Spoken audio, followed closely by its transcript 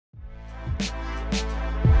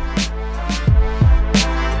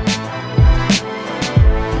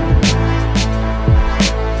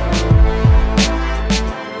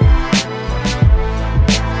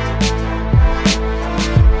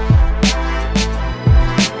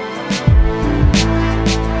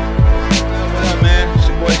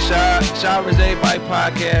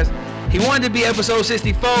podcast. He wanted to be episode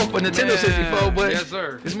 64 for Nintendo 64, but yes,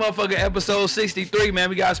 sir. This motherfucker episode 63, man.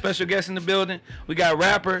 We got a special guest in the building. We got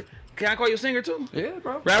rapper. Can I call you a singer too? Yeah,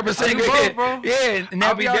 bro. Rapper, singer, both, bro. Yeah,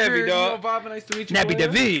 Nappi Devi, dog. Nice to meet you. Nappi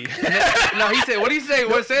Devi. No, he said, what did he say?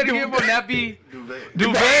 What said it again, bro? Nappy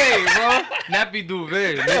Duvet, bro. Nappy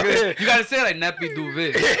Duvet, nigga. You gotta say it like Nappy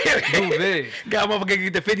Duvet. Duvet. Got a motherfucker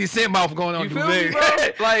get the 50 Cent mouth going on. You feel me, bro?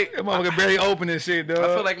 Like, that motherfucker barely open this shit, dog.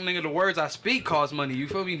 I feel like, nigga, the words I speak cost money. You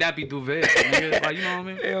feel me? Nappy Duvet, nigga. Like, you know what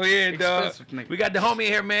I mean? Hell yeah, dog. Nigga. We got the homie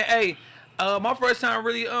here, man. Hey. My first time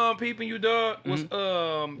really peeping you, dog, was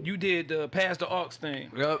you did the Pass the Aux thing.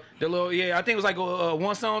 Yep. The little I think it was like a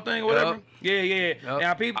one song thing or whatever. Yep. Yeah. Yep. And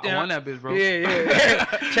I peeped. I won that bitch, bro. Yeah.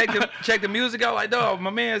 check the music out, like, dog. My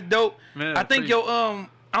man's dope. Man, I think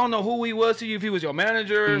I don't know who he was to you, if he was your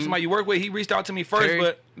manager or somebody you work with. He reached out to me first,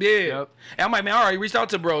 but yeah. Yep. And I'm like, man, I already reached out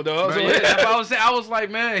to bro, dog. So, yeah, that's what I was saying. I was like,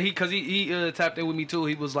 man, because he tapped in with me too.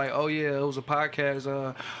 He was like, oh yeah, it was a podcast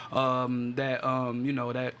that you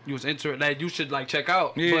know, that you was that you should like check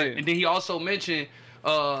out. Yeah. And then he also mentioned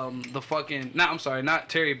the fucking not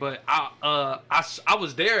Terry, but I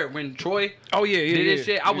was there when Troy did this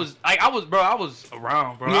shit. I was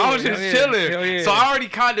around, bro. I was just chilling. So I already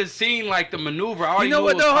kind of seen like the maneuver. I already knew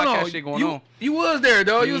what podcast shit going on. You was there,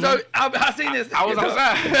 dog. You was I seen this. I was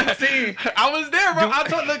outside. I was there, bro. I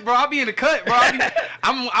told, look, bro, I'll be in the cut, bro.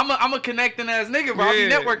 I'm a connecting ass nigga, bro. I'll be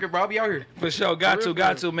networking, bro. I'll be out here. For sure. Got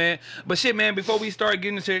to, man. But shit, man, before we start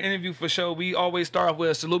getting into the interview, for sure, we always start off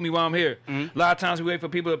with a salute me while I'm here. A lot of times we wait for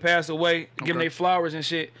people to pass away, give them their flowers and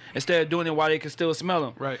shit, instead of doing it while they can still smell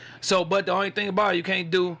them. Right. So, but the only thing about it, you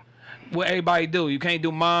can't do what everybody do. You can't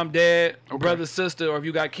do mom, dad, brother, sister, or if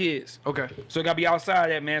you got kids. Okay. So it got to be outside of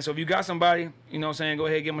that, man. So if you got somebody, you know what I'm saying, go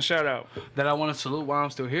ahead and give them a shout out. That I want to salute while I'm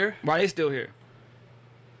still here? While they still here.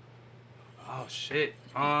 Oh, shit.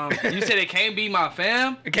 You said it can't be my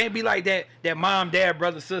fam? It can't be like that mom, dad,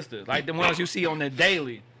 brother, sister. Like the ones you see on the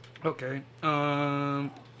daily. Okay.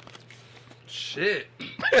 Shit.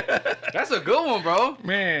 That's a good one, bro.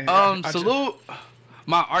 Man. Salute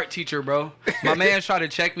my art teacher, bro. My man tried to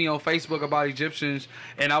check me on Facebook about Egyptians,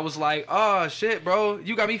 and I was like, oh, shit, bro,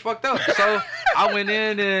 you got me fucked up. So I went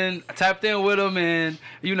in and tapped in with him, and,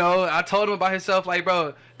 you know, I told him about himself, like,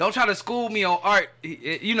 bro, don't try to school me on art,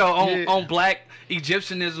 you know, on black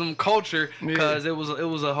Egyptianism culture, because it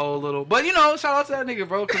was a whole little, but, you know, shout out to that nigga,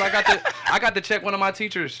 bro, because I got to check one of my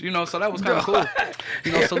teachers, you know, so that was kind of cool.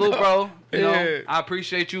 You know, salute, bro. You know, I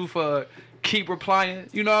appreciate you for keep replying,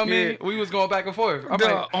 you know what I mean? We was going back and forth.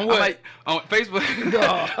 I'm like, on Facebook.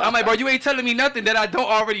 I'm like, bro, you ain't telling me nothing that I don't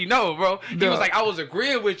already know, bro. He was like, I was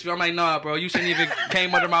agreeing with you. I'm like, nah, bro, you shouldn't even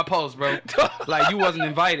came under my post, bro. Like, you wasn't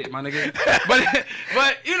invited, my nigga.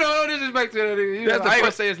 But you know, no disrespect to that nigga. You know, I ain't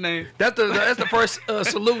gonna say his name. That's the first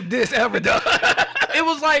salute diss ever, done. It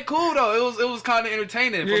was like cool though. It was kind of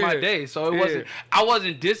entertaining for my day. So I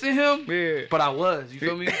wasn't dissing him, but I was. You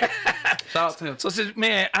feel me? Shout out to him. So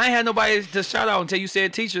man, I ain't had nobody to shout out until you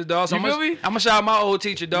said teachers, dog. So I'm gonna shout out my old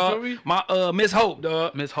teacher, dog. My Miss Hope,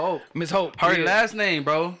 dog. Miss Hope. Her last name,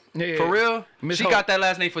 bro. Yeah. For real? She got that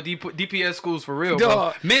last name for DPS schools for real,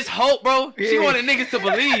 bro. Miss Hope, bro. She wanted niggas to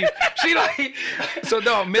believe. She like so,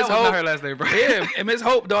 dog. Miss Hope. Not her last name, bro. Yeah, and Miss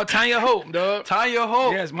Hope, dog. Tanya Hope, dog. Tanya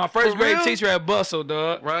Hope. Yes, my first grade teacher at Bustle,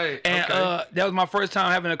 dog. Right. And that was my first time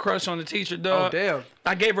having a crush on the teacher, dog. Oh damn.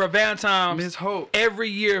 I gave her a Valentine's Miss Hope every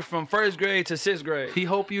year from 1st grade to 6th grade. He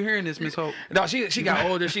hope you hearing this, Miss Hope. No, she got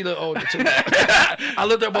older. She looked older too. I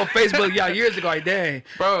looked her up on Facebook years ago. Like, dang,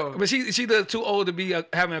 bro. But she looked too old to be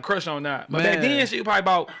having a crush on that. But back then she was probably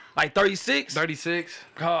about like 36. 36.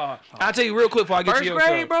 I'll tell you real quick before I get to your 1st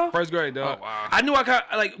grade, bro. 1st grade, dog. Oh, wow. I knew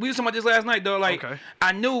like we was talking about this last night, dog. Like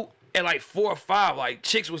I knew. At like 4 or 5, like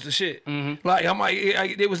chicks was the shit. Like I'm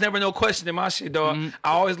like, there was never no question in my shit, dog.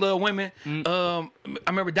 I always loved women. I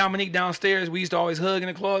remember Dominique downstairs. We used to always hug in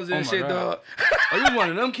the closet and shit, dog. Oh, you was one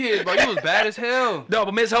of them kids, bro. You was bad as hell. Dog,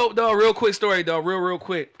 but Miss Hope, dog. Real quick story, dog. Real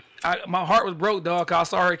quick. My heart was broke, dog. Cause I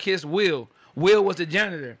saw her kiss Will. Will was the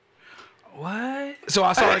janitor. What? So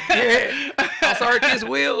I saw her. I saw her kiss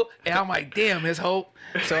Will, and I'm like, damn, Miss Hope.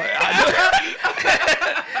 So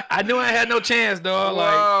I knew I had no chance, dog.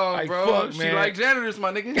 Wow, like bro. Fuck, man. She like janitors,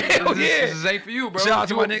 my nigga. Hell this ain't for you, bro. Shout out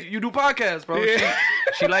to my nigga. You do podcasts, bro. Yeah.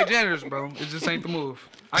 She like janitors, bro. It just ain't the move.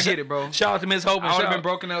 I get it, bro. Shout out to Miss Hope. I would have been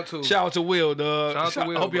broken out too. Shout out to Will, dog. Shout out to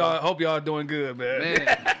Will. Hope y'all doing good,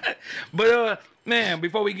 man. But man,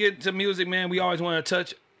 before we get to music, man, we always want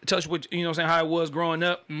to touch with, you know what I'm saying, how it was growing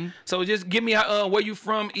up. So just give me where you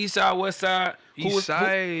from, east side, west side, who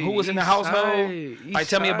was in the household? Like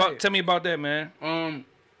tell me about that, man.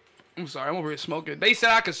 I'm sorry, I'm over here smoking. They said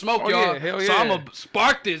I could smoke, y'all. Yeah, hell yeah. So I'm gonna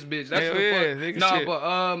spark this bitch. That's hell the yeah, fuck. Nah, but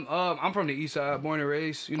I'm from the east side, born and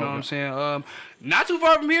raised. You know what I'm saying? Not too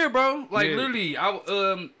far from here, bro. Like literally,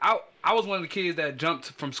 I was one of the kids that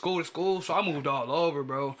jumped from school to school, so I moved all over,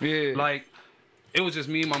 bro. Yeah. Like, it was just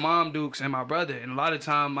me and my mom, Dukes, and my brother. And a lot of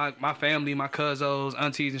time, my family, my cousins,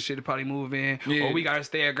 aunties and shit would probably move in. Yeah. Or we got to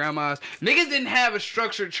stay at grandma's. Niggas didn't have a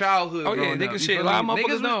structured childhood growing up. Niggas shit. A lot of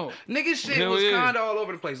motherfuckers don't. Niggas shit was kind of all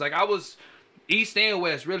over the place. Like, I was east and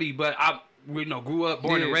west, really. But I grew up,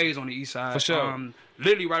 born and raised on the east side. For sure.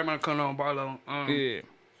 Literally right around the corner on Barlow. Yeah.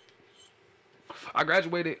 I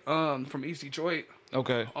graduated from East Detroit.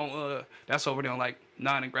 Okay. On that's over there on like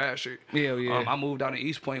 9 and Grad Street. Yeah. I moved out in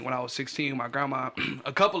East Point when I was 16. My grandma,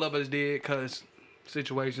 a couple of us did, cause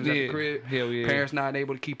situations at the crib. Hell yeah. Parents not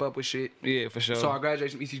able to keep up with shit. Yeah, for sure. So I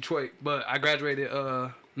graduated from East Detroit, but I graduated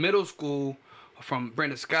middle school from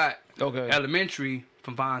Brenda Scott. Okay. Elementary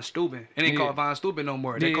from Von Steuben. It ain't called Von Steuben no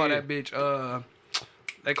more. They call that bitch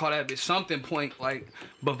they call that bitch something point, like,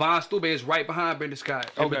 but Von Steuben is right behind Brenda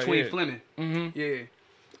Scott, in between Fleming. Yeah.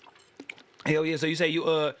 Hell yeah! So you say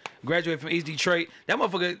you graduated from East Detroit? That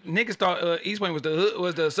motherfucker niggas thought East Point was the hood,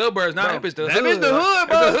 was the suburbs. Now that bitch the hood. That bitch the hood,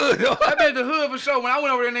 bro. That bitch the hood for sure. When I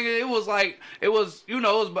went over there, nigga, it was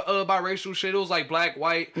biracial shit. It was like black,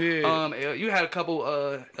 white. Yeah. You had a couple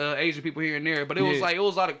Asian people here and there, but it was like, it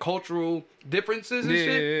was a lot of cultural differences and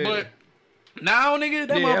shit. But now, nigga,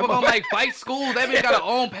 that motherfucker on like fight school. That bitch got her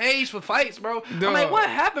own page for fights, bro. Duh. I'm like, what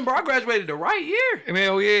happened, bro? I graduated the right year.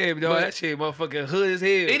 Hell yeah, bro. That shit motherfucking hood as hell.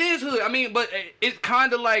 It is hood. I mean, but it's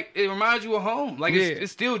kind of like, it reminds you of home. Like,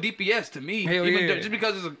 it's still DPS to me. Hell Even just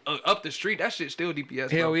because it's up the street, that shit's still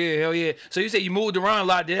DPS, hell bro. Hell yeah. So you say you moved around a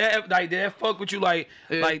lot. Did that fuck with you? Like,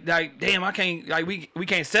 damn, I can't, like, we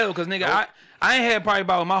can't settle, because, nigga, I ain't had probably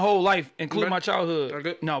about my whole life, including my childhood.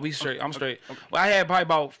 Okay. No, we straight. I'm straight. Okay. Well, I had probably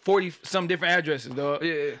about 40 some different addresses, dog.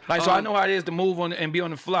 Yeah. Like, so I know how it is to move on and be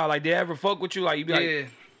on the fly. Like, did they ever fuck with you? Like, you be like,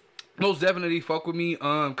 most definitely fuck with me.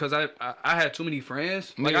 Cause I had too many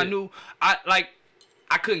friends. Like,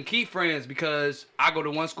 I couldn't keep friends because I go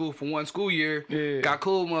to one school for one school year, got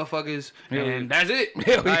cool motherfuckers, and that's it.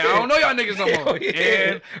 Like, I don't know y'all niggas no more.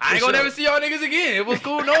 And I ain't gonna never see y'all niggas again. It was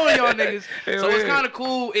cool knowing y'all niggas. So it's kind of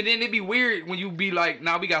cool, and then it'd be weird when you be like,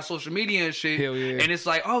 now we got social media and shit, and it's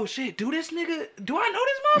like, oh shit, do I know this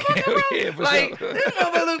motherfucker, bro? Like, this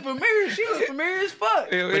motherfucker look familiar. She look familiar as fuck.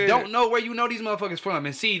 But don't know where you know these motherfuckers from,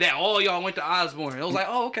 and see that all y'all went to Osborne. It was like,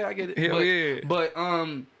 oh, okay, I get it. But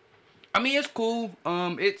I mean, it's cool.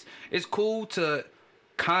 It's cool to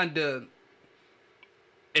kind of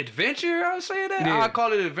adventure, I would say that. I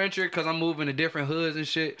call it adventure because I'm moving to different hoods and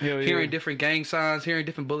shit, hearing different gang signs, hearing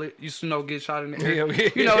different bullets. You know, get shot in the air.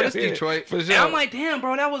 You know, it's Detroit. For sure. And I'm like, damn,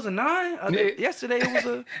 bro, that was a 9. Yesterday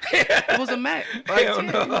it was a Mac. Like, Hell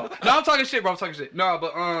no. You know? No, I'm talking shit, bro. I'm talking shit. No,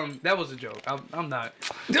 but that was a joke. I'm not.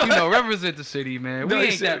 You know, represent the city, man. We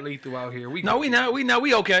ain't that lethal out here. We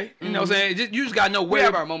okay. You know what I'm saying? You just gotta know where. We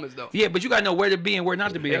have our moments though. Yeah, but you gotta know where to be and where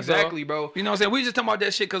not to be. Exactly, bro. You know what I'm saying? We just talking about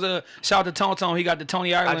that shit because shout out to Tone. He got the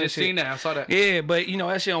Tony Ireland. I just shit. seen that. I saw that. Yeah, but you know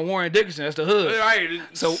that shit on Warren Dickerson. That's the hood. Right.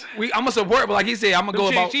 So I'm gonna support, but like he said, I'm gonna go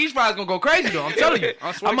about. Cheese fries gonna go crazy though. I'm telling you.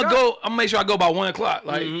 I'm gonna make sure I go about 1 o'clock,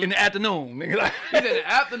 like in the afternoon. Nigga, like, in the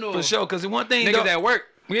afternoon for sure. Because one thing, niggas at work.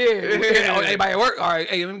 Yeah, everybody at work. All right,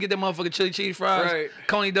 hey, let me get that motherfucking chili cheese fries, right.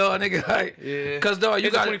 Coney dog, nigga. Like, yeah. Cause dog,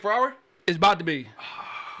 you got 24 hour. It's about to be.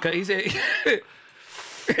 Cause he said.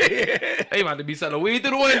 They about to be selling weed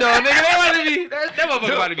through the window, nigga. They about to be that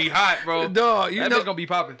motherfucker about to be hot, bro. Dog, that bitch gonna be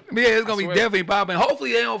popping. Yeah, it's gonna be definitely popping.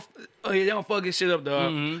 Hopefully they don't fuck this shit up,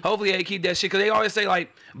 dog. Hopefully they keep that shit, cause they always say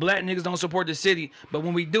like black niggas don't support the city, but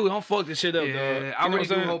when we do, don't fuck this shit up, dog. I really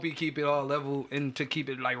do hope he keep it all level and to keep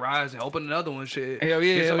it like rising. Open another one, shit. Hell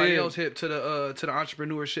yeah, get somebody else hip to the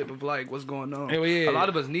entrepreneurship of like what's going on. Hell yeah. A lot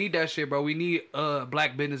of us need that shit, bro. We need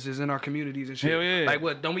black businesses in our communities and shit. Hell yeah. Like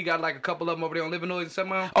what? Don't we got like a couple of them over there on Livernois and 7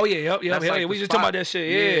 Mile? Oh yeah, yep. Hell yeah. We just talking about that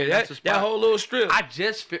shit. Yeah, that whole little strip. I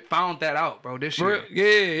just found that out, bro. This year.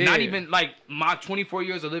 Yeah. Not even like my 24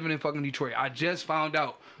 years of living in fucking Detroit. I just found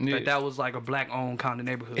out that was like a black owned kind of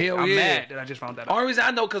neighborhood. I'm mad that I just found that out. Only reason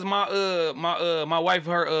I know cause my wife,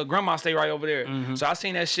 her grandma stay right over there. So I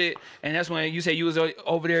seen that shit, and that's when you say you was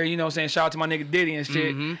over there. You know what I'm saying? Shout out to my nigga Diddy and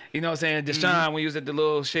shit. You know what I'm saying? Deshaun when you was at the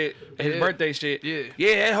little shit, his birthday shit.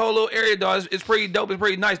 Yeah, that whole little area, dog. It's pretty dope. It's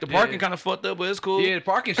pretty nice. The parking kind of fucked up, but it's cool. Yeah, the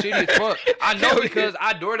parking shitty as fuck. I know because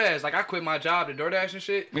I DoorDash. Like I quit my job to DoorDash and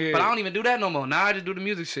shit. But I don't even do that no more. Now I just do the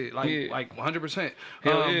music shit. Like 100%.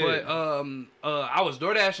 But I was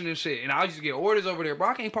door dashing and shit, and I used to get orders over there. Bro,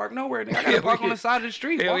 I can't park nowhere. Nigga. I gotta park on the side of the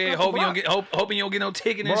street. Hell yeah, hoping you don't get no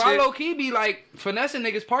ticket and bro, shit. I low key be like finessing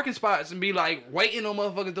niggas parking spots and be like waiting on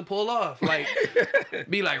motherfuckers to pull off. Like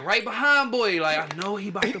be like right behind boy. Like I know he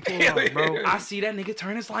about to pull off, bro. I see that nigga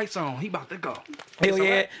turn his lights on. He about to go. Hell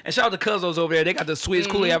yeah. And shout out to Cuzzo's over there. They got the sweetest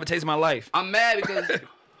Kool-Aid I ever tasted in my life. I'm mad because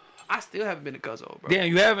I still haven't been to Cuzzo, bro. Damn,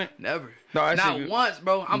 you haven't? Never. No, not once,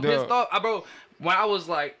 bro. I'm pissed off. Bro, when I was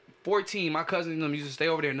like 14, my cousins and them used to stay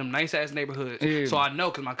over there in them nice ass neighborhoods. Yeah. So I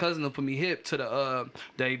know because my cousin put me hip to the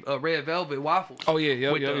red velvet waffles. Oh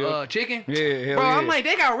yeah, with the chicken. Yeah, bro. I'm like,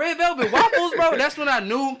 they got red velvet waffles, bro. That's when I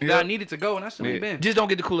knew that I needed to go, and I still ain't been. Just don't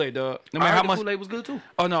get the Kool-Aid, dog. No matter how much Kool-Aid was good too.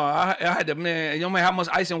 Oh no, I had to no matter how much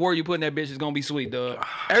ice and water you put in that bitch, it's gonna be sweet, dog.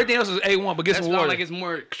 Everything else is A1, but get some water. Like it's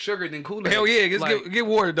more sugar than Kool-Aid. Hell yeah, get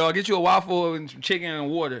water, dog. Get you a waffle and some chicken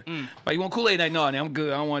and water. Like you want Kool-Aid? Like no, I'm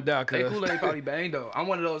good. I don't want to die. Hey, Kool-Aid probably bang though. I'm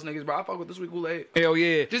one of those niggas, bro. I fuck with the sweet Kool-Aid. Hell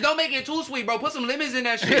yeah. Just don't make it too sweet, bro. Put some lemons in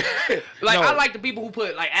that shit. Like I like the people who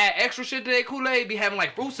put like add extra shit to their Kool-Aid, be having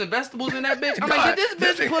like fruits and vegetables in that bitch. I'm like, did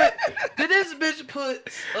this bitch put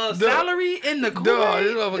celery in the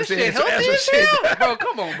Kool-Aid? This shit healthy as hell, bro.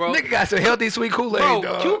 Come on, bro. Nigga got some healthy sweet Kool-Aid,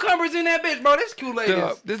 bro. Cucumbers in that bitch, bro. This Kool-Aid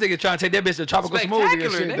this nigga trying to take that bitch to tropical smoothie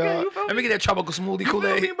and shit, dog. Let me get that tropical smoothie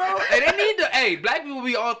Kool-Aid, bro. Hey, they need to. Hey, black people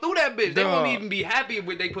be all through that bitch. They won't even be happy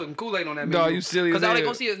if they putting Kool-Aid on that bitch. Dog, you silly. Because all they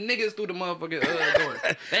gonna see is niggas through the motherfucking door.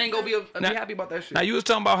 They ain't gonna be happy about that shit. Now you was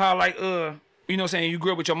talking about how like you know what I'm saying, you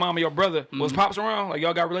grew up with your mom and your brother. Was Pops around? Like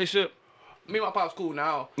y'all got a relationship? Me and my Pops cool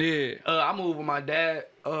now. Yeah. I moved with my dad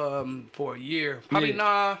for a year.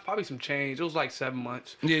 Probably some change. It was like 7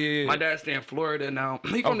 months. Yeah. My dad stay in Florida now.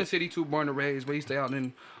 He from the city too, born and raised, but he stay out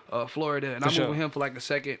in Florida, and I moved with him for like a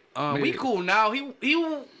second. We cool now. He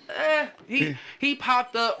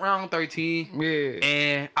popped up around 13. Yeah.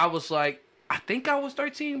 And I was like, I think I was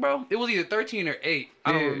 13, bro. It was either 13 or 8.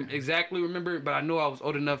 I don't exactly remember, but I knew I was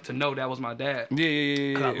old enough to know that was my dad.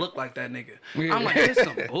 Yeah. Cause I look like that nigga. Yeah. I'm like, this is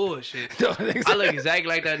some bullshit. I look exactly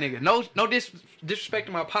like that nigga. No disrespect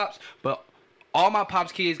to my pops, but all my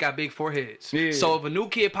pops' kids got big foreheads. Yeah. So if a new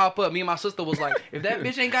kid pop up, me and my sister was like, if that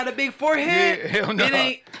bitch ain't got a big forehead,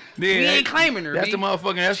 we ain't claiming her. That's the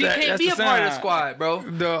motherfucking. She can't be a part of the squad, bro.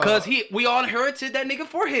 Cause we all inherited that nigga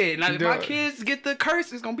forehead. Now if my kids get the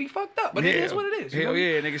curse, it's gonna be fucked up. But it is what it is. Hell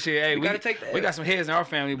yeah, nigga. Shit, hey, we gotta take that. We got some heads in our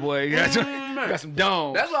family, boy. We got some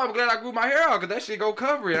domes. That's why I'm glad I grew my hair out, cause that shit go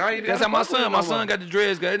cover it. That's how my son got the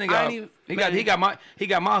dreads. That nigga. He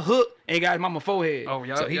got my hook and he got his mama forehead. Oh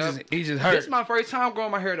yeah. So he just hurt. This is my first time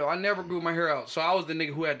growing my hair though. I never grew my hair out. So I was the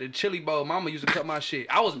nigga who had the chili bowl. Mama used to cut my shit.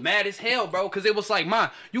 I was mad as hell, bro, cause it was like, Ma,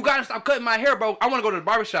 you gotta stop cutting my hair, bro. I wanna go to the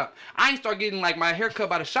barbershop. I ain't start getting like my hair cut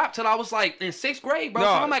by the shop till I was like in 6th grade, bro. So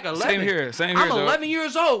I'm like 11. Same here. I'm 11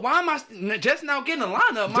 years old. Why am I just now getting a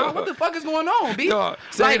lineup, Mom? What the fuck is going on, B?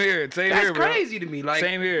 Same here, that's crazy to me. Like,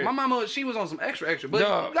 same here. My mama, she was on some extra. But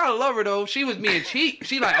you gotta love her though. She was being cheap.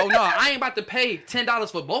 She like, oh no, I ain't about to pay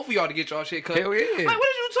 $10 for both of y'all to get y'all shit cut. Hell yeah. Like, what are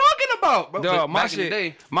you talking about, bro? Dog,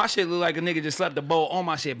 my shit look like a nigga just slapped the bowl on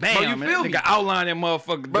my shit. Bam, bro, you feel me? Nigga outline that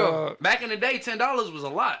motherfucker, bro. Dog. Back in the day, $10 was a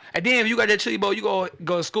lot. And then if you got that chili bowl, you go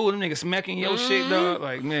to school, them niggas smacking your shit, dog.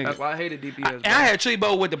 Like, nigga. That's why I hated DPS. And I had chili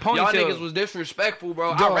bowl with the ponytail. Y'all niggas was disrespectful,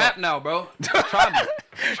 bro. Dog. I rap now, bro.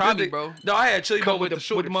 Try me, bro. Dog, I had chili bowl with the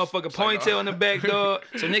motherfucking ponytail in the back, dog.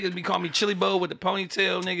 So niggas be calling me chili bowl with the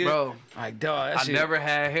ponytail, nigga. Bro. Like, dog, that shit. I never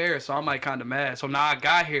had hair, so I'm like kind of mad. So now I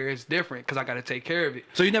got hair. It's different because I got to take care of it.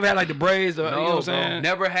 So you never had like the braids or, no, you know what I'm saying? Bro,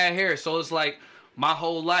 never had hair. So it's like my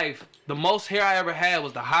whole life, the most hair I ever had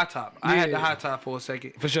was the high top. I had the high top for a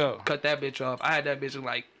second. For sure. Cut that bitch off. I had that bitch in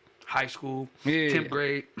like high school, 10th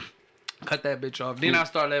grade. Cut that bitch off. Then I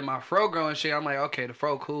started letting my fro grow and shit. I'm like, okay, the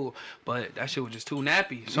fro cool, but that shit was just too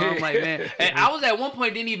nappy. So I'm like, man. And I was at one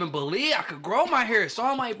point didn't even believe I could grow my hair. So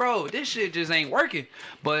I'm like, bro, this shit just ain't working.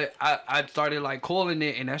 But I started like coiling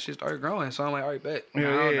it, and that shit started growing. So I'm like, all right, bet.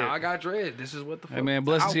 Now I got dread. This is what the fuck. Hey man,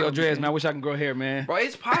 bless to your dreads, man. I wish I can grow hair, man. Bro,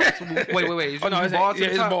 it's possible. wait. Oh no, it's bald.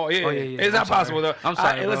 It's bald. Yeah, it's not possible though. I'm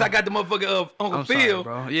sorry, unless I got the motherfucker of Uncle Phil,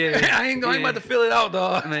 bro. Yeah, I ain't about to fill it out,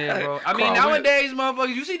 dog. Man, bro. I mean, nowadays,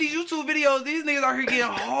 motherfuckers, you see these YouTube videos, these niggas are here getting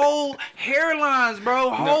whole hairlines, bro.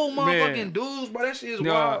 Whole motherfucking dudes, bro. That shit is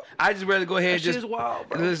wild. I just rather go ahead and just wild,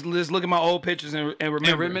 bro. Let's look at my old pictures and remember.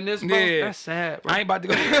 And reminisce, bro. Yeah. That's sad, bro. I ain't about to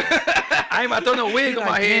go. I ain't about to throw no wig on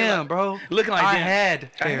my head, damn, bro. Looking like I had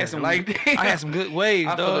some I had some good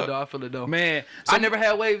waves, dog. I feel it though. Man, I never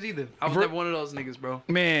had waves either. I was never one of those niggas, bro.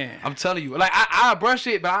 Man, I'm telling you, like I brush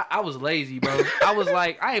it, but I was lazy, bro. I was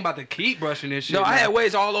like, I ain't about to keep brushing this shit. No, I had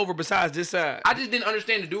waves all over besides this side. I just didn't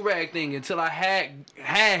understand the do-rag thing until I had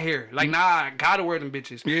hair. Like, nah, I gotta wear them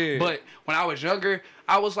bitches. Yeah. But when I was younger,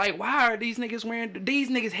 I was like, why are these niggas wearing? These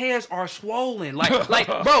niggas' heads are swollen. Like,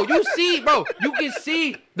 bro, you can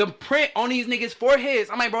see the print on these niggas' foreheads.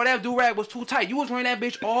 I'm like, bro, that do-rag was too tight. You was wearing that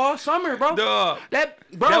bitch all summer, bro. Dog. That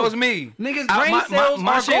was me. Niggas' brain cells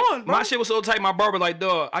are gone, bro. My shit was so tight, my barber like,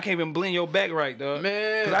 dog, I can't even blend your back right, dog.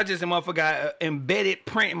 Man. Cause I just, motherfucker got embedded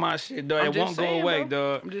print in my shit, dog. It won't go away,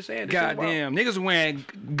 dog. I'm just saying. Goddamn. Niggas wearing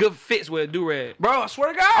good fits with a do-rag. Bro, I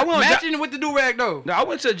swear to God. Matching with the do-rag, though. No, I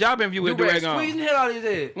went to a job interview with a do-rag on. Squeezing the head out of his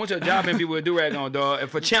head. Went to a job interview with a do-rag on, dog. And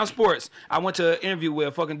for Champ Sports, I went to an interview with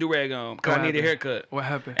a fucking do-rag on. Cause I needed a haircut. What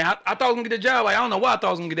happened? And I thought I was gonna get the job. Like, I don't know why I thought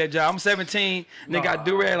I was gonna get that job. I'm 17. And they got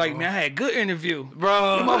do-rag. Like, man, I had a good interview. Bro.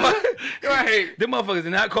 Them motherfuckers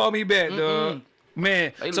did not call me back, dog.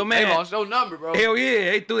 Man, they lost your number, bro. Hell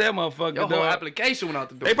yeah, they threw that motherfucker. Your whole application went out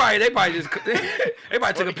the door. They probably just they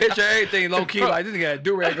probably took a picture of everything low key. Like, this nigga got a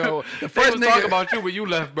do-rag on. The first nigga talking about you when you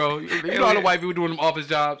left, bro. You know how the white people doing them office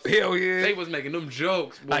jobs. Hell yeah. They was making them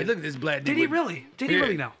jokes, boy. Like, look at this black nigga. Did he really? Did he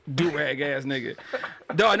really now? Do-rag ass nigga.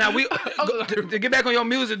 Dog, now we to get back on your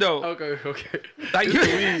music though. Okay. Like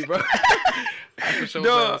you, bro.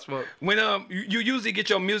 Dog, when you usually get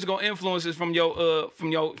your musical influences from your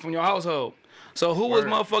household. So who was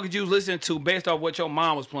motherfuckers you was listening to based off what your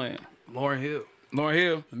mom was playing? Lauryn Hill.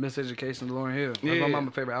 The Miseducation of Lauryn Hill. That's my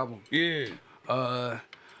mama's favorite album. Yeah. A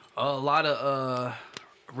lot of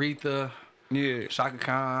Aretha. Yeah.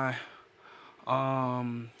 Shaka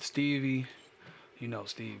Khan. Stevie. You know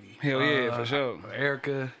Stevie. Hell yeah, for sure.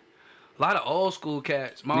 Erica. A lot of old school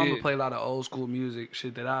cats. My mama play a lot of old school music,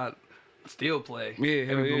 shit that I still play. Yeah,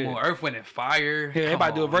 hell yeah. More Earth, Wind, and Fire. Yeah,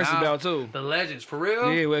 everybody do a versus battle too. The Legends, for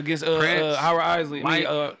real? Yeah, well, against Howard Isley.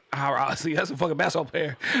 Howard Isley, that's a fucking basketball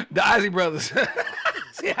player. The Isley brothers.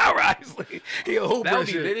 See, Howard Isley. He a hooper. That would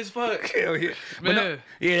be lit as fuck. Hell yeah. Man. No,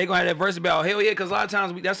 yeah, they gonna have that versus battle. Hell yeah, because a lot of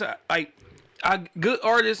times good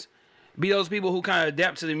artists be those people who kind of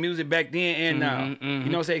adapt to the music back then and now. You know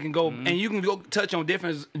what I'm saying? Can go and you can go touch on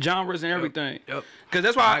different genres and everything. Yep. Because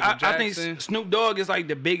that's why I think Snoop Dogg is like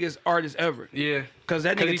the biggest artist ever. Yeah. Because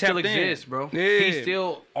that nigga still exists, bro. Yeah. He's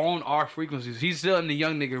still on our frequencies. He's still in the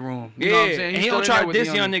young nigga room. You know what I'm saying? And he don't try to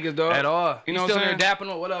diss young niggas, dog. At all. You know He's what I'm still saying? there dapping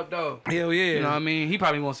on what up, dog. Hell yeah. You know what I mean? He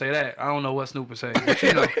probably won't say that. I don't know what Snoop would say. But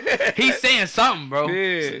you know, he's saying something, bro.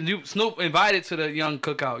 Yeah. Snoop invited to the young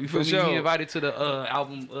cookout. You feel me? Sure. He invited to the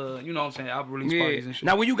album, you know what I'm saying? Album release parties and shit.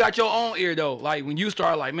 Now, when you got your own ear, though, like when you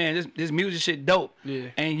start like, man, this music shit dope. Yeah.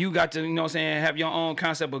 And you got to, you know what I'm saying, have your own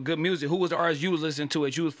concept of good music. Who was the artist you was listening to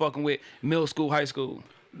that you was fucking with middle school, high school?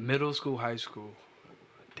 Middle school, high school.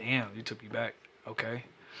 Damn, you took me back. Okay.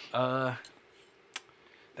 That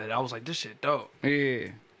I was like, this shit dope. Yeah.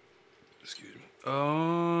 Excuse me.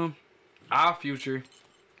 Our Future.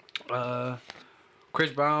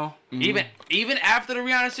 Chris Brown. Even after the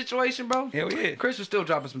Rihanna situation, bro. Hell yeah. Chris was still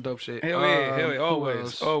dropping some dope shit. Hell yeah.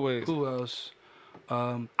 Always. Who else?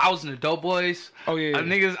 I was in the Dope Boys. Oh yeah.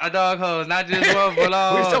 Niggas, I dog hoes, not just one, but we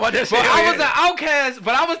was talking about that shit. I was an outcast,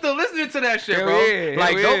 but I was still listening to that shit, bro. Yeah,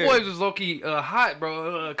 like Dope Boys was low key hot,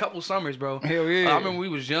 bro. A couple summers, bro. Hell yeah. I remember we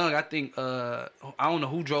was young. I think I don't know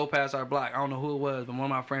who drove past our block. I don't know who it was, but one of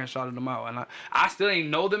my friends shouted them out, and I still ain't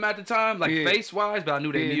know them at the time, like face wise, but I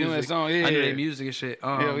knew their music. Knew that song. Yeah. I knew their music and shit.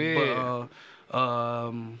 Hell yeah.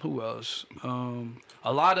 But who else?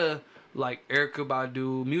 A lot of like Erykah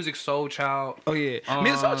Badu, Music Soul Child. Oh yeah,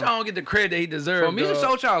 Music Soul Child don't get the credit that he deserves. Bro, Music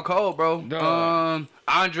Soul Child cold, bro. Dog.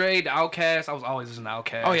 Andre, the Outkast. I was always listening to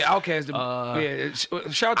Outkast. Oh yeah,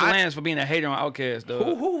 Outkast. Shout out to Lance for being a hater on Outkast,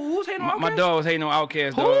 though. Who's hating on Outkast? My dog was hating on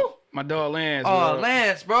Outkast, dog. My dog Lance. Oh,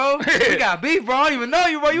 Lance, bro. We got beef, bro. I don't even know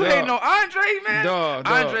you, bro. You hating on Andre, man. Dog.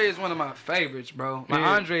 Andre is one of my favorites, bro.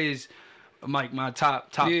 Andre is like my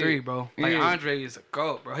top 3, bro. Like Andre is a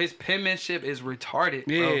goat, bro. His penmanship is retarded,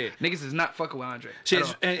 bro. Niggas is not fucking with Andre.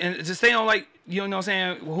 Shit, and to stay on like, you know what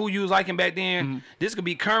I'm saying, who you was liking back then, this could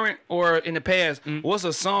be current or in the past. What's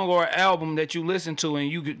a song or an album that you listen to and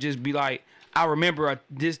you could just be like, I remember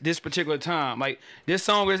this particular time. Like this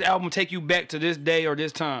song or this album take you back to this day or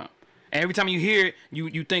this time. And every time you hear it,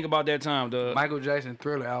 you think about that time, dog. Michael Jackson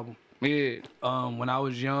Thriller album. Yeah. When I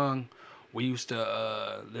was young, we used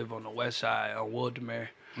to live on the west side on Wildermere,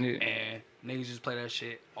 and niggas just play that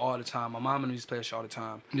shit all the time. My mama used to play that shit all the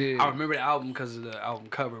time. Yeah. I remember the album because of the album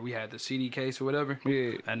cover. We had the CD case or whatever.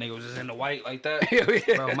 Yeah. That nigga was just in the white like that.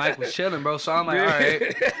 Bro, Mike was chilling, bro. So I'm like, all right,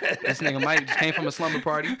 this nigga Mike just came from a slumber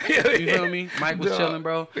party. You feel me? Mike was chilling,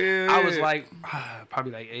 bro. I was like,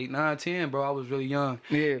 probably like 8, 9, 10, bro. I was really young.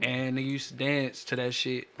 Yeah. And nigga used to dance to that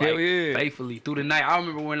shit like faithfully through the night. I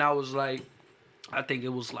remember when I was like, I think it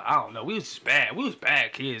was like, I don't know. We was bad. We was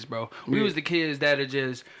bad kids, bro. We was the kids that are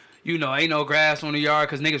just, you know, ain't no grass on the yard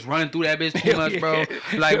because niggas running through that bitch too much, bro.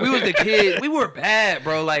 Like, we was the kids. We were bad,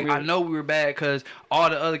 bro. Like, I know we were bad because all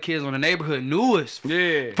the other kids on the neighborhood knew us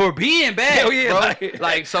for being bad, bro.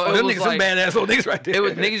 Like, so it was niggas like... some badass old niggas right there. It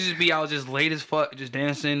was niggas just be out just late as fuck, just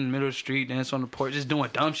dancing in the middle of the street, dancing on the porch, just doing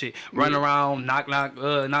dumb shit. Running around, knock,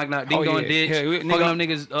 ding dong ditch, fucking up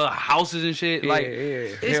niggas' houses and shit. Like,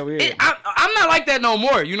 I'm not like that no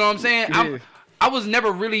more. You know what I'm saying? I was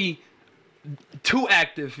never really too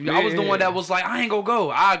active. I was the one that was like, I ain't gonna go.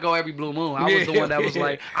 I go every blue moon. I was the one that was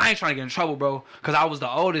like, I ain't trying to get in trouble, bro, because I was the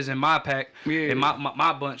oldest in my pack, in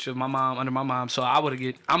my bunch of my mom under my mom. So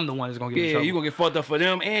I'm the one that's gonna get in trouble. You gonna get fucked up for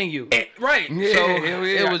them and you. Right. So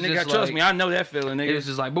it was nigga, just trust like, me, I know that feeling, nigga. It was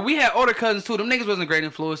just like, but we had older cousins too. Them niggas wasn't great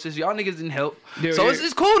influences. Y'all niggas didn't help. So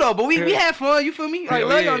it's cool though. But we had fun. You feel me? Like,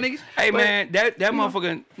 love y'all niggas. Hey man, that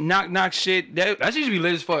motherfucking knock shit. That used to be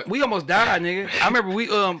lit as fuck. We almost died, nigga. I remember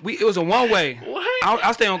it was a one way. What?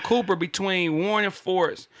 I stay on Cooper between Warren and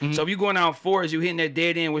Forest. So if you going down Forest, you hitting that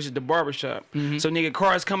dead end, which is the barbershop. So nigga,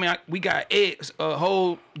 cars coming out. We got eggs, a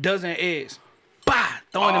whole dozen eggs. Bah,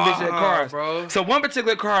 throwing them bitches at cars. Bro. So one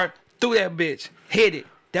particular car threw that bitch, hit it.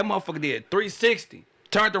 That motherfucker did 360.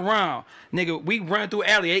 Turned around, nigga. We run through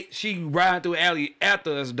alley. She riding through alley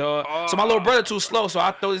after us, dog. So my little brother too slow, so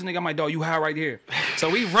I throw this nigga. I'm like, dog, you high right here. So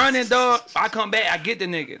we running, dog. I come back, I get the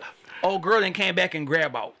nigga. Old girl then came back and grabbed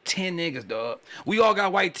about 10 niggas, dog. We all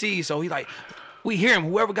got white tees, so he like, we hear him.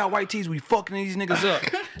 Whoever got white tees, we fucking these niggas up.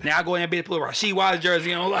 Now I go in that bitch, put a Rasheed Wallace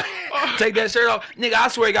jersey on, like, take that shirt off. Nigga, I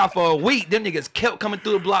swear to God, for a week, them niggas kept coming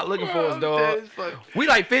through the block looking for us, dog. We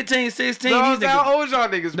like 15, 16. No, these niggas, how old y'all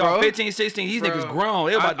niggas, bro? 15, 16. These niggas grown.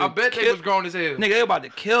 They about to I bet they was grown as hell. Nigga, they about to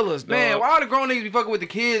kill us, dog. Man, why all the grown niggas be fucking with the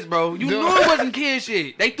kids, bro? You knew it wasn't kid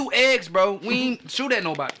shit. They threw eggs, bro. We ain't shoot at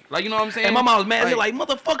nobody. Like, you know what I'm saying? And my mom was mad. Like,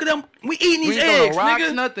 motherfucker, them, we eating these eggs, rocks,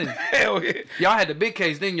 nigga. Nothing. Hell yeah. Y'all had the big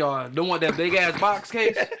case, then y'all. Don't want that big ass box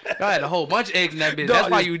case. Y'all had a whole bunch of eggs in that bitch. Dog, that's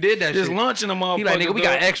why you did that shit. Just lunching them motherfuckers. He like, nigga, we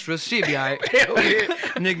got extras. Shit be alright. Hell yeah.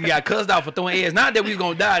 Nigga got cussed out for throwing eggs. Not that we was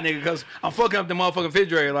gonna die, nigga, because I'm fucking up the motherfucking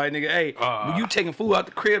refrigerator. Like, nigga, hey, when you taking food out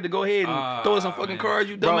the crib to go ahead and throw some fucking cars,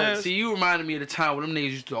 you dumbass. Bro, see, you reminded me of the time when them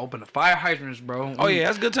niggas used to open the fire hydrants, bro. Oh, yeah,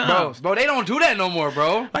 that's good times. Bro, they don't do that no more,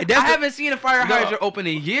 bro. Like, I haven't seen a fire hydrant open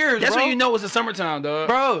in years, that's bro. when you know it's the summertime, dog.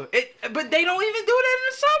 Bro, but they don't even do that in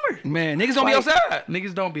the summer. Man, niggas don't be outside.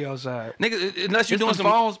 Niggas don't be outside. Niggas, unless you doing some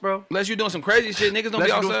phones, bro. Unless you doing some crazy shit, niggas don't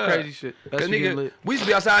be outside. Some crazy shit. That's nigga, we used to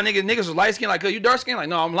be outside, niggas was light skinned, like, you dark skinned? Like,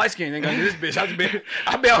 no, I'm light skinned, nigga. This bitch,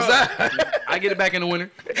 I be outside. I get it back in the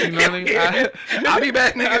winter. You know what I mean? I be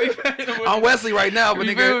back, nigga. I'm Wesley right now, but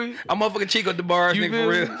nigga, I'm motherfucking Chico at the bars, nigga, for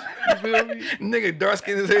real. You feel me? Nigga, dark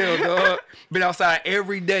skinned as hell, dog. Been outside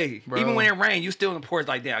every day. Bro. Even when it rain, you still in the porch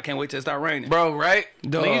like that. I can't wait till it start raining. Bro, right?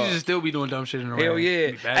 Dog. Niggas just still be doing dumb shit in the rain. Hell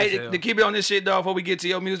yeah. Hey, to keep it on this shit, dog, before we get to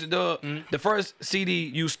your music, dog, the first CD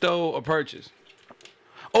you stole or purchased.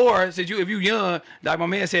 Or if you young, like my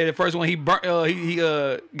man said, the first one he burnt, he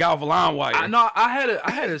got off a line wire. No, I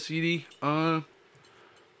had a CD. I'm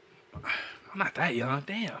not that young.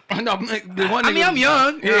 Damn. No, the one I mean, I'm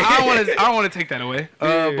young. Yeah. I don't want to take that away.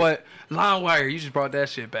 But line wire, you just brought that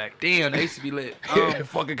shit back. Damn, they used to be lit.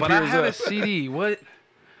 Fucking but I had a CD. What?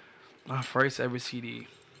 My first ever CD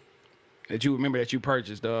that you remember that you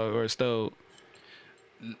purchased, dog, or stole.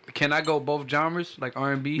 Can I go both genres, like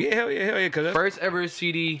R&B? Yeah, hell yeah. Cause first ever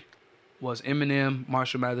CD was Eminem,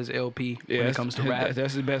 Marshall Mathers LP. When it comes to rap,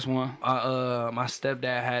 that's the best one. My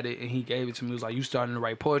stepdad had it and he gave it to me. He was like, "You starting to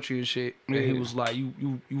write poetry and shit." And he was like,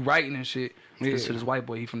 "You writing and shit." To this white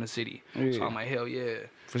boy, he from the city. So I'm like, hell yeah.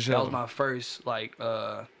 For sure. That was my first like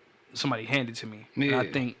somebody handed to me. And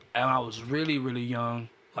I think I was really really young,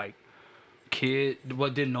 like. Kid,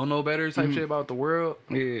 but didn't know no better type shit about the world.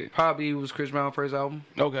 Yeah, probably was Chris Brown's first album.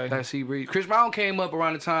 Okay, that Sea Breeze. Chris Brown came up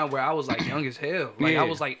around the time where I was like young as hell. Like I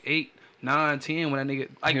was like 8, 9, 10 when that nigga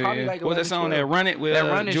like probably like. What's that song 12. That Run It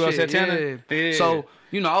with Joel Santana? Yeah. So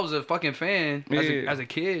you know I was a fucking fan as a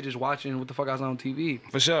kid, just watching what the fuck I was on TV.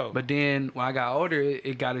 For sure. But then when I got older,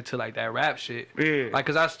 it got into like that rap shit. Yeah. Like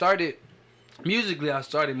cause I started. Musically, I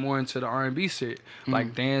started more into the R&B shit,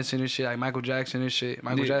 like dancing and shit, like Michael Jackson and shit.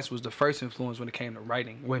 Michael Jackson was the first influence when it came to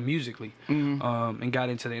writing, musically, and got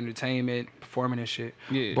into the entertainment, performing and shit.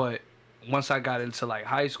 Yeah. But once I got into like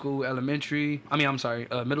high school,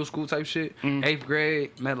 middle school type shit, 8th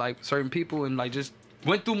grade, met like certain people and like just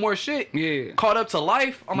went through more shit. Yeah. Caught up to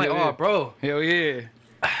life. I'm like, oh, bro. Hell yeah.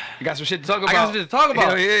 You got some shit to talk about. I got some shit to talk about.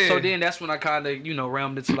 Hell yeah. So then that's when I kind of,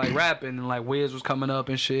 realmed into like rapping and like Wiz was coming up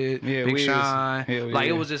and shit. Yeah, Big Sean. Like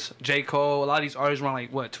it was just J. Cole. A lot of these artists around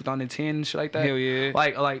like what 2010 and shit like that. Hell yeah.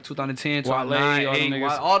 Like 2010, 2009,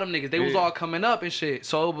 all them niggas. They was all coming up and shit.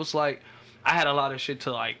 So it was like I had a lot of shit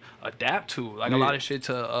to like adapt to, like a lot of shit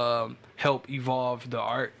to help evolve the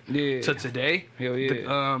art to today. Hell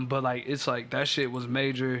yeah. But like it's like that shit was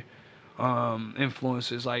major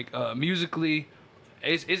influences. Like musically,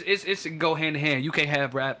 it's go hand in hand. You can't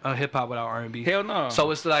have rap hip hop without R&B. Hell no.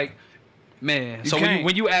 So it's like. Man, You so can't.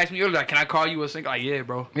 when you asked me earlier, like, can I call you a singer? Like, yeah,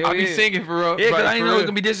 bro. Hell I be yeah. singing for real. Yeah, because Like, I didn't for know it was real.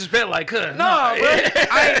 gonna be disrespect like, cuz. No,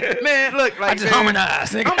 bro. Man, look, like, I just man,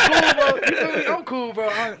 harmonized, nigga. I'm cool, bro. You feel me? I'm cool, bro.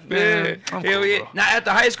 Man, I'm Hell cool, yeah. bro. Now after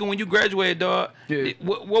high school, when you graduated, dog, Yeah.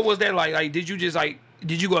 what was that like? Like, did you just like?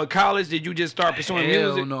 Did you go to college? Did you just start pursuing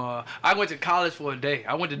Hell music? no. I went to college for a day.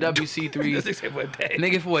 I went to WC3. For a day.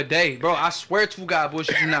 Nigga, for a day. Bro, I swear to God,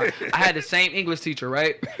 bullshit you not. I had the same English teacher,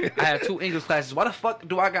 right? I had 2 English classes. Why the fuck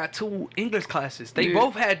do I got 2 English classes? They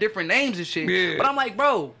both had different names and shit. Yeah. But I'm like,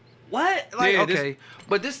 bro, what? Like, Yeah, okay.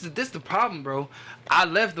 But this the problem, bro. I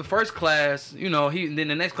left the first class, you know, and then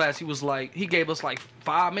the next class, he gave us like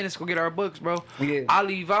 5 minutes to go get our books, bro. Yeah. I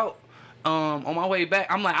leave out. On my way back,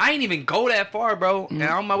 I'm like, I ain't even go that far, bro. And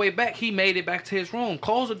on my way back, he made it back to his room,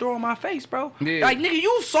 closed the door on my face, bro. Yeah. Like, nigga,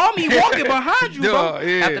 you saw me walking behind you, bro. Duh,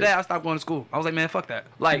 yeah. After that, I stopped going to school. I was like, man, fuck that.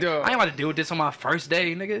 Like, Duh. I ain't about to deal with this on my first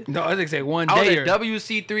day, nigga. No, I think say one I was day. at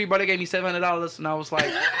WC3, bro. They gave me $700, and I was like,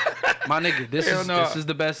 my nigga, this is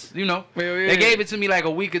the best, you know. Hell yeah. They gave it to me like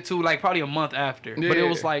a week or two, like probably a month after. But it Yeah.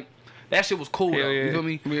 was like, that shit was cool, Hell though. yeah. You feel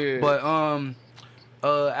me? Yeah. But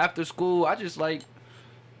after school, I just like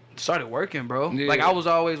started working, bro. Yeah. Like I was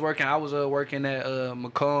always working. I was working at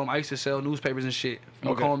Macomb. I used to sell newspapers and shit.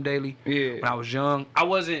 Macomb Daily. Yeah. When I was young, I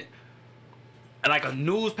wasn't like a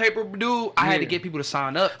newspaper dude. I had to get people to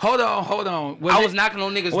sign up. Hold on. I was knocking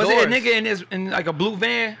on niggas' Was doors. it a nigga in like a blue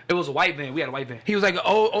van? It was a white van. We had a white van. He was like an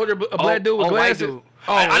older black dude with white glasses. dude.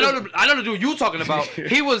 Oh, I know the dude you talking about.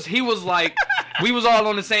 He was like, we was all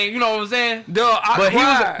on the same. You know what I'm saying?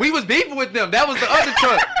 Duh, We was beefing with them. That was the other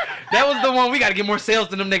truck. That was the one we gotta get more sales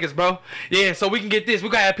than them niggas, bro. Yeah, so we can get this. We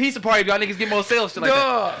gotta have a pizza party. Y'all niggas get more sales, shit like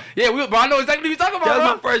that. Yeah, bro, I know exactly what you talking about, That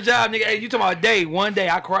was bro. my first job, nigga. Hey, you talking about a day? One day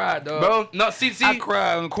I cried, dog. Bro, no, see. I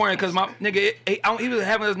cried on the corner because my nigga, he was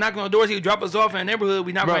having us knocking on doors. He would drop us off in the neighborhood.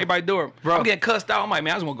 We knock on everybody's door. Bro. I'm getting cussed out. I'm like,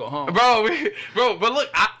 man, I just want to go home. Bro, but look,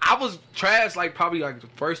 I was trash like probably like the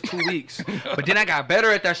first 2 weeks. But then I got better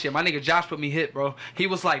at that shit. My nigga Josh put me hit, bro. He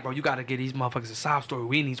was like, bro, you gotta get these motherfuckers a sob story.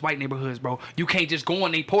 We in these white neighborhoods, bro. You can't just go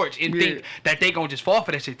on their porch and think that they gonna just fall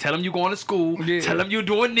for that shit. Tell them you going to school. Yeah. Tell them you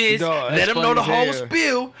doing this. Dog, let them know the funny whole as hell.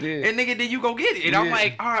 spill. Yeah. And nigga, then you go get it. And I'm Yeah.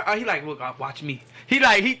 like, all right. He like, look, watch me. He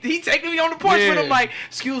like, he taking me on the porch with him like,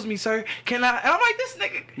 excuse me, sir. Can I? And I'm like, this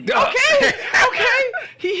nigga, Dog. okay.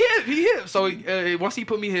 He hip. So once he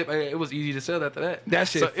put me hip, it was easy to sell after that. That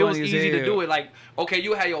shit So it was funny as easy to hell. do it. Like, okay,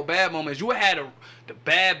 you had your bad moments. You had the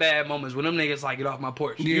bad moments when them niggas like get off my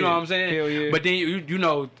porch. You know what I'm saying? Hell yeah. But then you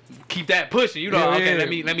know keep that pushing. You know, Hell okay,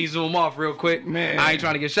 yeah. let me zoom off real quick. Man. I ain't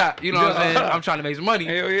trying to get shot. You know what I'm saying? I'm trying to make some money.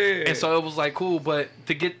 Hell yeah. And so it was like cool, but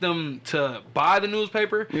to get them to buy the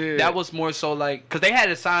newspaper, that was more so like, cause they had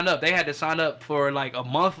to sign up. They had to sign up for like a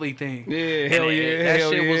monthly thing. Yeah, And hell yeah. That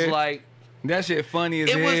hell shit yeah. was like. That shit funny as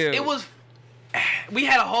hell. It was. We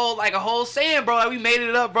had a whole saying, bro. Like we made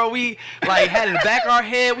it up, bro. We like had it in the back of our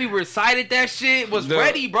head. We recited that shit. Was Duh.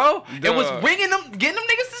 ready, bro. It was Duh. getting them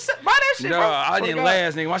niggas to buy that shit, Nah, bro. I Swear to didn't God.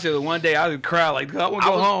 last, nigga. My shit was one day. I would cry like, I want to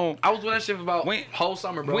go home. I was doing that shit for about We- whole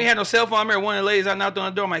summer, bro. We ain't had no cell phone. I remember one of the ladies I knocked on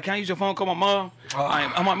the door. I'm like, can I use your phone? Call my mom.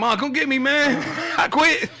 I'm like, mom, come get me, man. I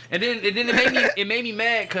quit. And then it made me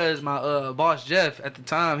mad because my boss Jeff at the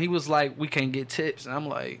time, he was like, we can't get tips, and I'm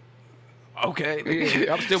like, okay.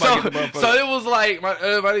 Yeah, I'm still about to get the motherfucker. So it was like my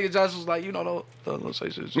nigga Josh was like, you know, don't say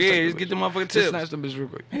shit. Yeah, just get the motherfucking Just tips. snatch them bitches real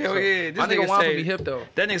quick. Hell So, yeah. This my nigga nigga wanted say, to be hip though.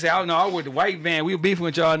 That nigga say, I don't know, I was with the white van. We were beefing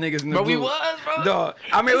with y'all niggas in the But we blue. was, bro. Dog.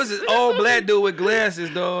 I mean, it was this old black dude with glasses,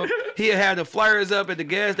 dog. He'd have the flyers up at the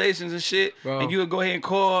gas stations and shit. Bro. And you would go ahead and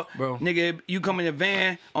call. Bro. Nigga, you come in the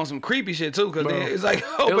van on some creepy shit, too. Because Bro. it's like a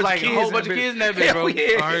whole It was bunch like of a kids whole bunch of kids in that bitch, Hell bro. Yeah.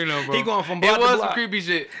 I already know, bro. He going from block It to was block. some creepy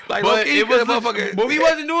shit. Like, but low-key, it was motherfucker- but we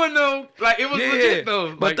wasn't doing no, like, it was Yeah. legit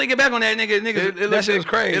though. But Like, thinking back on that, niggas, that shit was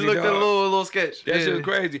crazy. It looked dog. a little sketch. That shit was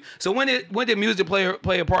crazy. So when did music play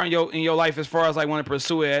a part in your life as far as like want to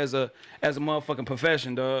pursue it as a motherfucking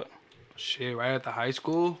profession, dog? Shit, right after high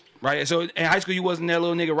school. Right. So in high school you wasn't that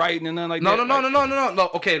little nigga writing and nothing like No, that.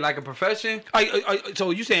 no. Okay, like a profession.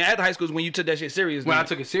 So you saying after high school is when you took that shit serious? When then? I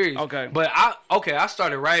took it serious. Okay. But I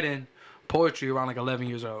started writing poetry around like 11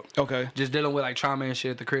 years old. Okay. Just dealing with like trauma and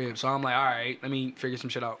shit at the crib. So I'm like, all right, let me figure some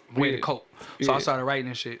shit out. Way to cope. So I started writing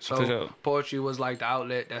and shit. So poetry was like the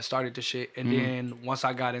outlet that started the shit. And then once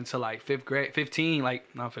I got into like 15,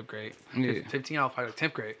 like not 5th grade. 15, I was probably like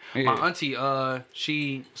 10th grade. My auntie,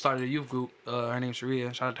 she started a youth group. Her name's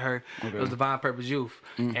Sharia. Shout out to her. It was Divine Purpose Youth.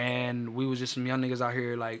 And we was just some young niggas out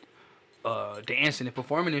here like dancing and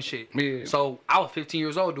performing and shit. So I was 15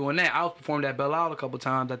 years old doing that. I was performing at Belle Isle a couple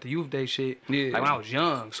times at the youth day shit. Like when I was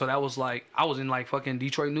young. So that was like I was in like fucking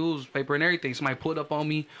Detroit newspaper and everything. Somebody pulled up on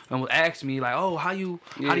me and was asking me like, oh, how do you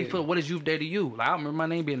feel? What is youth day to you? Like I remember my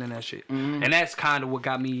name being in that shit. And that's kind of what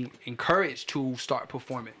got me encouraged to start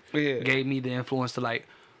performing. Gave me the influence to like,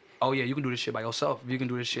 oh yeah, you can do this shit by yourself. If you can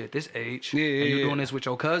do this shit at this age, and you're doing this with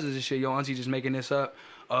your cousins and shit, your auntie just making this up.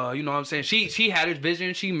 You know what I'm saying? She had her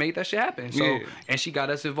vision, she made that shit happen. So and she got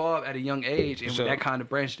us involved at a young age, and that kind of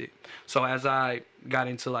branched it. So as I got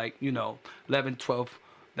into like, you know, 11, 12,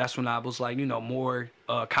 that's when I was like, you know, more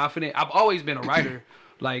confident. I've always been a writer.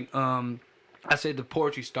 Like I said the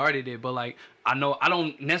poetry started it, but like I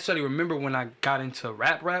don't necessarily remember when I got into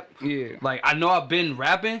rap. Like I know I've been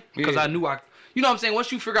rapping because I knew you know what I'm saying?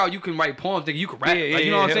 Once you figure out you can write poems, then you can rap. Like,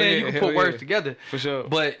 you know what I'm saying? You can put words together. For sure.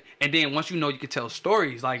 But and then once you know you can tell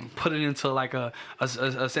stories, like put it into like a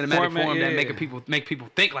cinematic form that make people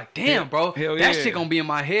think like, damn, bro, that shit gonna be in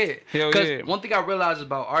my head. Because one thing I realized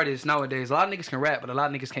about artists nowadays, a lot of niggas can rap, but a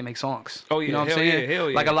lot of niggas can't make songs. You know what I'm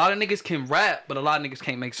saying? Like a lot of niggas can rap, but a lot of niggas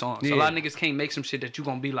can't make songs. A lot of niggas can't make some shit that you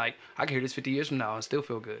gonna be like, I can hear this 50 years from now and still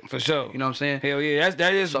feel good. For sure. You know what I'm saying? Hell yeah,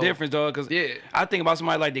 that is the difference, dog. Because I think about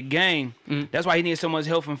somebody like The Game. That's why he needs so much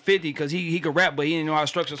help from 50, because he could rap, but he didn't know how to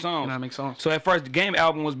structure songs. How to make songs. So at first, The Game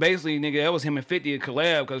album was basically, nigga, that was him and 50 a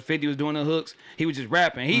collab, because 50 was doing the hooks. He was just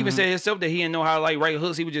rapping. He even said himself that he didn't know how to like write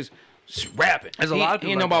hooks. He was just rapping. There's a lot of people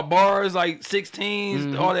he didn't know about bars, like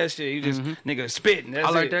 16s, all that shit. He just nigga spitting. That's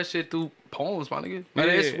I learned that shit through poems, my nigga. Like,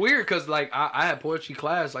 it's weird because like I had poetry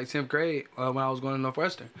class like 10th grade when I was going to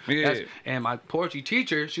Northwestern. And my poetry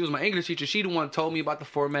teacher, she was my English teacher. She the one that told me about the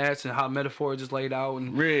formats and how metaphors is laid out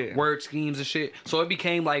and word schemes and shit. So it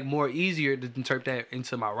became like more easier to interpret that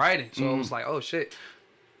into my writing. So it was like, oh shit.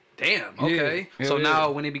 Damn. Okay. So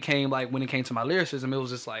now when it came to my lyricism, it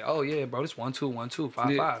was just like, oh yeah, bro, this 1 2 1 2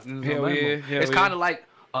 5 5. It's kind of like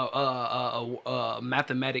a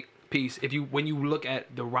mathematic piece when you look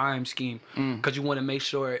at the rhyme scheme, because you want to make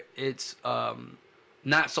sure it's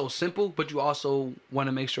not so simple, but you also want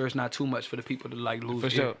to make sure it's not too much for the people to like lose.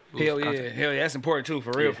 For sure. Hell yeah, that's important too,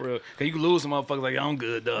 for real. Cause you can lose some motherfuckers like, I'm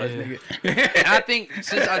good, dog. And I think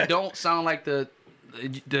since I don't sound like the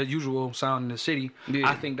usual sound in the city,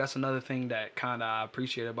 I think that's another thing that kind of I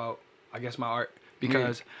appreciate about, I guess, my art,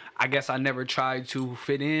 because I guess I never tried to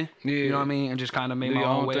fit in, you know what I mean, and just kind of made my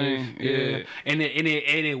own way. And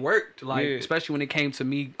it worked, like especially when it came to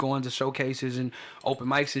me going to showcases and open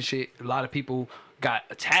mics and shit. A lot of people got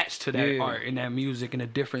attached to that art and that music and the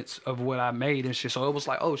difference of what I made and shit. So it was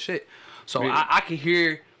like, oh shit. So I can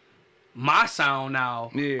hear my sound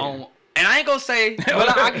now on. And I ain't gonna say,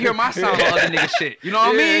 but I can hear my sound on other niggas shit. You know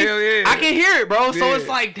what I mean? I can hear it, bro. So it's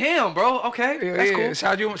like, damn, bro. Okay, that's cool.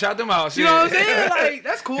 Shout them out. You know what I'm saying? Like,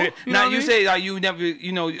 that's cool. Now you say like you never,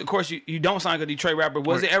 you know, of course you don't sound like a Detroit rapper.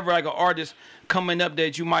 Was it ever like an artist coming up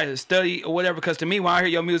that you might have studied or whatever? Because to me, when I hear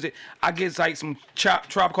your music, I get like some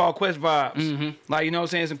Tribe Called Quest vibes. Like, you know what I'm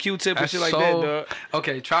saying? Some Q-Tip and shit like that, dog.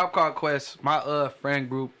 Okay, Tribe Called Quest. My friend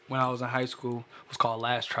group when I was in high school was called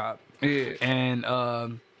Last Tribe. And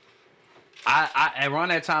I around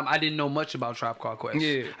that time I didn't know much about Tribe Called Quest.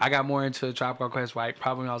 I got more into Tribe Called Quest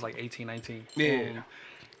probably when I was like 18, 19.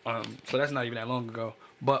 So that's not even that long ago.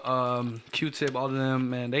 But Q-Tip, all of them,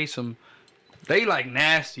 man, they like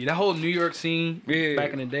nasty. That whole New York scene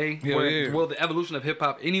back in the day, well, the evolution of hip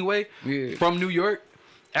hop anyway, from New York.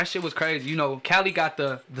 That shit was crazy. You know, Cali got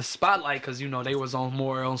the spotlight because, you know, they was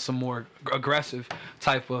on some more aggressive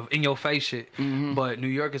type of in-your-face shit. But New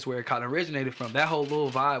York is where it kind of originated from. That whole little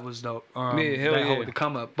vibe was dope. The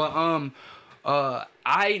come up. But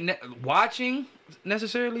watching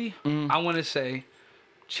necessarily, I want to say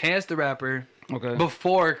Chance the Rapper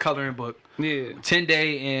before Coloring Book, 10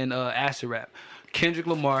 Day and Acid Rap. Kendrick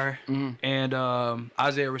Lamar and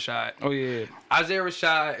Isaiah Rashad. Isaiah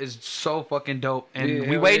Rashad is so fucking dope, and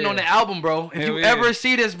we waiting on the album, bro. If you ever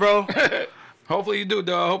see this, bro, hopefully you do,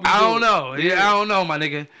 dog. I don't know. I don't know, my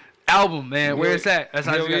nigga. Album, man, where it's at? That's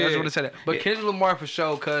how I just want to say that. But Kendrick Lamar for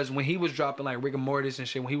sure, cause when he was dropping like Rigor Mortis and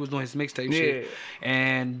shit, when he was doing his mixtape shit,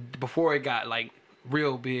 and before it got like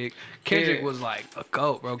real big. Kendrick was like a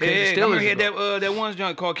GOAT, bro. Kendrick I still remember is he had that one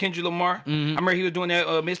joint called Kendrick Lamar. I remember he was doing that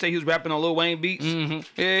mixtape. He was rapping on Lil Wayne beats.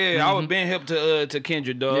 I was been hip to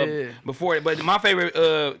Kendrick, dog. Before it, but my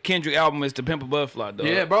favorite Kendrick album is The Pimp a Butterfly, dog.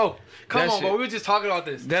 Yeah, bro. Come on, bro. We were just talking about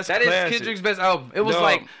this. That is Kendrick's best album. It was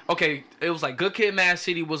like, okay, it was like Good Kid, Mad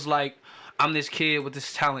City was like, I'm this kid with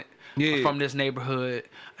this talent from this neighborhood,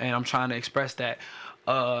 and I'm trying to express that.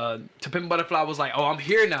 To Pimp a Butterfly was like, oh, I'm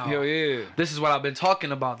here now. Hell yeah. This is what I've been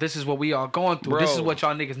talking about. This is what we all going through. Bro, this is what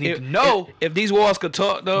y'all niggas need to know. If these walls could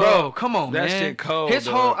talk, though. Bro, come on, man. That shit cold, His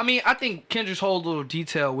whole, I mean, I think Kendrick's whole little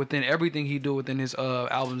detail within everything he do within his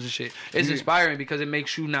albums and shit is inspiring because it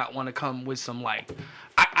makes you not want to come with some like,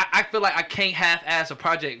 I feel like I can't half-ass a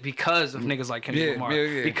project because of niggas like Kendrick Lamar,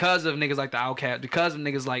 because of niggas like the Outkast, because of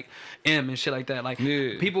niggas like M and shit like that. Like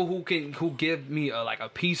people who give me a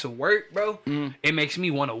piece of work, bro. It makes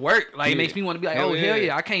me want to work. Like it makes me want to be like, hell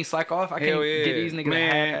yeah, I can't slack off. I can't get these niggas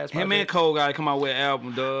half-ass. Him and Cole gotta come out with an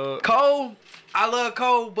album, dog. Cole, I love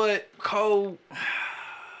Cole, but Cole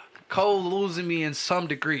losing me in some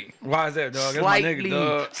degree. Why is that, dog? Slightly. That's my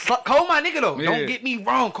nigga, dog. Cole my nigga though. Don't get me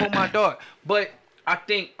wrong, Cole my dog. But I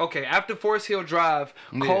think, okay, after Forest Hill Drive,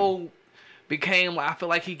 Cole became like, I feel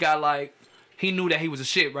like he got like, he knew that he was a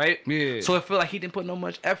shit, right? Yeah. So I feel like he didn't put no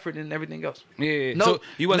much effort in everything else. Yeah. No, so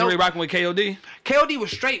you wasn't really rocking with KOD? KOD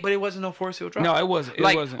was straight, but it wasn't no Forest Hill Drive. No, it wasn't. It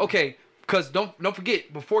wasn't. Okay, because don't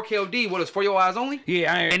forget, before KOD, what was For Your Eyes Only?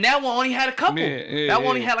 Yeah. And that one only had a couple. That one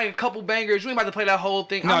only had like a couple bangers. You ain't about to play that whole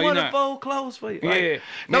thing. No, I want to fold clothes for you. Like,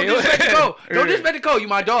 don't disrespect the Cole. Don't disrespect the Cole. You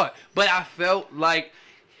my dog. But I felt like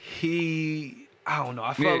I don't know.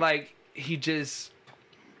 I felt like he just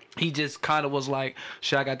kind of was like,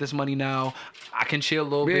 shit, I got this money now. I can chill a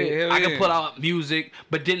little bit. I can put out music,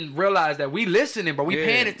 but didn't realize that we listening, bro. We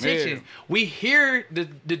paying attention. We hear the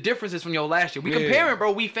differences from your last year. We comparing,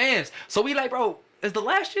 bro. We fans. So we like, bro, is the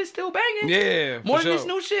last shit still banging? Yeah. More than this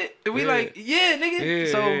new shit? And we like,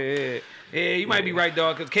 nigga. Yeah, you might be right,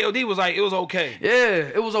 dog. Cause KOD was like, it was okay.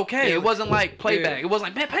 Yeah, it was okay. It wasn't like playback. It wasn't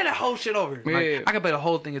like, man, play that whole shit over. Like, I can play the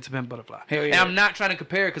whole thing into Pimp Butterfly. And I'm not trying to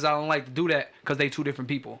compare because I don't like to do that because they two different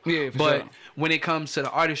people. Yeah, but when it comes to the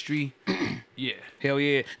artistry, hell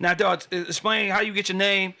yeah. Now, dog, explain how you get your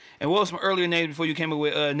name and what was some earlier names before you came up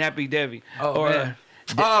with Nappi Devi. Oh, man.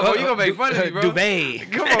 Oh, bro, you gonna make fun of me, bro.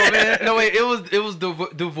 Duvet. Come on, man. No, wait, it was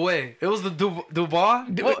Duvois. It was the Dubois.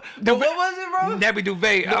 What was it, bro? Nappi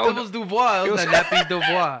Duvet. It was Dubois. It was Nappi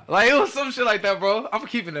Dubois. Like, it was some shit like that, bro. I'm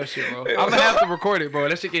keeping that shit, bro. I'm gonna have to record it, bro.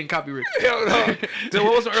 That shit getting copyrighted. So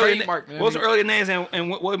what was the early trademark, man? What was the early names and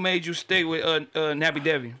what made you stay with Nappi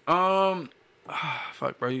Devi?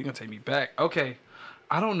 Fuck, bro. You gonna take me back? Okay,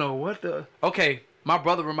 I don't know what the. Okay, my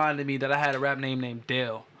brother reminded me that I had a rap name named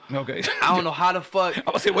Dale. Okay. I don't know how the fuck.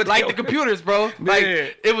 I was saying, what like the computers, bro. Like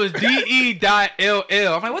it was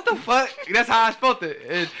DE.LL. I'm like, what the fuck? That's how I spelled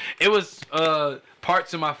it. It was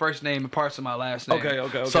parts of my first name and parts of my last name.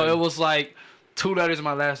 Okay. So it was like 2 letters of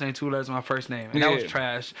my last name, 2 letters of my first name, and that was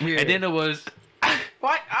trash. Yeah. And then it was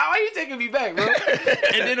why are you taking me back, bro?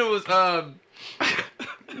 And then it was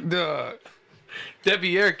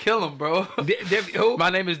Devier, kill him, bro. Who? My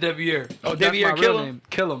name is Devier. Oh, Devier, kill him.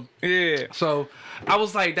 Kill him. Yeah. So I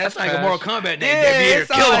was like, that's like a Mortal Kombat name. Yeah, Devier,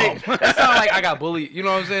 kill him. That sounds like I got bullied. You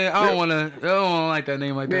know what I'm saying? I don't want to like that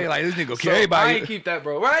name like that. Yeah, like this nigga kill everybody. I ain't keep that,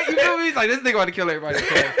 bro. Right? You feel me? It's like this nigga want to kill everybody.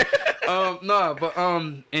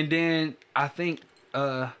 And then I think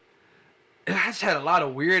I just had a lot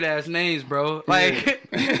of weird ass names, bro. Like,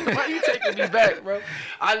 why you taking me back, bro?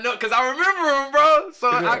 I know, cause I remember them, bro.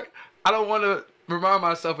 So I don't want to remind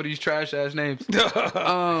myself of these trash ass names.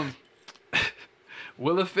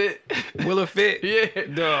 Will Fit? Yeah.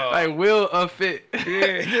 Duh. Like Will Fit.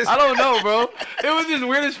 Yeah. I don't know, bro. It was just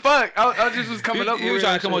weird as fuck. I just was coming up with You were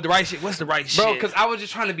trying to come up with the right shit. What's the right shit? Bro, because I was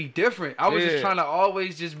just trying to be different. I was just trying to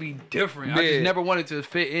always just be different. I just never wanted to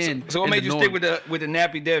fit in. So what made you stick with the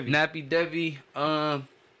Nappi Devi? Nappi Devi.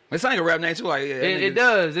 It's like a rap name too. Like it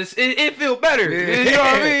does. It feels better. Yeah. You know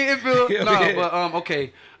what I mean? It feels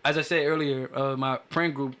okay. As I said earlier, my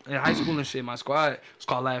friend group in high school and shit, my squad, it's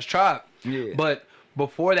called Last Tribe. Yeah. But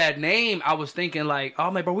before that name, I was thinking like, oh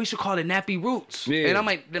man, bro, we should call it Nappy Roots. Yeah. And I'm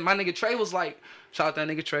like, my nigga Trey was like, shout out that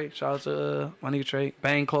nigga Trey. Shout out to my nigga Trey.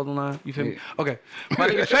 Bang clothing line. You feel me? Okay. My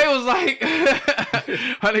nigga Trey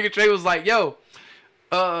was like, yo,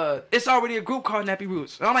 it's already a group called Nappy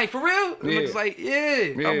Roots. And I'm like, for real? And he's like,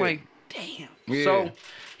 yeah. I'm like, damn. Yeah. So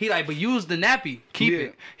he like, but use the nappy, keep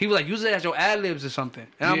it. He was like, use it as your ad libs or something.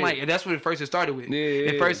 And I'm like, and that's what at first it started with.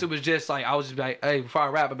 At first it was just like, I was just like, hey, before I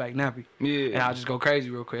rap, I'm like nappy. Yeah. And I'll just go crazy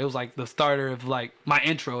real quick. It was like the starter of like my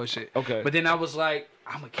intro and shit. Okay. But then I was like,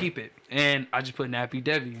 I'm gonna keep it, and I just put Nappi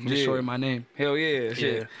Devi and just shorten my name. Hell yeah,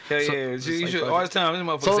 shit. Hell So, yeah. You like, should all the time. This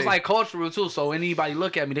motherfucker so it's say, like cultural too. So anybody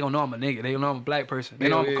look at me, they gonna know I'm a nigga. They gonna know I'm a black person. They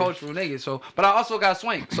know I'm a cultural nigga. So, but I also got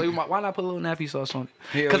swank. So why not put a little nappy sauce on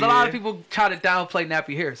it? Because a lot of people try to downplay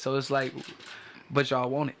nappy hair. So it's like, but y'all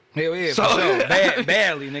want it. Hell yeah, so, for sure.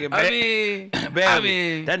 Badly, nigga. Badly. I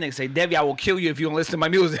mean, that nigga say, Devi, I will kill you if you don't listen to my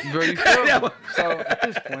music. Bro, you feel me? So at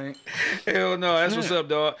this point, hell no, that's what's up,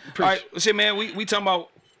 dog. All right, shit, man. We talking about,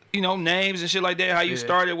 you know, names and shit like that. How you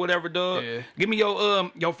started, whatever, dog. Yeah. Give me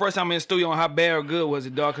your first time in the studio and how bad or good was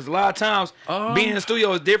it, dog? Because a lot of times being in the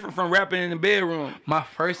studio is different from rapping in the bedroom. My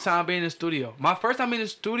first time being in the studio. My first time in the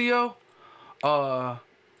studio,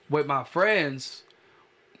 with my friends.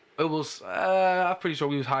 It was, I'm pretty sure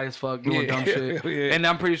we was high as fuck doing dumb shit. And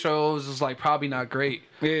I'm pretty sure it was just like probably not great.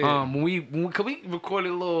 When we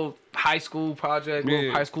recorded a little high school project,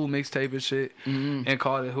 little high school mixtape and shit, and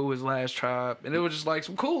called it Who Is Last Tribe. And it was just like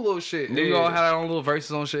some cool little shit. And we all had our own little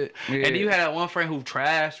verses on shit. And then you had that one friend who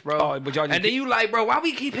trashed, bro. Oh, but y'all just and then you like, bro, why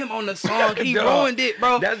we keep him on the song? He ruined it,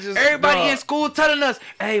 bro. That's just, everybody in school telling us,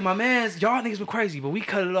 hey, my mans, y'all niggas been crazy, but we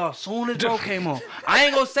cut it off soon as bro came on. I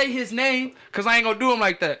ain't gonna say his name, because I ain't gonna do him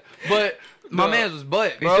like that. But my man's was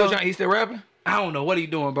butt, bro. He still rapping? I don't know what he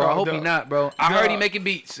doing, bro. I hope he not, bro. I heard he making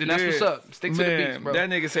beats, and that's what's up. Stick to the beats, bro. That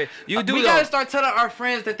nigga say we gotta start telling our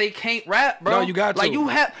friends that they can't rap, bro. No, you got to. Like, you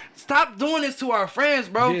have stop doing this to our friends,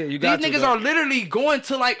 bro. Yeah, you got These niggas are literally going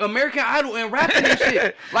to like American Idol and rapping and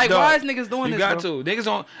shit. Like, why is niggas doing this? You got to.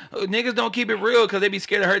 Niggas don't keep it real because they be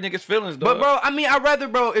scared to hurt niggas' feelings, dog. But bro, I mean, I'd rather,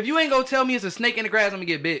 bro, if you ain't gonna tell me it's a snake in the grass, I'm gonna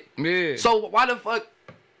get bit. Yeah. So why the fuck?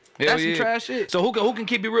 That's some trash shit. So who can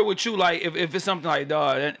keep it real with you? Like if it's something like,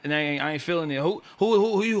 dog, and I ain't feeling it.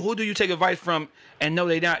 Who do you take advice from and know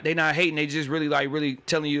they not hating? They just really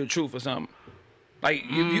telling you the truth or something. Like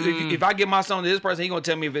if I give my song to this person, he gonna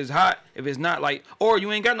tell me if it's hot, if it's not. Like, or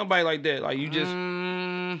you ain't got nobody like that. Like you just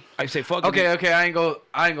I say fuck. Okay. I ain't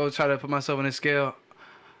go try to put myself on a scale.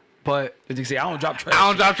 But did you say I don't drop trash? I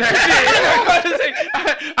don't drop trash.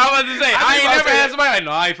 I was to say I ain't never had somebody like,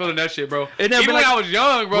 no, I ain't feeling that shit, bro. Even when I was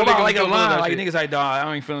young, bro. Like a line, like niggas like, dog,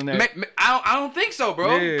 I ain't feeling that. I don't think so,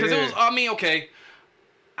 bro. Because it was, I mean, okay.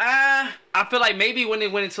 I feel like maybe when they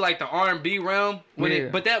went into like the R&B realm,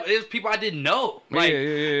 but that is people I didn't know. Like,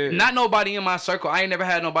 not nobody in my circle. I ain't never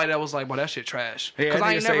had nobody that was like, "Bro, that shit trash." Because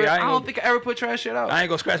I don't think I ever put trash shit out. I ain't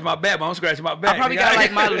gonna scratch my back, but I'm scratching my back. I probably got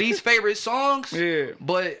like my least favorite songs.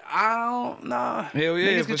 But I don't know. Hell yeah,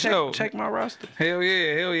 niggas can for sure. Check my roster. Hell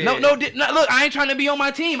yeah. No, look, I ain't trying to be on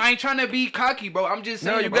my team. I ain't trying to be cocky, bro. I'm just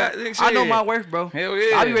saying, I know my worth, bro. Hell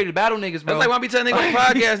yeah. I be ready to battle niggas, bro. That's like when I be telling niggas on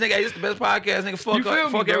podcast, nigga, hey, this the best podcast,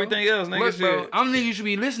 nigga. Fuck everything else, nigga. Look, bro, I'm the nigga you should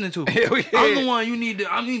be listening to. Hell yeah. I'm the one you need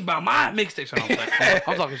to. I mean, by my mixtapes.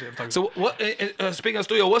 I'm talking shit. So what? Speaking of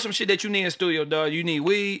studio, what's some shit that you need in studio, dog? You need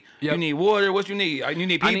weed. You need water. What you need? You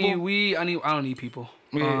need people. I need weed. I don't need people.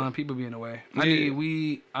 People be in the way. I need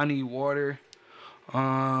weed. I need water.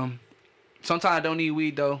 Sometimes I don't need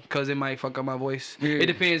weed though, cause it might fuck up my voice. It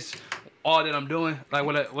depends. All that I'm doing, like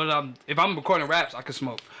if I'm recording raps, I can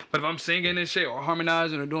smoke. But if I'm singing and shit or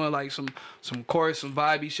harmonizing or doing like some chorus, some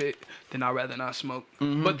vibey shit, then I'd rather not smoke.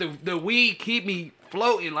 But the weed keep me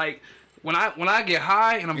floating. Like when I get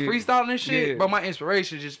high and I'm freestyling and shit, bro, my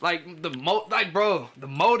inspiration just like the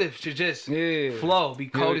motive should just flow, be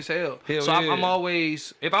cold as hell. So I'm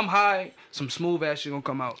always, if I'm high, some smooth ass shit gonna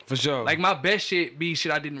come out. For sure. Like my best shit be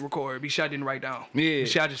shit I didn't record, be shit I didn't write down. Be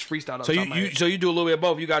shit I just freestyle. So you do a little bit of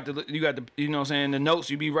both. You got the you know what I'm saying, the notes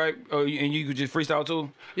you be right, and you could just freestyle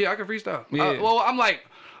too. Yeah, I can freestyle. Well, I'm like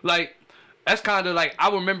that's kind of like, I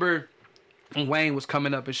remember when Wayne was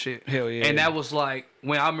coming up and shit. Hell yeah. And that was like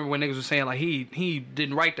when I remember when niggas was saying like he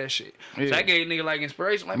didn't write that shit. So that gave nigga like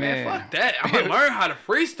inspiration. Like, man, fuck that. I'm gonna learn how to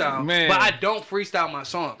freestyle. But I don't freestyle my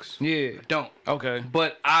songs. I don't. Okay.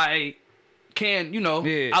 But I can,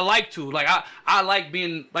 I like to. Like I like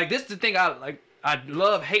being like, this is the thing I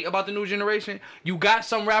love, hate about the new generation. You got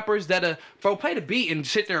some rappers that bro, play the beat and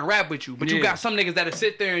sit there and rap with you. But you got some niggas that'll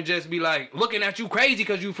sit there and just be like looking at you crazy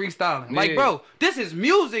because you freestyling. Like, bro, this is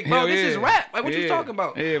music, bro. This is rap. Like, what you talking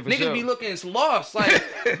about? Niggas be looking lost, like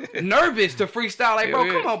nervous to freestyle. Like, bro,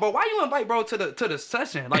 come on, bro. Why you invite bro to the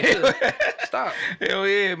session? Like, stop. Hell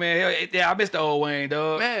yeah, man. I miss the old Wayne,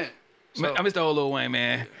 dog. Man. So, I miss the old Lil Wayne,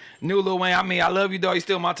 man. New Lil Wayne, I mean, I love you, dog. He's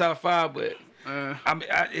still my top 5, but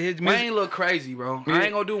Wayne look crazy, bro. I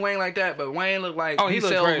ain't gonna do Wayne like that, but Wayne look like he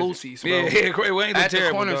sell Lucy's, bro. Wayne at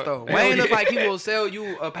terrible, the corner store. Wayne look like he will sell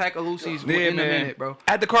you a pack of Lucy's in a minute, bro.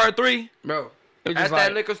 At the Car 3, bro. At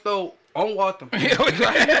that liquor store on Waltham. What you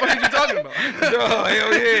talking about? No,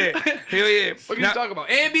 hell yeah. Hell yeah. What you talking about?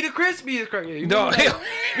 And be the crispiest crackhead. You No, know,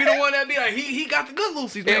 be the one that be like, he got the good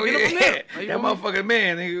Lucy's, man. Get him from there. Like, that motherfucking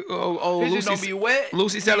man, nigga. Oh, Lucy Lucy don't be wet.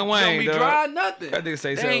 Lucy selling Wayne, don't be dry, nothing. That nigga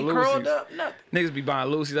say they selling ain't Lucy's. curled up, nothing. Niggas be buying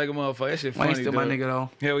Lucy's like a motherfucker. That shit funny, Wayne still my nigga, though.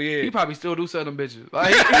 Hell yeah. He probably still do sell them bitches.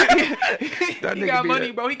 Like, he got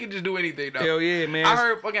money, bro. He can just do anything, though. Hell yeah, man. I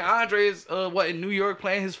heard fucking Andre is, in New York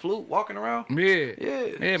playing his flute, walking around. Yeah.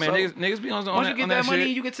 Yeah, man. So, niggas be on once you get that money,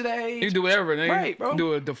 shit. you get to that age. You do whatever, nigga. Right, bro.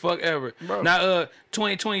 Do it the fuck ever. Bro. Now,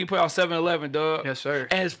 2020, you put out 7-Eleven, dog. Yes, sir.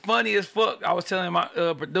 And it's funny as fuck. I was telling my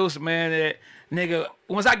producer, man, that nigga,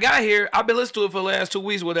 once I got here, I've been listening to it for the last 2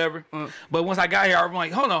 weeks, whatever. But once I got here, I'm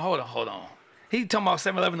like, hold on. He talking about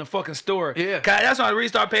 7-Eleven, the fucking store. Yeah. Cause that's when I really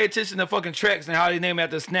started paying attention to fucking tracks and how they name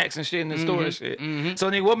after snacks and shit in the store and shit. So,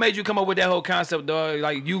 nigga, what made you come up with that whole concept, dog?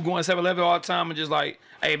 Like, you going 7-Eleven all the time and just like,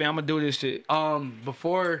 hey, man, I'm gonna do this shit.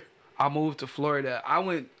 Before I moved to Florida, I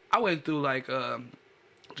went through like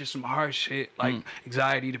just some hard shit, like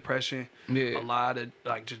anxiety, depression, a lot of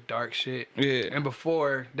like just dark shit. Yeah. And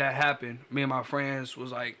before that happened, me and my friends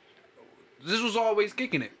was like, this was always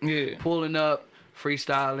kicking it. Yeah. Pulling up,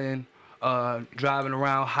 freestyling, driving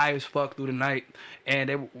around high as fuck through the night.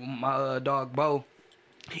 And my dog Bo,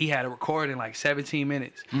 he had a recording like 17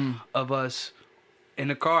 minutes of us in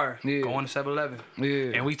the car going to 7-Eleven.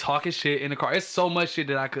 Yeah. And we talking shit in the car. It's so much shit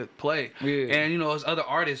that I could play. Yeah. And you know, there's other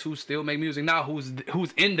artists who still make music now who's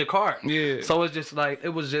in the car. Yeah. So it's just like, it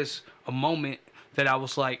was just a moment that I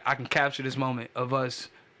was like, I can capture this moment of us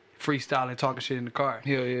freestyling, talking shit in the car.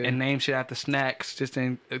 Hell yeah. And name shit after snacks, just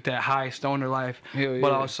in that high stoner life. Hell yeah.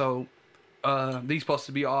 But also, these songs supposed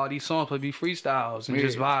to be freestyles and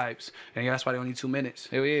just vibes, and that's why they only 2 minutes.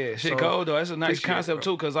 Hell yeah, shit cold though. That's a nice concept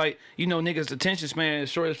too, cause like, you know, niggas' attention span is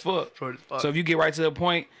short as fuck. So if you get right to the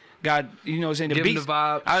point, you know what I'm saying, the beats,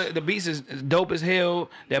 the beats is dope as hell.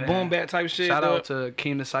 That boom bap type shit. Shout out to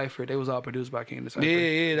King the Cypher. They was all produced by King the Cypher.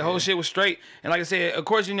 Yeah, the whole shit was straight. And like I said, of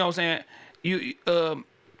course, you know what I'm saying, you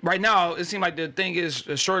right now it seems like the thing is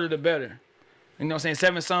the shorter the better. You know what I'm saying?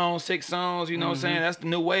 7 songs, 6 songs, you know what I'm saying? That's the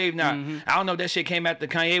new wave now. I don't know if that shit came after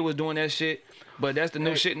Kanye was doing that shit, but that's the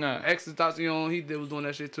new shit now. Extentation, he was doing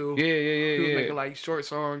that shit too. Yeah. He was making like short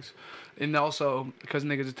songs. And also, because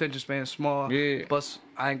niggas' attention span is small, plus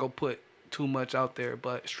I ain't gonna put too much out there,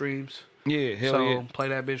 but streams. Yeah, hell yeah. So play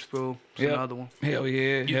that bitch through. It's another one. Hell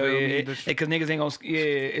yeah, hell yeah. Because niggas ain't gonna. Yeah,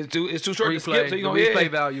 it's too short to skip. So you gonna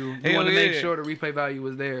replay value. You want to make sure the replay value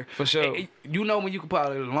is there for sure. You know when you can put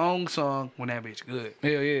out a long song when that bitch good.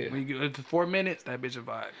 Hell yeah. When you get to 4 minutes, that bitch a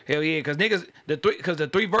vibe. Hell yeah, because niggas the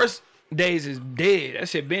 3 verse days is dead. That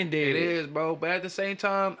shit been dead. It is, bro. But at the same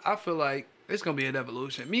time, I feel like it's gonna be an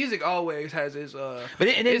evolution. Music always has its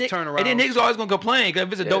its turnaround. And then niggas always gonna complain because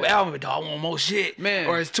if it's a dope album, dog, I want more shit, man,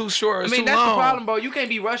 or it's too short, or it's too long. That's the problem, bro. You can't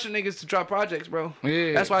be rushing niggas to drop projects, bro.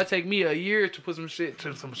 Yeah. That's why it take me a year to put some shit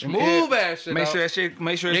to some smooth ass shit. Make sure that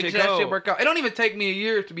shit work out. It don't even take me a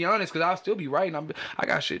year, to be honest, because I'll still be writing. I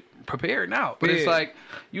got shit prepared now, but it's like,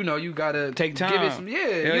 you know, you gotta take time. Give it some, you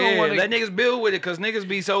don't want to let niggas build with it, because niggas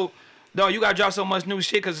be so. Dog, you gotta drop so much new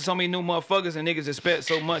shit because there's so many new motherfuckers and niggas expect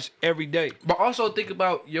so much every day. But also think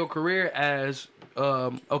about your career as,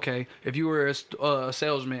 okay, if you were a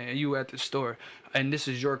salesman and you were at the store and this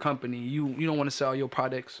is your company, you don't want to sell your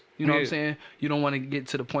products. You know what I'm saying? You don't want to get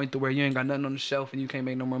to the point to where you ain't got nothing on the shelf and you can't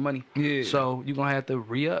make no more money. Yeah. So you're gonna have to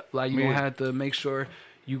re-up. Like, you're gonna have to make sure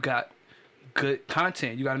you got good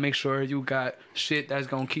content. You got to make sure you got shit that's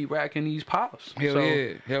gonna keep racking these pops. Hell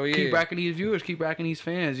yeah. Keep racking these viewers, keep racking these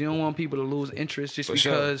fans. You don't want people to lose interest just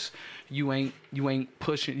because you ain't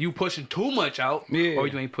pushing too much out, or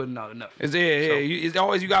you ain't putting out enough. It's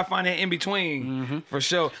always, you gotta find that in between for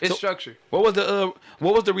sure. It's structure. What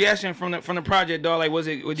was the reaction from the project, dog? Like,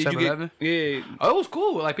 did you get? Oh, it was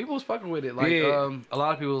cool. Like, people was fucking with it. Like, a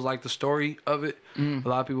lot of people was like the story of it. A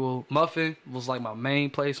lot of people, Muffin was like my main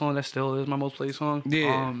play song. That still is my most played song.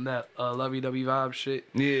 That lovey-dovey vibe shit.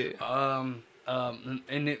 And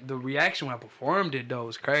the reaction when I performed it though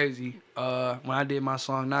was crazy. When I did my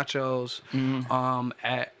song Nachos,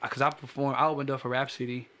 cause I opened up for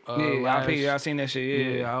Rhapsody. I seen that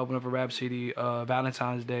shit. Yeah, I opened up for Rhapsody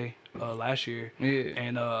Valentine's Day last year. Yeah,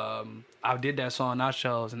 and I did that song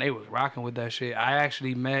Nachos, and they was rocking with that shit. I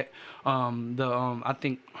actually met I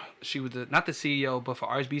think she was not the CEO, but for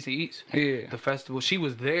Arts Beats and Eats, the festival. She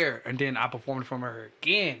was there, and then I performed from her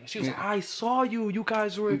again. She was like, "I saw you. You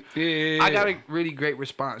guys were." I got a really great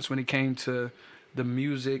response when it came to the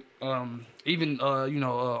music, even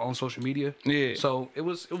on social media. Yeah. So it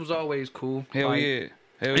was always cool. Hell yeah.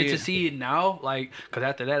 And to see it now, like, cause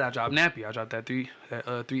after that I dropped Nappi. I dropped that three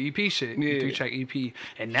EP shit, 3-track EP,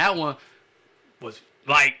 and that one was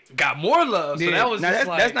like got more love. So that was now, just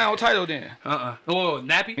that's not on title then. Oh,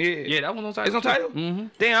 Nappy. Yeah, that one on title. It's on title.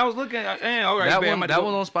 Damn, I was looking. All right, that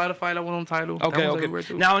one on Spotify. That one on title.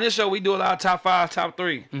 Okay. Now on this show we do a lot of top 5, top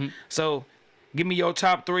 3. So give me your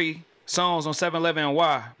top 3 songs on 7-Eleven and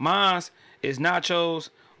why. Mine's is Nachos,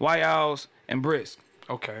 White Owls, and Brisk.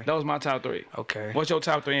 Okay. That was my top 3. Okay. What's your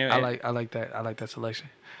top 3? I like that. I like that selection.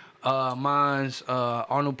 Mine's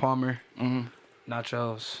Arnold Palmer,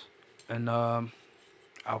 Nachos, and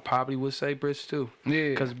I probably would say Brisk too. Yeah.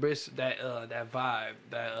 Because Brisk, that vibe,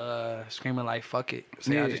 that screaming like fuck it,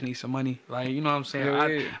 say I just need some money, like you know what I'm saying.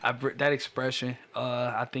 I that expression,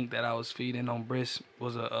 I think that I was feeding on Brisk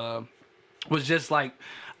was just like,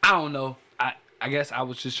 I don't know. I guess I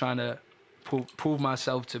was just trying to prove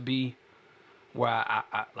myself to be where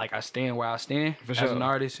I stand where I stand as an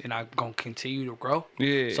artist, and I'm gonna continue to grow.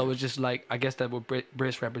 Yeah. So it's just like, I guess that what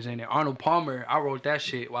Brisk represented. Arnold Palmer, I wrote that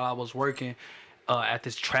shit while I was working at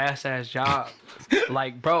this trash ass job.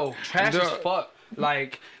 Like, bro, trash as fuck.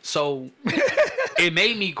 Like, so it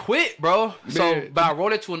made me quit, bro. So, but I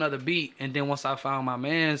wrote it to another beat, and then once I found my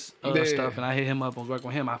man's stuff, and I hit him up and was working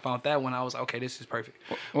with him, I found that one. I was like, okay, this is perfect.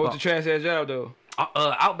 What was the trash ass job though?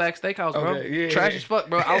 Outback Steakhouse, bro. Okay, trash as fuck,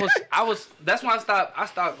 bro. I was. That's when I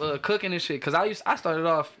stopped cooking and shit. Cause I started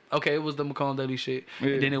off, okay, it was the Macomb Deli shit,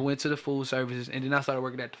 and then it went to the food services, and then I started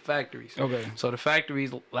working at the factories. Okay. So the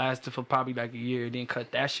factories lasted for probably like a year, then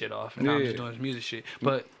cut that shit off, and now I'm just doing this music shit.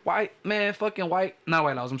 But not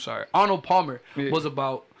White House. I'm sorry. Arnold Palmer was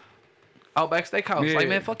about Outback Steakhouse. Like,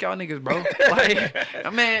 man, fuck y'all niggas, bro.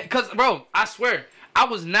 Like, man, cause bro, I swear, I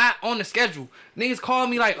was not on the schedule. Niggas called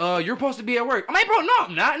me like, you're supposed to be at work. I'm like, bro, no,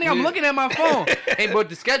 I'm not. Nigga, I'm looking at my phone. But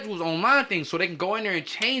the schedule's online thing, so they can go in there and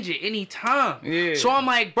change it anytime. Yeah. So I'm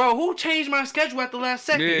like, bro, who changed my schedule at the last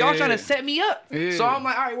second? Y'all trying to set me up. Yeah. So I'm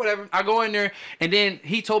like, all right, whatever. I go in there, and then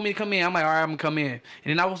he told me to come in. I'm like, all right, I'm gonna come in. And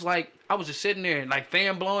then I was like, I was just sitting there, like,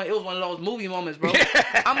 fan blowing. It was one of those movie moments, bro.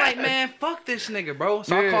 I'm like, man, fuck this nigga, bro.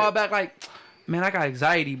 So I called back like, man, I got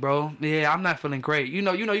anxiety, bro. Yeah, I'm not feeling great. You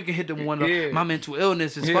know, you can hit them one of my mental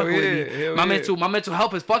illness is fucking with me. My mental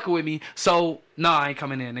health is fucking with me. So, nah, I ain't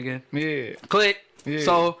coming in, nigga. Yeah. Click. Yeah.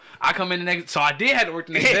 So I come in the next. So I did have to work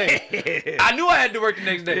the next day. I knew I had to work the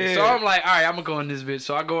next day. Yeah. So I'm like, all right, I'm gonna go in this bitch.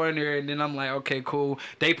 So I go in there, and then I'm like, okay, cool.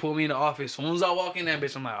 They pull me in the office. As soon as I walk in that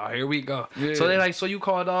bitch, I'm like, oh, here we go. Yeah. So they like, so you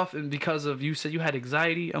called off, and because of you said you had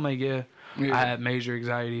anxiety. I'm like, yeah. I had major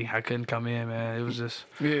anxiety. I couldn't come in, man. It was just,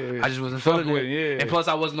 I just wasn't feeling it. Yeah. And plus,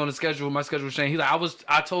 I wasn't on the schedule. My schedule was changed. He's like,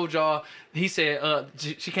 I told y'all. He said,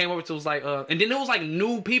 she came over to was like, and then it was like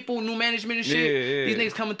new people, new management and shit. Yeah. These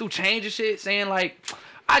niggas coming through, changing shit, saying like,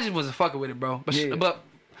 I just wasn't fucking with it, bro. But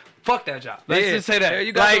fuck that job. Let's just say that. Yeah,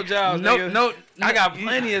 you got like, no jobs, no, I got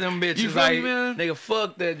plenty of them bitches. You feel like, me, man? Nigga,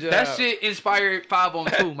 fuck that job. That shit inspired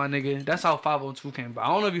 5-on-2, my nigga. That's how 5-on-2 came about. I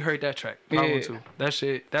don't know if you heard that track, 5-on-2. That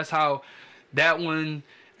shit, that's how that one,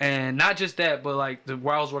 and not just that, but like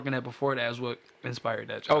where I was working at before that is what inspired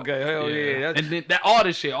that job. Okay, hell yeah. And then all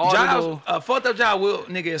this shit, all jobs, a fucked up job will,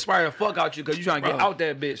 nigga, inspire the fuck out you because you trying to get out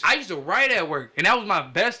that bitch. I used to write at work, and that was my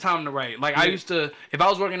best time to write. Like, I used to, if I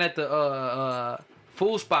was working at the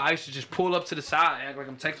food spot, I used to just pull up to the side and act like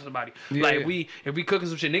I'm texting somebody. Yeah. Like, if we cooking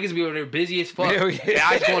some shit, niggas be over there busy as fuck. Yeah. And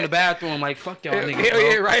I just go in the bathroom, like, fuck y'all niggas, bro.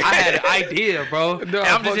 Yeah, right. I had an idea, bro. No, and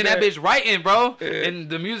I'm just in that bitch writing, bro. Yeah. And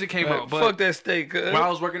the music came out. But fuck that steak, cuz. When I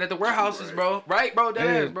was working at the warehouses, bro. Right, bro? That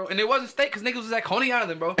ass, bro. And it wasn't steak, because niggas was at Coney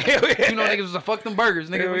Island, bro. You know, niggas was like, fuck them burgers,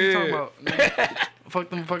 nigga. What you talking about? Fuck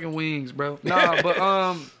them fucking wings, bro. Nah,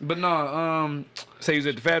 but nah, Say you was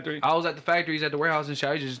at the factory? I was at the factories, at the warehouse and shit.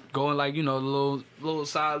 I was just going like, you know, the little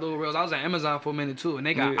side, little rails. I was at Amazon for a minute too, and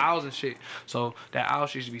they got aisles and shit. So that aisle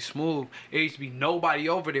shit used to be smooth. It used to be nobody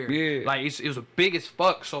over there. Yeah. Like, it was the biggest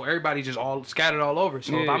fuck, so everybody just all scattered all over.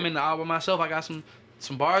 So if I'm in the aisle by myself, I got some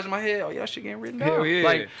bars in my head. Oh, yeah, shit getting written down. Hell yeah.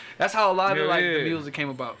 Like, that's how a lot of like the music came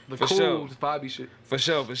about. The cool, Bobby shit. For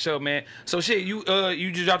sure, man. So shit, you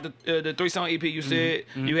just dropped the 3-song EP. You said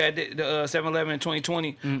you had the 7-Eleven in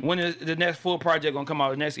 2020. When is the next full project gonna come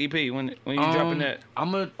out? The next EP? When you dropping that?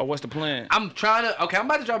 Or what's the plan? I'm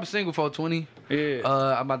about to drop a single for 20. Yeah.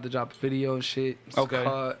 I'm about to drop a video and shit. It's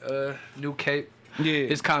called New Cape. Yeah,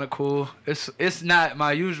 it's kind of cool. It's not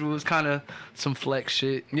my usual. It's kind of some flex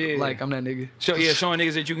shit. Yeah, like I'm that nigga. Showing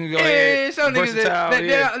niggas that you can go ahead. Yeah, showing niggas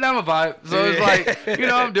that I'm a vibe. So it's like, you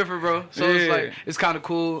know, I'm different, bro. So it's like, it's kind of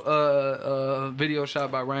cool. Video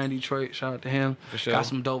shot by Ryan Detroit. Shout out to him. For sure. Got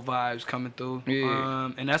some dope vibes coming through.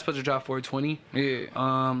 Yeah. And that's supposed to drop 420.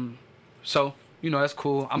 Yeah. So you know, that's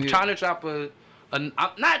cool. I'm trying to drop I'm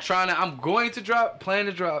not trying to. I'm going to drop. Plan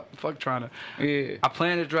to drop. Fuck trying to. Yeah. I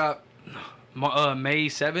plan to drop May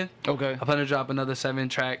 7th. Okay. I'm gonna drop another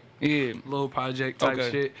 7-track little project type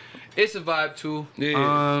shit. It's a vibe too.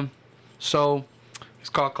 Yeah. So it's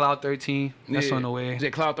called Cloud 13. That's on the way. Is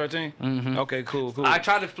it Cloud 13? Mm-hmm. Okay, cool. I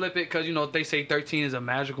try to flip it because, you know, they say 13 is a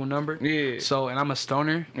magical number. Yeah. So, and I'm a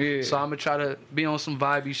stoner. Yeah. So I'm gonna try to be on some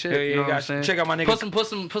vibey shit. You know what I'm saying? Check out my nigga. Put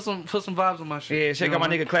some vibes on my shit. Yeah, check out my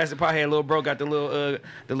nigga Classic Pothead. Lil Bro got the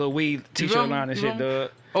little weed t-shirt line and shit, dog.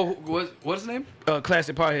 Oh, what's his name?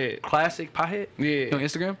 Classic Pothead. Classic Pothead? Yeah. On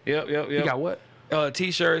Instagram? Yep. You got what?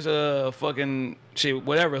 T-shirts, fucking shit,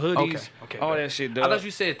 whatever, hoodies, all that shit, dog. I thought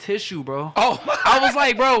you said tissue, bro. Oh, I was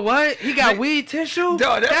like, bro, what? He got weed tissue?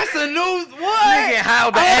 Dog, that's a new what? Nigga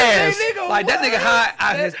high the ass. Like that nigga high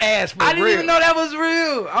out his ass for real. I didn't even know that was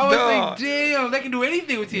real. I was like, damn, they can do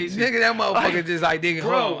anything with tissue. Nigga, that motherfucker just like, nigga,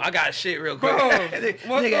 bro, I got shit real quick. Bro,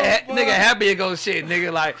 nigga happy to go shit,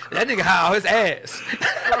 nigga. Like that nigga high on his ass.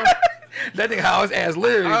 That nigga high on his ass,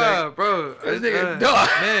 literally. Like, bro, this nigga, dog,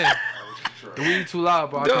 man. The weed too loud,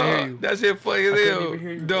 bro. I can't hear you. That shit funny as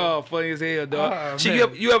hell. Dog, funny as hell, dog.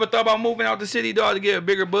 You ever thought about moving out the city, dog, to get a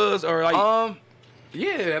bigger buzz or like?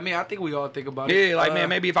 Yeah. I mean, I think we all think about it. Yeah, like man,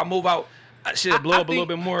 maybe if I move out, I should blow up a little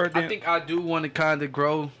bit more. I think I do want to kind of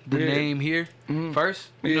grow the name here first.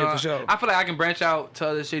 You know, for sure. I feel like I can branch out to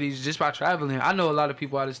other cities just by traveling. I know a lot of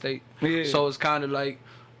people out of state, so it's kind of like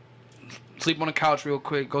sleep on the couch real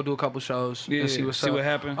quick, go do a couple shows, and see what's up. See what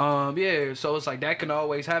happens. Yeah. So it's like that can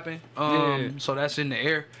always happen. So that's in the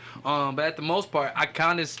air. But at the most part, I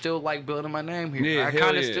kind of still like building my name here. Yeah, I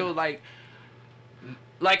kind of still like,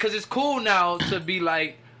 cause it's cool now to be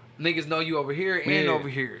like, niggas know you over here and over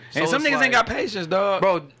here. So and some niggas ain't got patience, dog.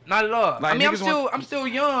 Bro, not at all. Like, I mean, I'm still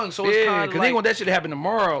young, so it's kind of cause they want that shit to happen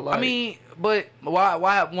tomorrow. Like, I mean, but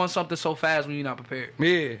why want something so fast when you're not prepared?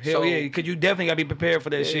 Yeah, hell yeah, cause you definitely gotta be prepared for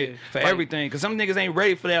that shit, for like, everything. Cause some niggas ain't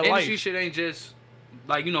ready for that life. Industry shit ain't just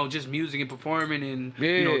like, you know, just music and performing and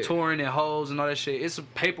you know, touring and hoes and all that shit. It's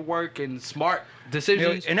paperwork and smart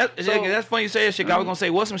decisions. And that's funny you say that shit. I was gonna say,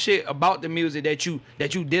 what's some shit about the music that you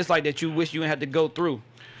dislike that you wish you ain't had to go through?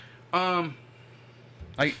 Like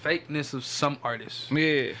fakeness of some artists.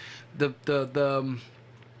 Yeah. The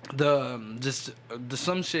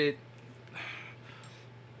some shit.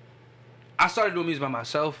 I started doing music by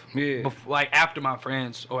myself. Yeah. Like after my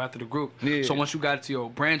friends or after the group. Yeah. So once you got to your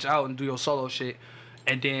branch out and do your solo shit,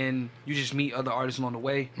 and then you just meet other artists along the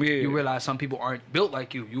way. Yeah. You realize some people aren't built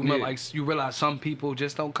like you. You realize some people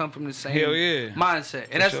just don't come from the same mindset.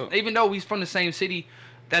 And that's even though we from the same city,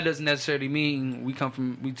 that doesn't necessarily mean we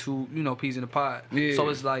two, you know, peas in the pod. Yeah. So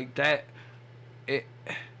it's like that.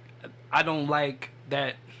 I don't like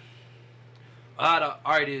that. A lot of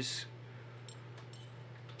artists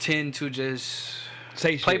tend to just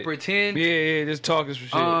play pretend. Yeah, just talking some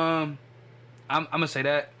shit. I'm gonna say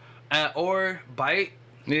that, or bite.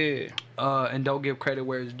 Yeah. And don't give credit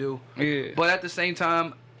where it's due. Yeah. But at the same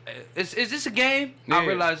time, is this a game? Yeah. I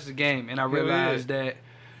realize it's a game, and I realize that,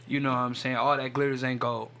 you know what I'm saying, all that glitters ain't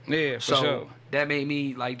gold. Yeah, for sure. That made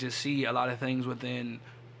me like just see a lot of things within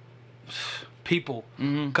people,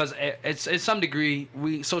 because it's some degree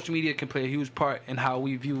social media can play a huge part in how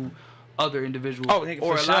we view other individuals. Oh, nigga,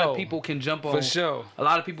 or for a lot of people can jump on. For sure. A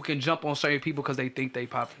lot of people can jump on certain people because they think they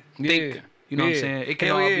popping. Yeah. You know what I'm saying? It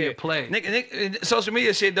can all be a play. Nigga, social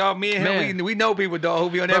media shit, dog. Me and him, we know people, dog, who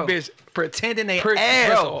be on that bitch pretending they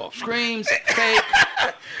ass off. Screams, fake.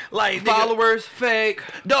 Like followers, fake.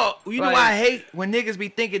 Dog, you know why I hate when niggas be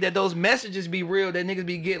thinking that those messages be real, that niggas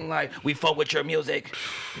be getting like, we fuck with your music.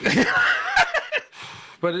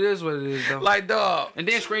 But it is what it is, though. Like, dog. And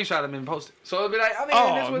then screenshot them and post it. So it'll be like, I mean,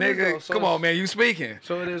 oh, it is what nigga, it is, though. So come on, man, you speaking.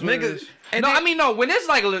 So it is what it is. And I mean, no, when it's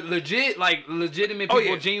like legit, like legitimate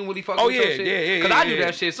people genuinely fuck with your shit. Yeah, because I do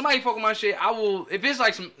that shit. Somebody fuck with my shit, I will, if it's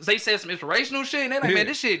like they said some inspirational shit, and they like, man,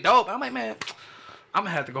 this shit dope. I'm like, man, I'm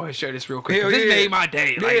gonna have to go ahead and share this real quick. This made my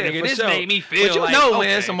day. Like, nigga, this made me feel but you like, know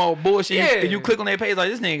when some old bullshit, you click on their page like,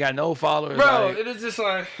 this nigga got no followers. Bro, like, it is just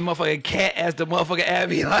like, motherfucking cat as the motherfucking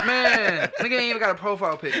Abby. Like, man, nigga ain't even got a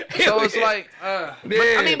profile pic. So it's like, but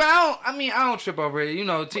I don't trip over it. You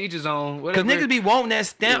know, to each his own. Whatever. Cause niggas be wanting that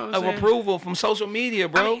stamp of approval from social media,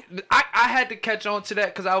 bro. I had to catch on to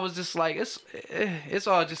that because I was just like, it's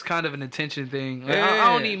all just kind of an attention thing. Like,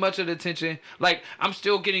 I don't need much of the attention. Like, I'm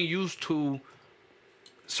still getting used to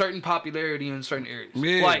certain popularity in certain areas.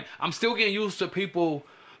 Yeah. Like, I'm still getting used to people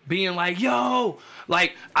being like, yo,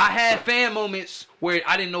 like, I had fan moments where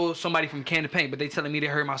I didn't know somebody from Can of Paint, but they telling me they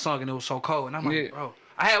heard my song and it was so cold. And I'm like, bro,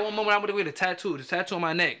 I had one moment I went with a tattoo on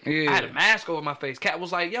my neck. I had a mask over my face. Cat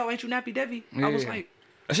was like, yo, ain't you Nappi Devi? I was like,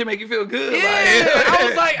 that shit make you feel good.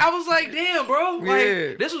 Yeah, like, I was like, damn, bro. Like,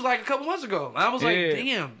 like, this was like a couple months ago. And I was like,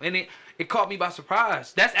 damn. And it caught me by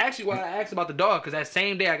surprise. That's actually why I asked about the dog, because that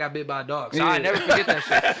same day I got bit by a dog. So I never forget that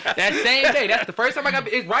shit. That same day, that's the first time I got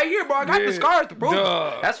bit. It's right here, bro. I got the scars to prove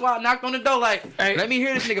it. That's why I knocked on the door like, let me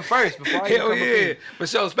hear this nigga first before I even come up in. For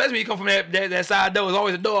sure, especially when you come from that side door, there's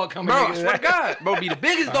always a dog coming. Bro, I swear to God. Bro, be the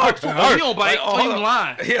biggest dog too. Oh, he don't bite. Oh, he don't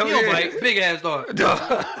lie. He don't bite. Big ass dog.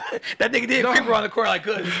 That nigga did creep around the corner like,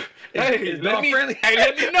 good. Hey, let me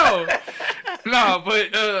know. No,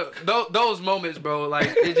 but those moments, bro,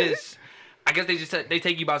 like, it just... I guess they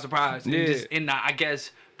take you by surprise. And I guess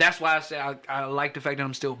that's why I say I like the fact that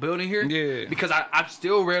I'm still building here. Yeah. Because I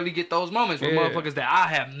still rarely get those moments with motherfuckers that I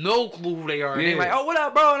have no clue who they are. And they're like, oh, what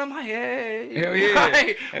up, bro? And I'm like, hey. Hell yeah.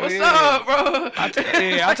 Hey, what's up, bro?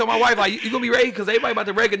 I told my wife, like, you going to be ready? Because everybody about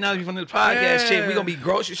to recognize me from this podcast shit. We going to be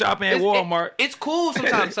grocery shopping at Walmart. It's cool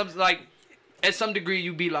sometimes. Like, at some degree,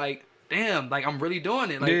 you be like, damn, like, I'm really doing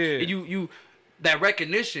it. Like, you that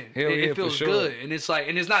recognition, it feels good, and it's like,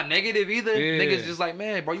 and it's not negative either. Niggas just like,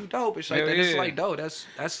 man, bro, you dope. It's like that. It's like, dope. That's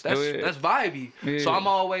vibey. So I'm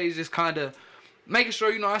always just kind of making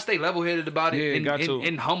sure, you know, I stay level headed about it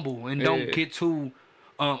and humble, and don't get too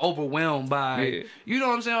overwhelmed by you know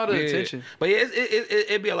what I'm saying, all the attention. But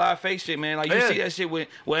it be a lot of fake shit, man. Like you see that shit with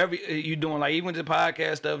whatever you doing, like even with the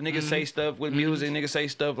podcast stuff, niggas say stuff with music, niggas say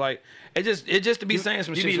stuff like it just to be saying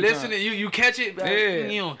some shit. You be listening, you catch it, like,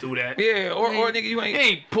 you don't do that. Yeah, or nigga, you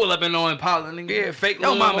ain't pull up in no Impala, nigga. Yeah, fake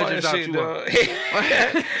little mama and shit, dog.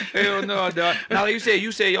 Hell no, dog. Now like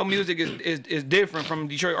you say your music is different from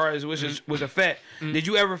Detroit artists, which was a fact. Did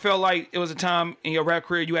you ever feel like it was a time in your rap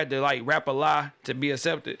career you had to like rap a lie to be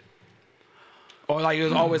accepted? Or like it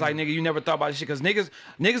was always like, nigga, you never thought about this shit? Because niggas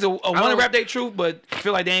want to rap their truth, but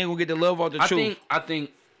feel like they ain't gonna get the love off the truth.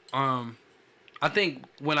 I think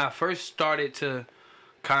when I first started to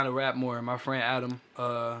kind of rap more, my friend Adam,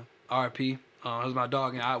 RP, was my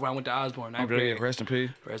dog, and when I went to Osborne. Rest in peace.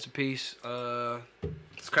 Rest in peace.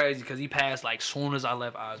 It's crazy because he passed like soon as I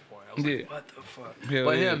left Osborne. I was like, what the fuck?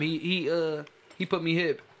 But him, he put me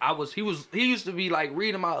hip. He used to be like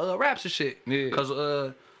reading my raps and shit. Cause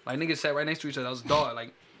like niggas sat right next to each other. I was a dog,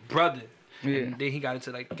 like brother. And then he got into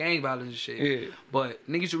like gang violence and shit. But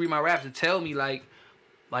niggas used to read my raps and tell me like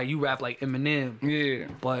you rap like Eminem.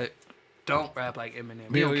 But don't rap like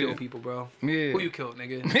Eminem. You don't kill people, bro. Who you killed,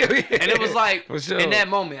 nigga? And it was like in that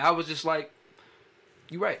moment, I was just like,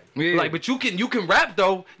 you right. Like, but you can rap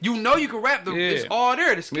though. You know you can rap. It's all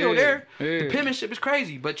there. The skill there. The penmanship is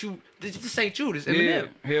crazy. But this ain't you. This Eminem.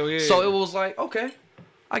 Hell yeah. So it was like, okay,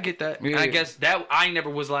 I get that. And I guess that I never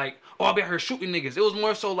was like, oh, I'll be out here shooting niggas. It was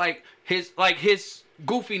more so like his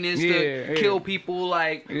goofiness to kill people,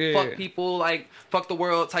 like fuck people, like fuck the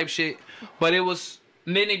world type shit. But it was,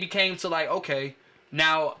 then it became to like, okay,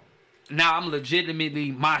 now I'm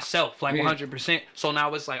legitimately myself, like 100%. So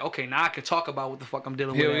now it's like, okay, now I can talk about what the fuck I'm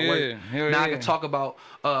dealing with at work. Now I can talk about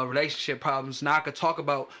relationship problems. Now I can talk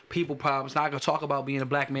about people problems. Now I can talk about being a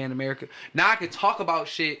black man in America. Now I can talk about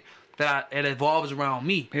shit that evolves around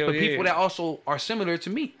me. But people that also are similar to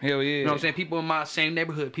me. You know what I'm saying? People in my same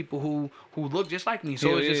neighborhood. People who look just like me.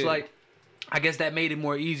 So it's just like, I guess that made it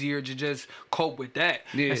more easier to just cope with that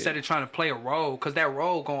instead of trying to play a role, because that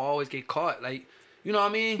role gonna always get caught. Like, you know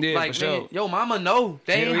what I mean? Yeah, like, for sure. Man, yo, mama know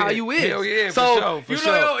they ain't how you is. Hell yeah, so, for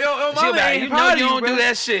sure. Yo, mama ain't you know you don't bro. do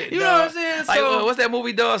that shit. You know what I'm saying? Like, so, what's that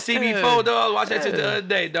movie, dog? CB4, dog. Watch that shit the other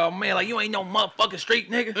day, dog. Man, like, you ain't no motherfucking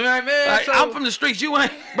street nigga. Right, man. Like, so, I'm from the streets. You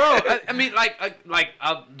ain't, bro. I mean,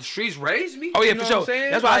 the streets raised me. Oh yeah, you know for sure. What I'm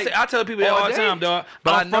saying? That's why I tell people that all the time, dog.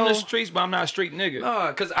 But I'm from the streets, but I'm not a street nigga. No,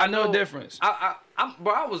 because I know the difference.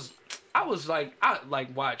 I was like, I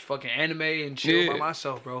watch fucking anime and chill by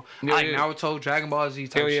myself, bro. Like Naruto, Dragon Ball Z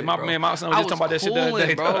type shit, my son was just talking about that shit the other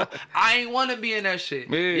day, bro. I ain't want to be in that shit.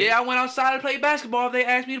 Yeah, I went outside to play basketball if they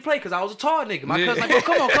asked me to play because I was a tall nigga. My cousin like,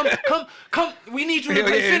 oh, come, we need you to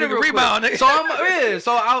play center real rebound, quick.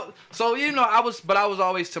 Nigga. So you know, I was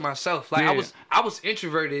always to myself. Like I was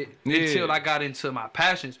introverted until I got into my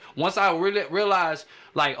passions. Once I really realized,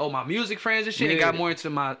 like, oh, my music friends and shit, and got more into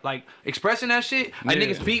my, like, expressing that shit. Like,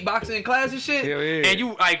 niggas beatboxing in class and shit. And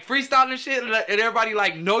you, like, freestyling and shit, and everybody,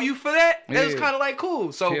 like, know you for that. It was kind of, like,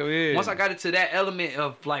 cool. So, once I got into that element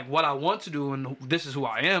of, like, what I want to do and this is who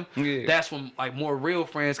I am, that's when, like, more real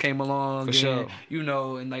friends came along. For sure. You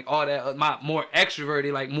know, and, like, all that, my more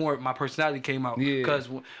extroverted, like, more my personality came out. Because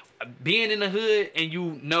being in the hood and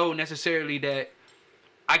you know necessarily that,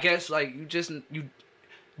 I guess, like,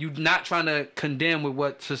 you're not trying to condemn with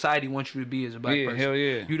what society wants you to be as a black person. Hell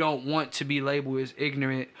yeah. You don't want to be labeled as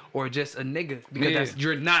ignorant or just a nigga, because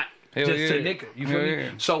you're not just a nigga. You feel me?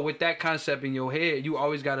 So with that concept in your head, you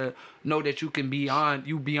always gotta know that you can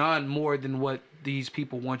beyond more than what these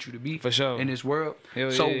people want you to be for sure in this world.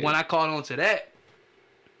 Hell so yeah. when I caught on to that,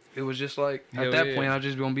 it was just like at that point I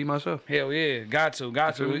just gonna be myself. Hell yeah, got to.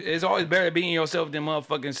 It's always better being yourself than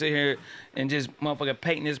motherfucking sit here and just motherfucking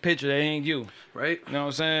painting this picture that ain't you. Right? You know what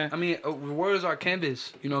I'm saying? I mean, words are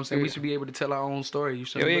canvas. You know what I'm saying? We should be able to tell our own story. You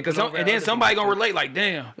should. Yeah, and then somebody gonna relate like,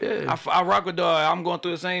 damn. Yeah. I rock with dog. I'm going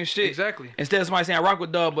through the same shit. Exactly. Instead of somebody saying I rock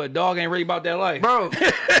with dog, but dog ain't really about that life, bro.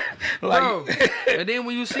 like, bro. And then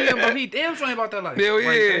when you see him, bro, he damn sure ain't about that life. Hell yeah.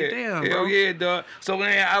 Like, damn, Hell bro. yeah, dog. So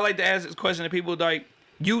man, I like to ask this question to people like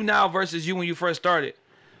you now versus you when you first started.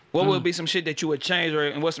 What would be some shit that you would change,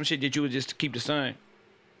 and what's some shit that you would just keep the same?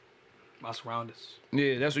 My surroundings.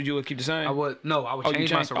 Yeah, that's what you would keep the same. I would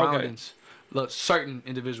change my surroundings. Okay. Look, certain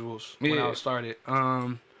individuals when I started.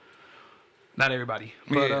 Not everybody,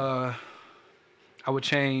 but I would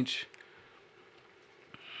change.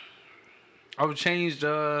 I would change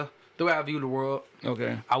the way I view the world.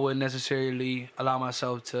 Okay. I wouldn't necessarily allow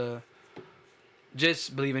myself to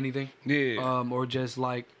just believe anything. Yeah. Or just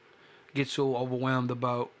like get so overwhelmed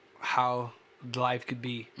about how life could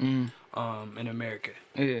be in America.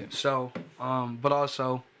 Yeah. So, but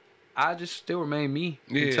also, I just still remain me.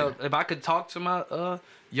 Yeah. If I could talk to my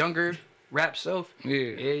younger rap self,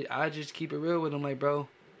 yeah, I just keep it real with them. Like, bro,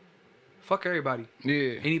 fuck everybody.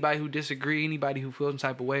 Yeah. Anybody who disagree, anybody who feels some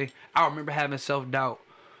type of way. I remember having self-doubt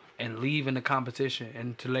and leaving the competition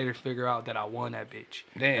and to later figure out that I won that bitch.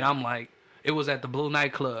 Damn. And I'm like, it was at the Blue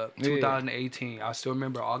Nightclub, 2018. I still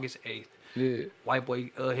remember August 8th. Yeah. White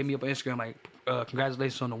boy hit me up on Instagram like,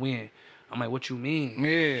 congratulations on the win. I'm like, what you mean?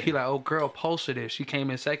 Yeah. He like, oh, girl posted it. She came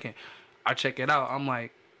in second. I check it out. I'm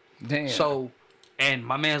like, damn. So, and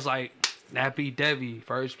my man's like, Nappi Devi,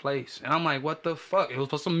 first place. And I'm like, what the fuck? It was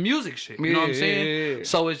for some music shit. You know what I'm saying? Yeah.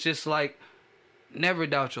 So it's just like, never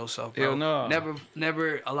doubt yourself, bro. Hell no.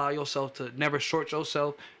 Never allow yourself to, never short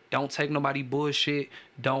yourself. Don't take nobody bullshit.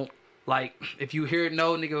 Don't, like, if you hear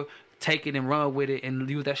no, nigga, take it and run with it and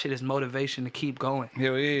use that shit as motivation to keep going.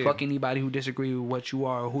 Hell yeah. Fuck anybody who disagree with what you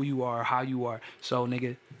are or who you are or how you are. So,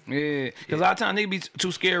 nigga. Yeah. Because a lot of times niggas be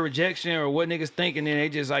too scared of rejection or what niggas thinking, and they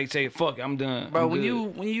just like say, fuck it, I'm done. Bro, I'm when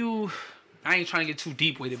good. you, I ain't trying to get too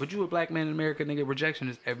deep with it, but you a black man in America, nigga, rejection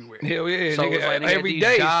is everywhere. Hell yeah, so nigga, it's like, nigga, every these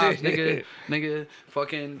day, jobs, shit. nigga,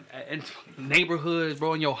 fucking in neighborhoods,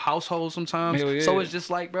 bro, in your household sometimes. Hell yeah. So it's just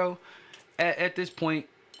like, bro, at this point,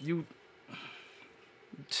 you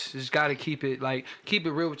just gotta keep it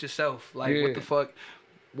real with yourself. Like, what the fuck,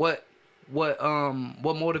 what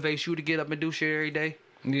motivates you to get up and do shit every day?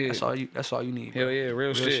 Yeah, that's all you need. Hell bro. yeah,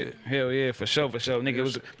 real shit. Hell yeah, for sure. Nigga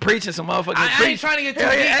was preaching some motherfucking. I ain't trying to get too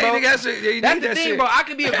deep, bro. That's the thing, bro. I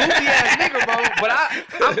could be a goofy ass nigga, bro, but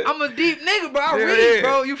I'm a deep nigga, bro. I read,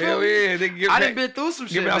 bro. You feel me? Yeah, I done been through some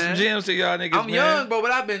shit, Giving out man. some gems to y'all niggas, I'm young, bro,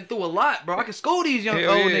 but I've been through a lot, bro. I can school these young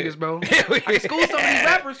old niggas, bro. I can school some of these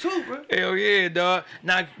rappers too, bro. Hell yeah, dog.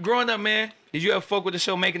 Now, growing up, man, did you ever fuck with the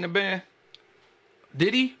show Making the Band?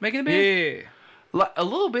 Did he making the band? Yeah. A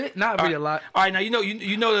little bit, not really a lot. All right, now you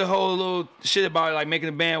know the whole little shit about like Making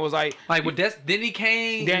the Band was like with Danny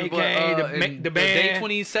Kane, the band, Day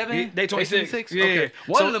 27, Day 26. Yeah, okay.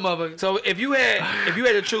 One of them motherfuckers. So if you had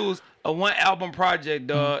to choose a one album project,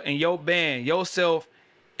 dog, and your band, yourself,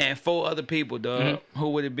 and 4 other people, dog, who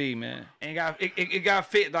would it be, man? And it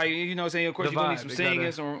got fit, like, you know what I'm saying? Of course, The you're gonna need vibe, some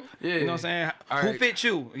singing, some, yeah. You know what I'm saying? Who fit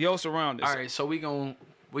you? Your surroundings. All right, so we gonna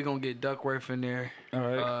get Duckworth in there. All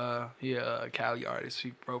right. Cali artist.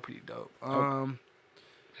 He wrote pretty dope.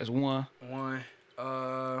 That's one.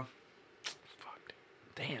 Fuck.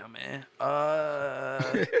 Damn, man.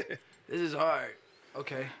 This is hard.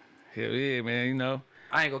 Okay. Hell yeah, man. You know.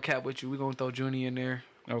 I ain't gonna cap with you. We gonna throw Junie in there.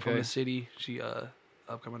 Okay. From the city. She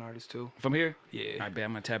upcoming artist too. From here? Yeah. All right, bet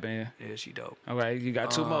I'm gonna tap in. Yeah, she dope. All right, you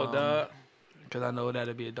got 2 more, dog. Cause I know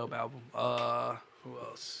that'd be a dope album. Who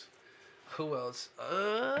else?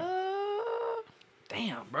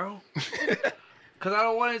 Damn, bro. Cause I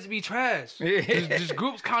don't want it to be trash. Yeah. Just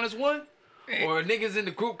groups count as one, or niggas in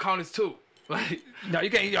the group count as 2. Like, no, you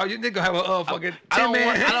can't. You nigga have a fucking. I don't 10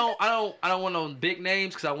 man. I don't want no big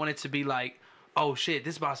names because I want it to be like, oh shit,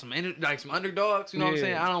 this about some some underdogs. You know what I'm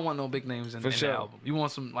saying? I don't want no big names in the album. You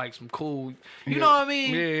want some cool. You know what I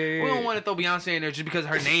mean? Yeah. We don't want to throw Beyonce in there just because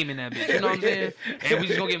her name in that bitch. You know what I'm saying? And we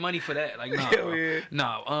just gonna get money for that. Like,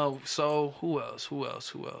 no. So who else?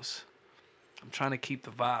 I'm trying to keep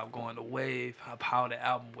the vibe going, the wave of how the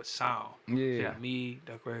album would sound. Yeah. Me,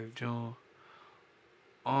 Duckworth, June.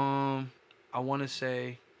 I want to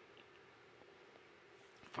say,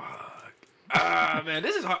 fuck. Man,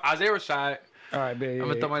 this is hard. Isaiah Rashad. All right, man. I'm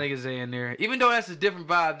gonna throw my nigga Zay in there. Even though that's a different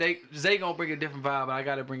vibe, Zay gonna bring a different vibe. But I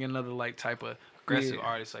gotta bring another type of aggressive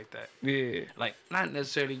artists like that. Yeah. Like, not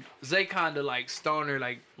necessarily. Zay kind of like stoner,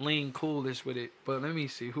 like lean coolish with it. But let me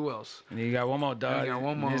see. Who else? And you got one more, dog. You got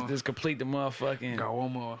one more. This complete the motherfucking. Got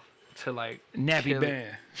one more to like. Nappy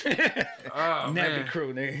band. Oh, Nappy man.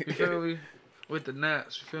 crew, nigga. You feel me? With the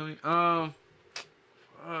Naps. You feel me?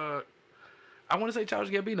 I want to say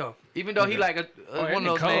Childish Gambino, even though he like one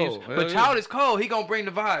of those names. But Child is cold. He gonna bring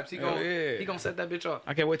the vibes. He gonna set that bitch off.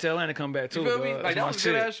 I can't wait till Atlanta come back too. You feel me? Like that was a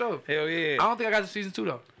good ass show. Hell yeah. I don't think I got to season 2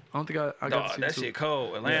 though. I don't think I got to season 2. That shit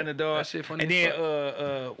cold. Atlanta, dog. That shit funny. And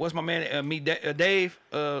then what's my man? Dave,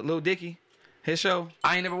 Lil Dicky. His show.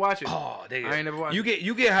 I ain't never watch it. Oh, there I ain't never watched it.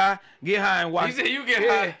 You get high and watch. You said you get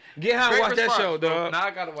high. Get high and watch that show, dog. Now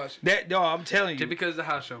I gotta watch it. That dog, I'm telling you. Just because it's a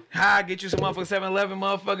hot show. High, get you some motherfucking 7-Eleven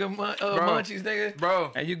motherfucking munchies, nigga.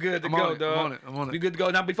 Bro. And you good to go, dog. I'm on it. You good to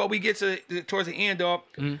go. Now before we get towards the end, dog,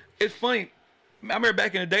 it's funny. I remember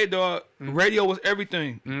back in the day, dog, radio was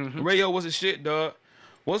everything. Radio was the shit, dog.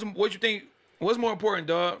 What you think? What's more important,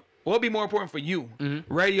 dog? What would be more important for you?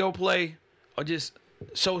 Radio play or just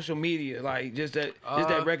social media, like just that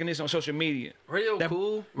recognition on social media.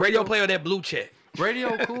 Cool. Radio play or that blue check.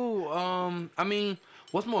 Radio cool. I mean,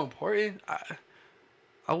 what's more important?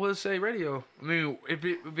 I would say radio. I mean, if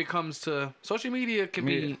it comes to social media, it can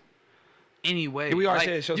be any way. We already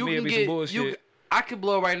said social media be some bullshit. I could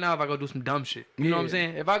blow right now if I go do some dumb shit. You know what I'm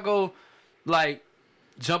saying? If I go like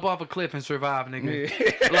jump off a cliff and survive,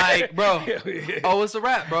 nigga. Like, bro. Oh, it's a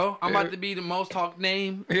rap, bro. I'm about to be the most talked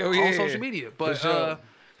name on social media.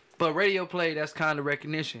 But radio play, that's kind of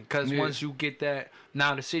recognition. Because once you get that,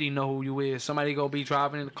 now the city know who you is. Somebody gonna be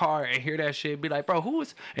driving in the car and hear that shit, be like, bro, who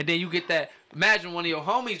is? And then you get that. Imagine one of your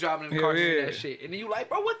homies driving in the car and hear that shit, and then you like,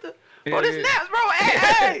 bro, what the? Bro, this Naps, bro.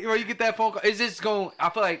 Hey. Bro, you get that phone call. It's just going. I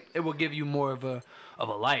feel like it will give you more of a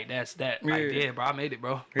light. That's that. Like, yeah, bro, I made it,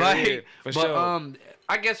 bro.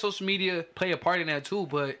 I guess social media play a part in that too.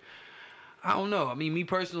 But I don't know. I mean, me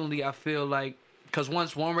personally, I feel like because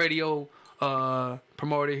once one radio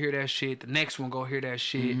promoter hear that shit, the next one go hear that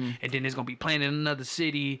shit, and then it's gonna be playing in another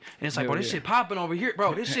city, and it's like, bro, this shit popping over here,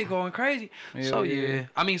 bro. This shit going crazy. So yeah,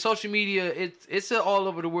 I mean, social media, it's an all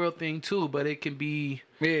over the world thing too, but it can be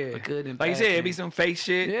a good and like you said, it be some fake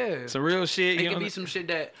shit, some real shit. It can be some shit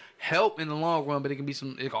that help in the long run, but it can be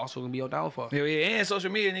some. It also can be your downfall. Yeah, and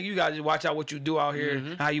social media, nigga, you gotta just watch out what you do out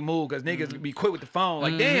here, how you move, cause niggas be quick with the phone.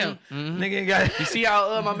 Like, damn, nigga ain't got. You see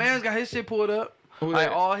how my man's got his shit pulled up.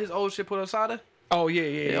 Like all his old shit put up Sada. Oh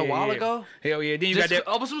yeah. A while ago. Hell yeah. Then you just got that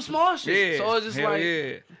over some small shit. So it's just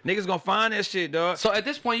niggas gonna find that shit, dog. So at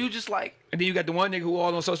this point, you just like. And then you got the one nigga who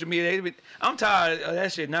all on social media. I'm tired of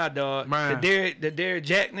that shit now, dog. Man. The Derek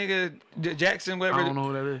Jack nigga, Jackson, whatever. I don't know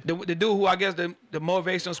who that is. The dude who I guess the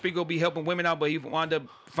motivational speaker will be helping women out, but he wound up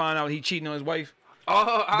finding out he cheating on his wife.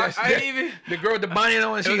 Oh, I ain't even. The girl with the bonnet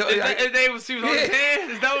on. She was on his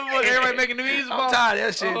hand. Is that what everybody making the memes about? I'm tired of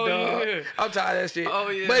that shit, dog. Yeah. I'm tired of that shit. Oh,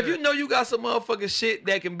 yeah. But if you know you got some motherfucking shit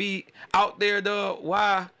that can be out there, dog,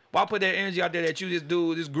 why put that energy out there that you just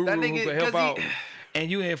do this guru who can help out,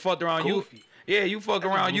 and you ain't fucked around goofy. You fuck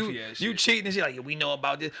around, you cheating and shit like, we know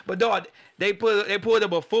about this. But dog, they pulled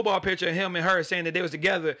up a football picture of him and her saying that they was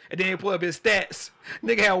together, and then they pulled up his stats.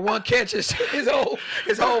 Nigga had one catch his whole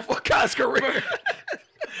college career.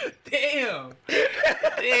 Damn.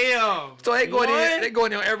 So they going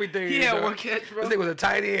in on everything. He had one catch, bro. This nigga was a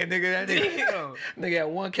tight end, nigga. Damn. Nigga had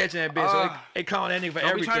one catch in that bitch. So they calling that nigga for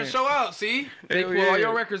everything. We trying to show out, see? They pull all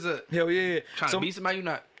your records up. Hell yeah. Trying to beat somebody you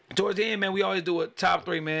not. Towards the end, man, we always do a top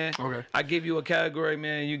 3, man. Okay. I give you a category,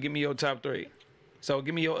 man. You give me your top 3. So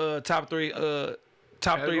give me your top 3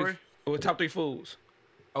 foods.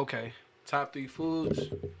 Okay. Top 3 foods.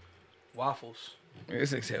 Waffles.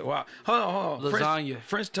 It's exciting. Wow. Hold on. Lasagna.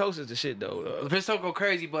 French toast is the shit though. French toast go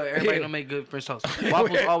crazy, but everybody don't make good French toast.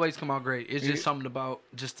 Waffles always come out great. It's just something about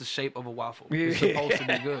just the shape of a waffle. It's supposed to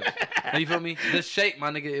be good. You feel me? The shape,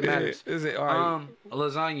 my nigga, it matters. Is it all right?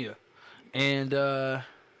 Lasagna. And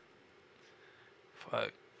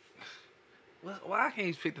fuck. Why I can't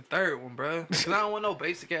even pick the third one, bro? Cause I don't want no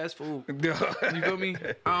basic ass food. You feel me?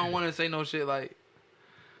 I don't want to say no shit like.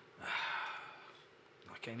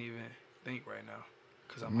 I can't even think right now,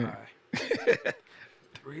 cause I'm high.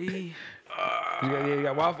 3. You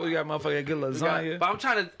got waffle. You got motherfucking good lasagna. But I'm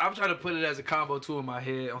trying to put it as a combo too in my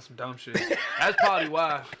head on some dumb shit. That's probably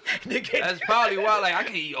why. That's probably why. Like I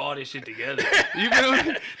can't eat all this shit together. You feel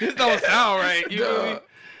me? This don't sound right. You feel me?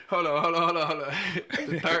 Hold on.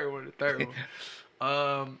 The third one.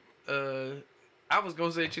 I was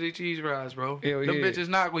gonna say chili cheese fries, bro. Hell Them yeah. bitches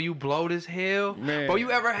not when you blowed as hell. Man. Bro,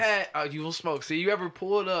 you ever had, you will smoke. See, you ever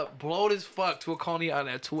pulled up, blowed as fuck to a Coney Island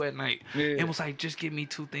at 2 at night Yeah. and was like, just give me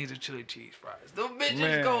 2 things of chili cheese fries. Them bitches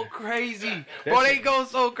Man. go crazy. That Bro, they shit- go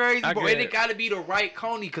so crazy, I bro. get And it it. gotta be the right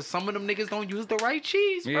Coney, because some of them niggas don't use the right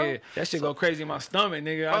cheese, bro. Yeah, that shit go crazy in my stomach,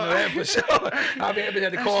 nigga. I know that for sure. I mean, I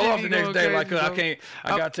had to call shit off be the next going day, crazy, like, bro.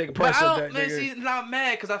 I gotta take a But personal I day, don't, man, nigga. see, not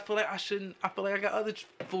mad, because I feel like I shouldn't. I feel like I got other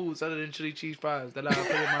foods other than chili cheese fries that I put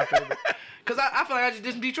in my favorite. Because I feel like I just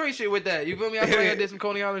did some Detroit shit with that. You feel me? I feel like I did some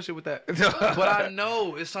Coney Island shit with that. But I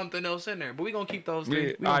know it's something else in there. But we gonna keep those things. Yeah. We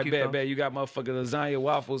All gonna right, keep bet, those. bet. You got motherfucking lasagna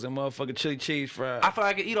waffles and motherfucking chili cheese fries. I feel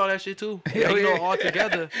like I can eat all that shit too. Hell You know, yeah. all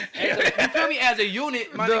together. You feel me? As a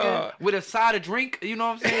unit, my nigga, Dog. with a side of drink. You know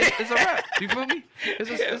what I'm saying? It's a wrap. You feel me?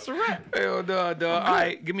 It's a wrap. Hell, dog. All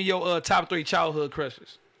right, give me your top 3 childhood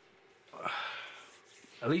crushes.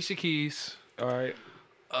 Alicia Keys. All right.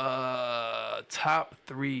 Top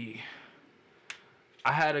 3.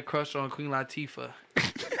 I had a crush on Queen Latifah.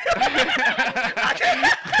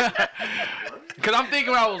 Cause I'm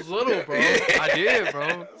thinking when I was little, bro. I did,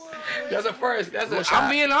 bro. That's a first. That's a I'm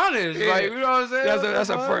being honest, Yeah. like, you know what I'm saying? That's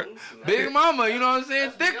a first. Big mama, you know what I'm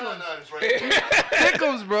saying? Thickums.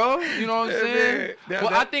 Thickums, bro. You know what I'm Yeah, saying? man. That-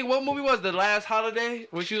 Well, that- I think what movie was The Last Holiday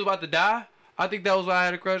when she was about to die? I think that was why I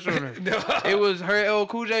had a crush on her. It was her L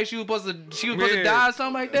Cool J. She was supposed to Yeah. die or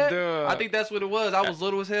something like that. Duh. I think that's what it was. I was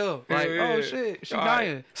little as hell. Like, Yeah, yeah. oh shit, she All right.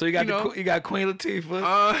 dying. So you got know? you got Queen Latifah,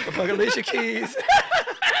 Uh, fucking Alicia Keys.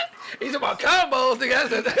 He's about combos, nigga.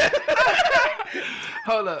 That's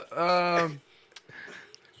Hold up. I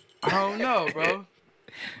don't know, bro.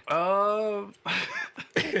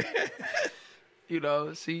 You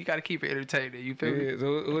know, see, you gotta keep it entertaining. You feel me? Yeah,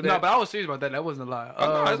 so who No, that? but I was serious about that. That wasn't a lie. Oh,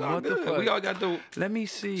 no, it's all What the good. fuck? We all got to. Let me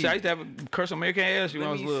see. See, I used to have a curse on American ass when I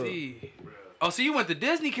Let was me little. see. Oh, so you went to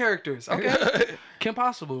Disney characters. Okay. Kim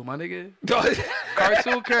Possible, my nigga. Dog.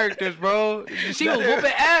 Cartoon characters, bro. She was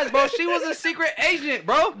whooping ass, bro. She was a secret agent,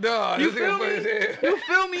 bro. Dog, You this feel nigga funny as me? hell. You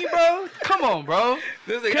feel me, bro? Come on, bro.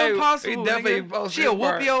 This nigga, Kim hey, Possible, he definitely nigga. posted She'll this whoop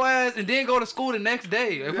part. your ass and then go to school the next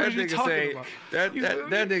day. What are That you nigga talking say about? that You feel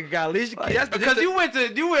that me? nigga got Alicia Keys. That's Because you went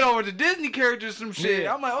over to Disney characters some shit.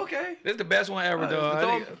 Yeah. I'm like, okay. This the best one ever,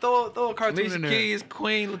 dog. Throw a cartoon Alicia in there. Keys,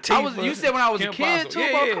 Queen Latifah. You said when I was a Kim kid Possible. too,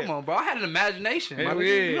 Yeah, bro. yeah. Come on, bro. I had an imagination. Hell my nigga.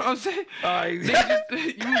 yeah. You know what I'm saying? All right. Nigga,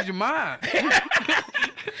 just use your mind.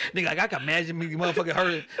 Nigga, like, I can imagine me, motherfucking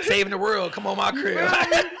her saving the world. Come on, my crib.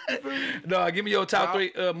 Dog, give me your top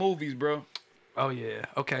 3 movies, bro. Oh yeah.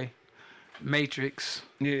 Okay. Matrix.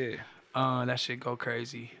 Yeah, That shit go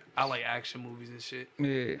crazy. I like action movies and shit.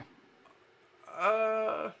 yeah.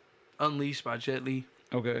 Unleashed by Jet Li.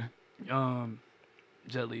 Okay.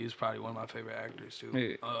 Jet Li is probably one of my favorite actors too.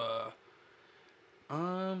 Yeah.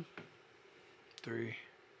 3.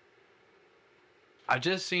 I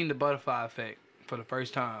just seen The Butterfly Effect for the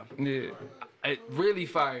first time. Yeah. It really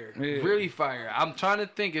fire. Yeah. Really fire. I'm trying to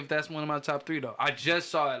think if that's one of my top 3 though. I just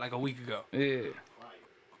saw it like a week ago. Yeah.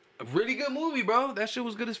 A really good movie, bro. That shit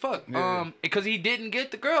was good as fuck. Yeah. Because he didn't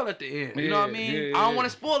get the girl at the end. You know what I Yeah, mean? yeah, I don't yeah. want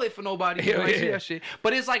to spoil it for nobody. Hell You might see yeah. that shit.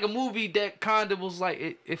 But it's like a movie that kind of was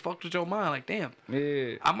like it fucked with your mind. Like, damn.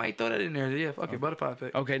 Yeah. I might throw that in there. Yeah, fuck it. Butterfly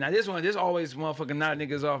Effect. Okay, now this always motherfucking knock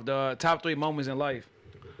niggas off the top 3 moments in life.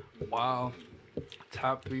 Wow.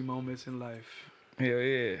 Top 3 moments in life. Hell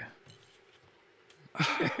yeah.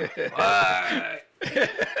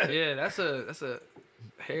 Yeah, that's a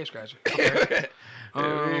hair scratcher. Okay.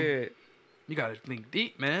 Hell yeah. You gotta think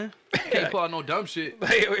deep, man. Can't pull out no dumb shit.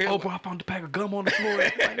 Hell yeah. Oh, bro, I found the pack of gum on the floor.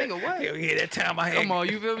 Like, nigga, what? Hell yeah, that time I had. Come on,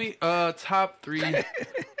 you feel me? Top 3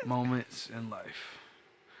 moments in life.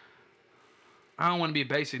 I don't want to be a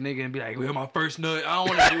basic nigga and be like, "Well, my first nut." I don't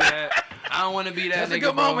want to do that. I don't want to be that That's nigga. a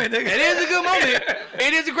good bro. moment, nigga. It is a good moment.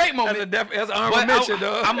 It is a great moment. That's an honorable But mention,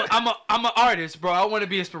 dog. I'm an artist, bro. I want to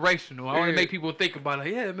be inspirational. I want Yeah. to make people think about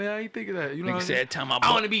it. Yeah, man, I ain't think of that. You know Nigga what I said, mean? time I I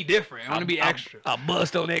want to be different. I want to be extra. I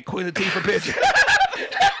bust on that Queen Latifah picture.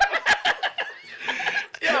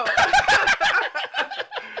 Yo.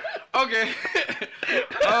 Okay.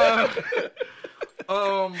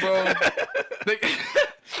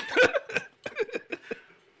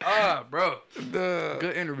 Bro. Bro.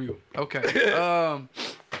 Good interview. Okay.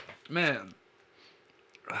 Man.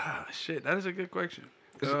 Shit. That is a good question.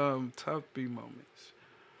 Top 3 moments.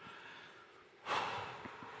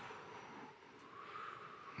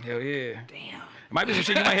 Hell yeah. Damn. Might be some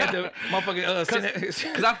shit you might have to motherfucking send that.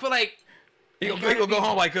 Because I feel like He gonna go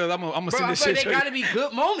home like, cause I'm gonna send this shit. They gotta be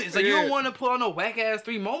good moments. Like you don't want to put on no whack ass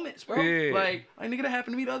 3 moments, bro. Like nigga, that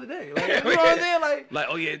happened to me the other day. Like you know what I'm saying? Like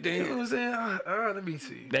oh yeah, damn. You know what I'm saying? Let me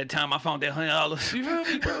see. That time I found that $100. You feel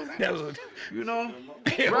me, bro? That was you know,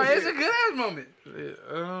 bro. It's a good ass moment.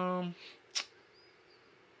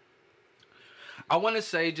 I want to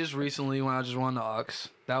say just recently when I just won the aux,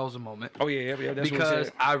 that was a moment. Oh yeah, that's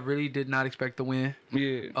because I really did not expect to win.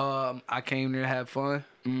 Yeah. I came there to have fun.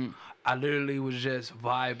 I literally was just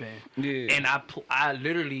vibing. Yeah. And I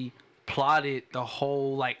literally plotted the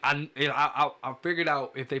whole like I figured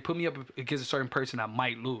out if they put me up against a certain person I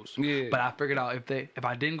might lose. Yeah. But I figured out if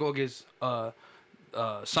I didn't go against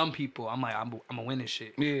some people, I'm like, I'm gonna win this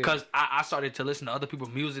shit. Yeah. Cause I started to listen to other people's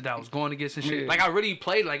music that I was going against and shit. Yeah. Like I really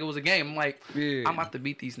played like it was a game. I'm like, I'm about to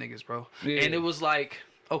beat these niggas, bro. Yeah. And it was like,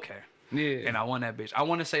 okay. Yeah. And I won that bitch. I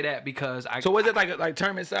want to say that because I. So was it like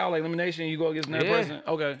tournament style, like elimination? You go against another person?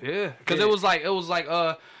 Okay. Yeah. Cause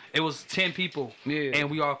it was 10 people. Yeah.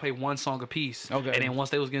 And we all played one song apiece. Okay. And then once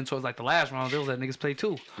they was getting towards like the last round, they was letting niggas play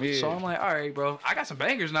 2. Yeah. So I'm like, all right, bro, I got some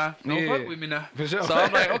bangers now. Don't fuck with me now. For sure. So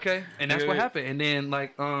I'm like, okay. And that's what happened. And then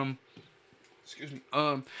like excuse me.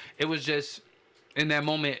 It was just in that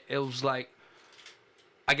moment. It was like.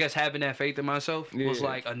 I guess having that faith in myself was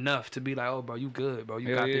like enough to be like, oh, bro, you good, bro.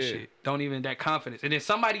 You got this shit. Don't even that confidence. And then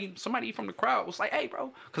somebody from the crowd was like, hey,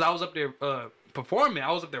 bro, because I was up there performing. I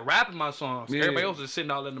was up there rapping my songs. Yeah. Everybody else was sitting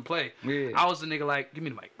out letting them play. Yeah. I was the nigga like, give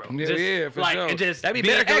me the mic, bro. Yeah, for sure. And just that'd be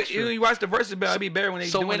better. You watch the verses, but that'd be better when they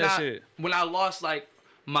doing that shit. When I lost like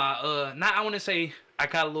my I want to say I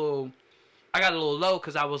got a little low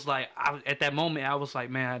because I was like, at that moment, I was like,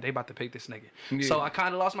 man, they about to pick this nigga. Yeah. So I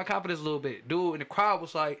kind of lost my confidence a little bit. Dude in the crowd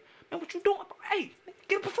was like, man, what you doing? Hey,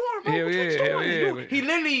 get a perform, bro.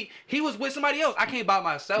 He was with somebody else. I came by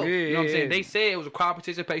myself. You know what I'm saying? They said it was a crowd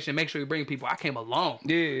participation. Make sure you bring people. I came alone.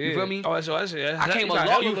 You feel me? Oh, that's it. I came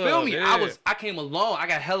alone. You feel me? I came alone. I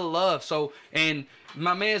got hella love. So, and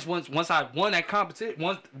my man's once I won that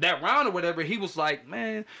competition, that round or whatever, he was like,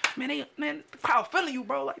 man, the crowd feeling you,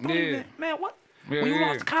 bro. Like, don't even, man, what? When you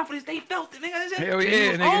lost the confidence, they felt it, nigga. Hell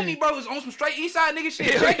yeah, he was on me, bro. It was on some straight east side nigga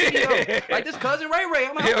shit. Checking me, yo. Like this cousin Ray Ray.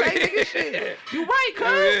 I'm like, okay, nigga shit. You right,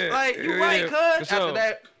 cuz. Like, you right, cuz.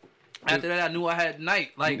 After that, I knew I had the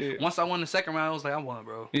night. Like, once I won the second round, I was like, I won,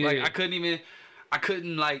 bro. Like, I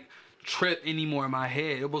couldn't like trip anymore in my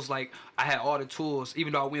head. It was like I had all the tools.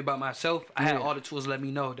 Even though I went by myself, I had all the tools to let me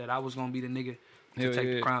know that I was gonna be the nigga to take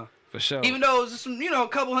the crown. For sure. Even though it was just some, a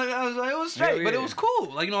couple hundred, I was like, it was straight, but it was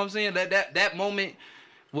cool. Like, you know what I'm saying? That moment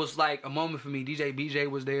was like a moment for me. DJ BJ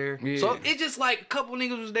was there. Yeah. So it just like a couple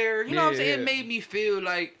niggas was there. You know what I'm saying? It made me feel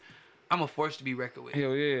like I'm a force to be reckoned with.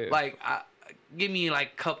 Hell yeah. Like, give me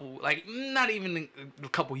like couple, like not even a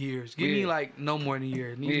couple years. Give me like no more than a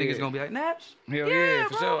year. These niggas gonna be like, Naps? Hell yeah,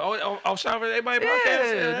 for sure. Oh, shout out to everybody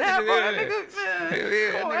podcast. Nap, bro, that nigga, man. Hell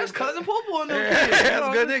yeah. Come on, that's cousin Poo-Poo on them. That's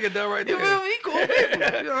a good nigga though right there. You feel me? Cool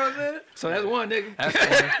people. You know what I'm saying? So that's one nigga. That's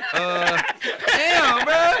one. Damn,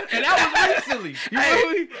 bro. And that was recently. You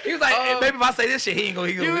feel me? He was like, maybe if I say this shit, he gonna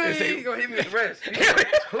hit me with the rest.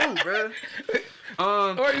 Who, bro?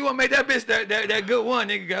 Or you wanna make that bitch that good one,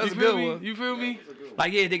 nigga? That was a good one. You feel me?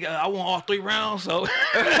 Like, yeah, nigga, I won all 3 rounds, so. Shit,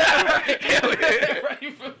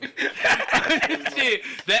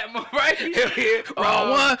 that right? Hell yeah. Round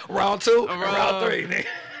 1, round 2, round 3,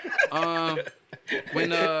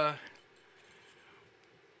 nigga.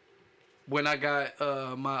 When I got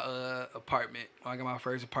my apartment, when I got my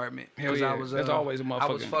first apartment, hell yeah, that's always a motherfucker. I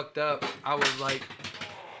was fucked up. I was like,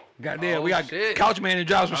 goddamn, we got Couch Man and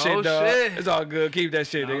drop some shit, dog. Shit. It's all good. Keep that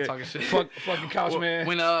shit, nigga. Talking shit. Fucking Couch Man.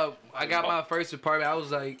 When I got my first apartment, I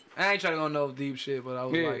was like, I ain't trying to go no deep shit, but I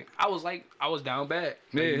was down bad.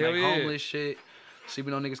 Like, homeless shit,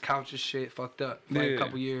 sleeping on niggas' couches, shit, fucked up for like a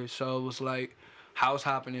couple years. So it was like house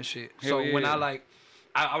hopping and shit. So when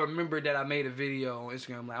I remember that I made a video on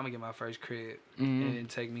Instagram, like, I'm gonna get my first crib. And it didn't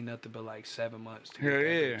take me nothing but like 7 months to get that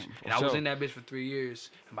bitch. And I was in that bitch for 3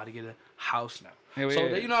 years. I'm about to get a house now. So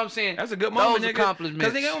you know what I'm saying? That's a good moment, nigga. Accomplishments.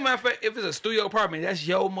 Cause nigga, no matter if it's a studio apartment, that's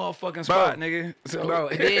your motherfucking spot, nigga. So. Bro,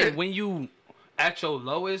 and then when you at your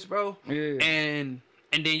lowest, bro, and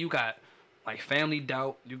then you got like family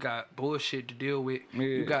doubt, you got bullshit to deal with,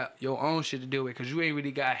 you got your own shit to deal with, cause you ain't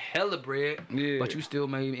really got hella bread, but you still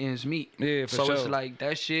made ends meet. Yeah, for sure. It's like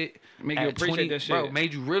that shit made you appreciate that shit, bro.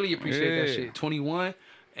 Made you really appreciate that shit. 21.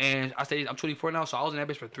 And I'm 24 now, so I was in that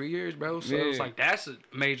bitch for 3 years, bro. So it was like, that's a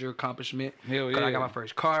major accomplishment. Hell yeah. I got my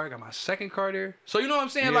first car, got my second car there. So you know what I'm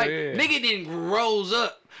saying? Nigga didn't rose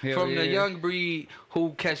up from the young breed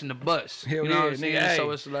who catching the bus. Hell you know yeah, what I'm saying? nigga.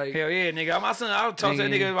 So it's like, hell yeah, nigga. My son, I was talking to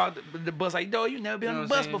that nigga about the bus. Like, dog, you never been on the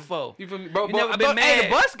bus before. You feel me, bro? You never been mad. Hey, the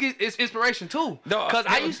bus is inspiration too. Dog, Cause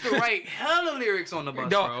I used to write hella lyrics on the bus,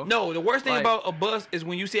 dog, bro. No, the worst thing about a bus is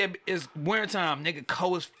when you see it's wintertime, nigga,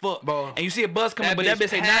 cold as fuck, bro. And you see a bus coming, but that bitch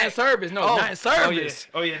say night service. No, night service.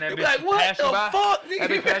 Oh yeah, that bitch like, what pass the you by. fuck, nigga? That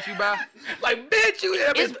bitch pass you by. Like, bitch, you.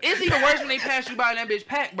 It's even worse when they pass you by and that bitch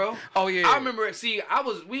packed, bro. Oh yeah. I remember. See, I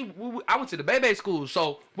went to the Bebe school,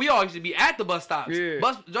 so we all used to be at the bus stops. Yeah.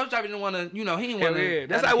 Bus driver didn't want to, he didn't want to. Yeah.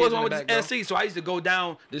 That's how I was when I went to SC. So I used to go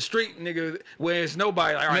down the street, nigga, where it's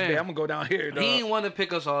nobody. Like, all right, man, I'm gonna go down here. Dog. He didn't want to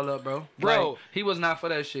pick us all up, bro. Like, he was not for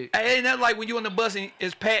that shit. Hey, ain't that like when you on the bus and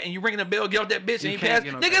it's Pat and you ringing the bell, get off that bitch and you pass.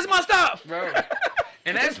 Nigga, it's my stop, bro.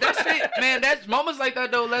 And that's it, man. That's moments like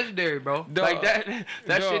that though, legendary, bro. Duh. Like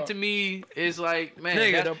that shit to me is like, man,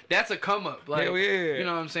 nigga, that's a come up. Like, hell yeah. You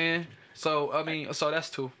know what I'm saying? So I mean, so that's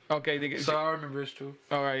two. Okay, nigga. So I remember it's two.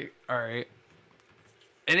 All right.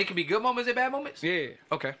 And it can be good moments and bad moments. Yeah.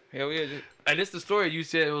 Okay. Hell yeah. And this the story you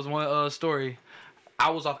said. It was one story. I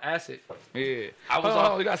was off acid. Yeah. I was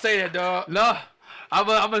off. You gotta say that, dog. No. I'm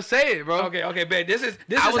gonna say it, bro. Okay, bet. This is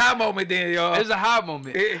high moment then, y'all. This is a high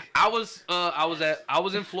moment. Yeah. I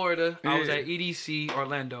was in Florida. Yeah. I was at EDC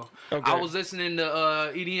Orlando. Okay. I was listening to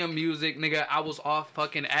EDM music, nigga. I was off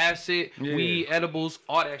fucking acid, weed, edibles,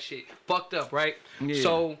 all that shit. Fucked up, right? Yeah.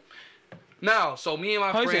 So me and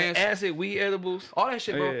my friends, acid, weed, edibles, all that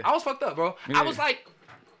shit, bro. Yeah. I was fucked up, bro. Yeah. I was like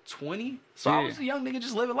 20, so I was a young nigga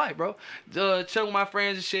just living life, bro. Chilling with my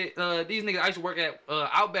friends and shit. These niggas I used to work at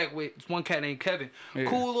Outback with one cat named Kevin. Yeah.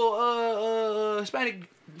 Cool little Hispanic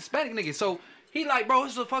nigga. So he like, bro,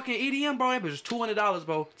 this is a fucking EDM, bro. That bitch was $200,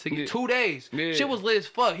 bro, to get 2 days. Yeah. Shit was lit as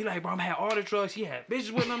fuck. He like, bro, I had all the drugs. He had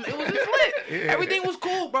bitches with him. It was just lit. Yeah. Everything was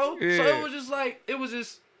cool, bro. Yeah. So it was just like,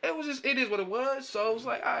 it is what it was. So it was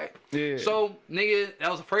like, all right. Yeah. So, nigga, that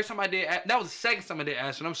was the first time I did. That was the second time I did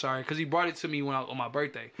acid. I'm sorry, because he brought it to me when on my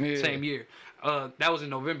birthday, same year. That was in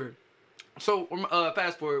November. So,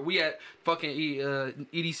 fast forward, we at fucking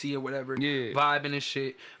EDC or whatever, vibing and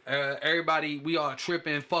shit. Everybody, we all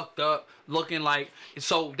tripping, fucked up, looking like.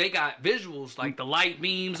 So they got visuals like the light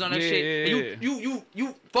beams on that shit. Yeah. And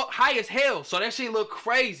you fuck high as hell. So that shit look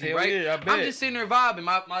crazy, right? Yeah, I bet. I'm just sitting there vibing.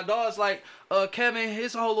 My dog's like, Kevin,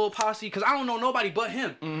 his whole little posse, cause I don't know nobody but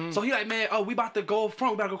him. Mm-hmm. So he like, man, we about to go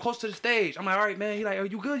front. We about to go close to the stage. I'm like, all right, man. He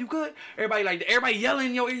like, you good? You good? Everybody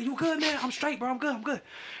yelling, yo, you good, man? I'm straight, bro. I'm good.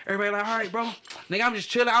 Everybody like, all right, bro. Nigga, I'm just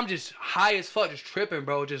chilling. I'm just high as fuck, just tripping,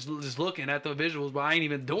 bro. Just looking at the visuals, but I ain't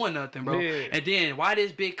even doing nothing, bro. Yeah. And then why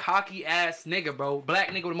this big cocky ass nigga, bro, black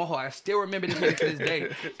nigga with a mohawk, I still remember this nigga to this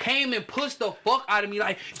day, came and pushed the fuck out of me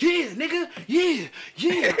like, yeah, nigga,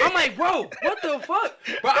 yeah. I'm like, bro, what the fuck?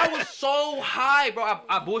 Bro, I was so high, bro.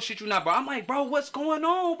 I bullshit you not, bro. I'm like, bro, what's going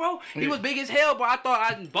on, bro? He was big as hell, bro. I thought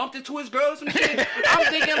I bumped into his girl or some shit. I'm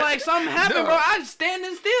thinking like something happened, bro. I was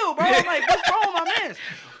standing still, bro. I'm like, what's wrong with my man?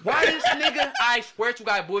 Why this nigga, I swear to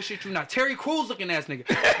God, bullshit you not, Terry Crews looking ass nigga.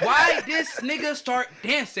 Why this nigga start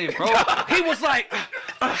dancing, bro? He was like,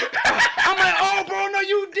 I'm like, oh, bro, no,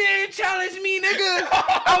 you didn't challenge me, nigga.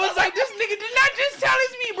 I was like, this nigga did not just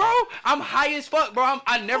challenge me, bro. I'm high as fuck, bro.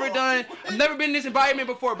 I've never been in this environment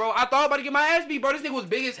before, bro. I thought about to get my ass beat, bro. This nigga was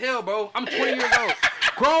big as hell, bro. I'm 20 years old.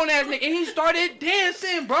 Grown ass nigga. And he started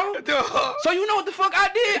dancing, bro. So you know what the fuck I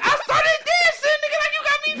did? I started dancing, nigga, like you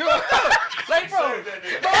got me fucked up. Like,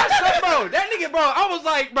 bro, that nigga, bro, I was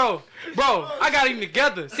like, bro, I got him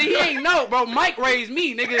together. See, he ain't know, bro. Mike raised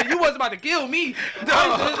me, nigga. You wasn't about to kill me.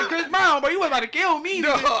 I was Chris Brown, bro. You wasn't about to kill me,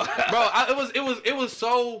 nigga. Bro, it was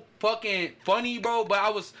so fucking funny, bro. But I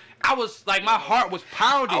was like, my heart was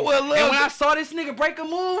pounding. And when I saw this nigga break a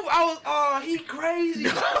move, I was, oh, he crazy.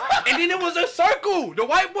 And then it was a circle. The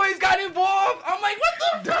white boys got involved. I'm like,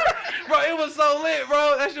 what the fuck? Bro, it was so lit,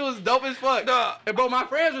 bro. That shit was dope as fuck. And bro, my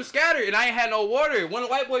friends were scattered and I ain't had no water. One of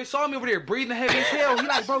the white boys saw me over there breathing heavy as hell. He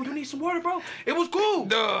like, bro, you need some water, bro? It was cool.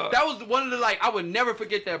 That was one of the, like, I would never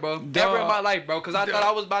forget that, bro. Ever in my life, bro. Because I thought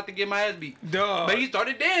I was about to get my ass beat. But he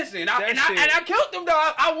started dancing. And I killed him,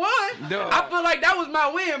 though. I won. I feel like that was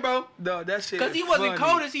my win, bro. That shit. Because he wasn't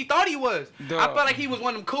cold as he thought he was. I felt like he was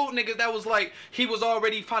one of them cool niggas that was like, he was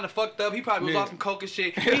already kind of fucked up. He probably was off some coke and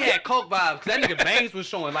shit. He had coke vibes. Because that nigga veins was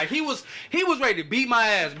showing. Like, he was was ready to beat my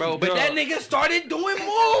ass, bro. But that nigga started doing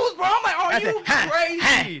moves, bro. I'm like, are you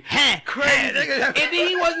crazy? Crazy. And then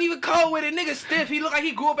he wasn't even cold with it. Nigga stiff. He looked like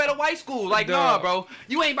he grew up at a white school. Like, nah, bro.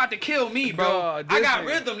 You ain't about to kill me, bro. I got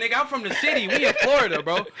rhythm, nigga. I'm from the city. We in Florida,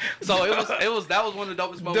 bro. So that was one of the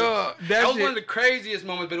dopest moments. That was one of the craziest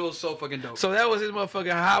moments, but it was so fucking dope. So that was his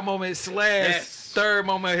motherfucking high moment / third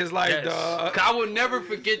moment of his life, dog. I will never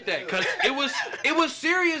forget that, cause it was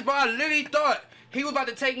serious, bro. I literally thought he was about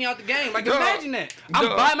to take me out the game. Like, imagine that. I'm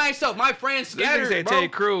by myself. My friends scattered, bro.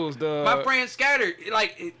 Ted Cruz, dog. My friends scattered,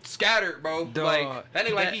 scattered, bro. Dog. Like that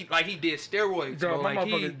nigga, like he did steroids, bro. My like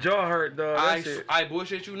motherfucking jaw hurt, dog. I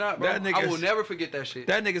bullshit you not, bro. I will never forget that shit.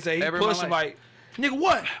 That nigga said he pushed him like, nigga,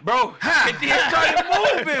 what? Bro, and then started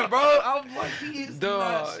moving, bro. I was like, he is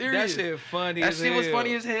not serious. That shit funny That shit was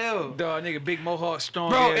funny as hell. Dog, nigga, big mohawk,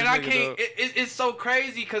 strong. Bro, and I can't, it's so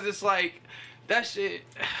crazy, because it's like, that shit.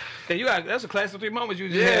 That's a class of 3 moments you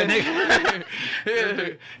just had,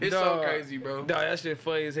 nigga. It's so crazy, bro. Dog, that shit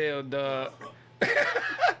funny as hell, dog.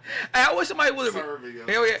 I wish somebody would have.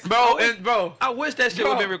 Hell yeah, bro. I wish that shit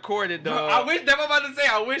would have been recorded, dog. I wish. That's what I'm about to say.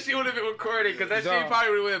 I wish it would have been recorded, because that shit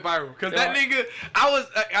probably would have went viral. Because that nigga,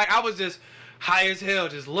 I was just high as hell,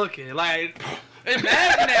 just looking like. Imagine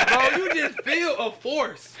that, bro. You just feel a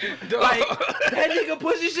force. Dog. Like, that nigga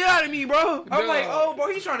pushing shit out of me, bro. I'm like, oh,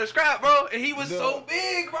 bro, he's trying to scrap, bro. And he was so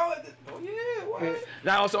big, bro. Oh, yeah, what?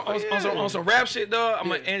 Now, on some rap shit, dog, I'm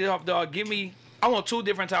going to end it off, dog. I want 2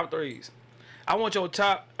 different top 3s. I want your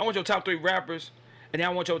top 3 rappers, and then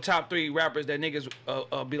I want your top 3 rappers that niggas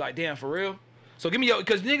be like, damn, for real? So give me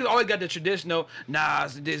because niggas always got the traditional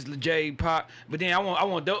Nas, this J, Pop, but then I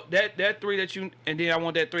want that 3 that you, and then I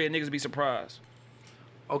want that 3 and niggas be surprised.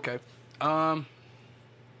 Okay.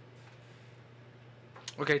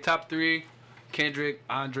 Okay, top 3, Kendrick,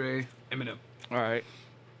 Andre, Eminem. All right.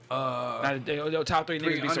 Your top 3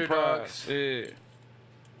 niggas be surprised. Yeah.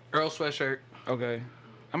 Earl Sweatshirt. Okay.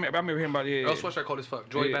 I remember hearing about it. Earl Sweatshirt cold as fuck.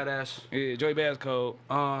 Joey Badass. Yeah, Joey Badass cold.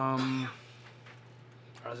 Isaiah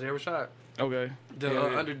Rashad. Okay.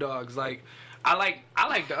 The underdogs. Like, I like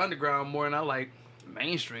the underground more than I like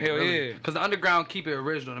mainstream. Hell really. yeah. Because the underground keep it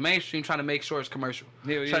original. The mainstream trying to make sure it's commercial.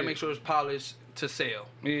 Hell trying to make sure it's polished to sell.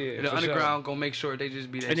 Yeah. The underground gonna make sure they just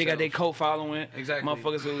be there. And they got their cult following. Exactly.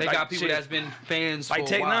 Motherfuckers. They got people that's been fans like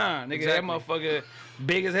Tech Nine. Nigga, that motherfucker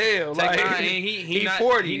big as hell. Tech Nine, and he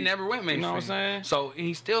 40. He never went mainstream. You know what I'm saying? So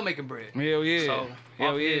he's still making bread. Hell yeah. So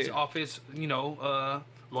Hell off his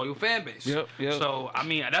loyal fan base. Yep. So I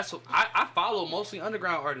mean, I follow mostly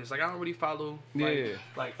underground artists. Like, I don't really follow. Like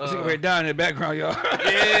right down in the background, y'all.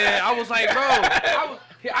 Yeah, I was like, bro,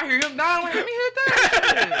 I hear him dying. Like, let me hear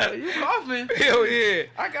that. You coughing? Hell yeah.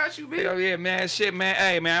 I got you, bitch. Hell yeah, man. Shit, man.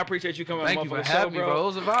 Hey, man, I appreciate you coming on Thank you for show, having me, bro. It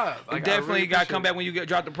was a vibe. Like, definitely really got to come back when you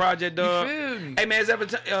drop the project, dog. You feel me? Hey,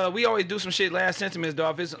 man, we always do some shit, last sentiments,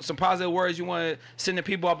 dog. If it's some positive words you want to send the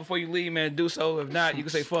people out before you leave, man, do so. If not, you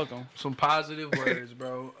can say fuck them. Some positive words,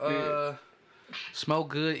 bro. Smoke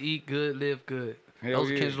good, eat good, live good.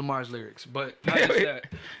 Those are Kendrick Lamar's lyrics. But not just that.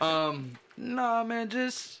 Nah, man,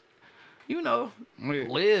 just...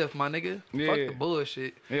 live, my nigga. Fuck the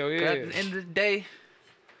bullshit. Hell yeah. At the end of the day,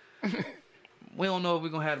 we don't know if we're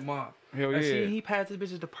gonna have tomorrow. Hell yeah. See, he passed this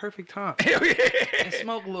bitch at the perfect time. Hell yeah. And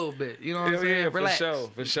smoke a little bit. You know what I'm saying? Yeah, relax.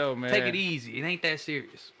 For sure, man. Take it easy. It ain't that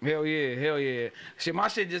serious. Hell yeah. Shit, my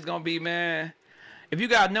shit just gonna be, man. If you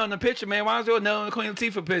got nothing in the picture, man, why don't you know the Queen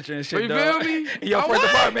Latifah picture and shit, you dog? feel me? In your first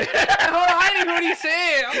apartment. Hold on, I didn't hear what he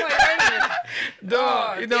said. I'm like, wait a minute.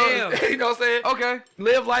 Dog, you know what I'm saying? Okay.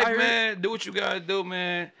 Live life, man. Do what you gotta do,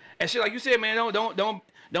 man. And shit, like you said, man, don't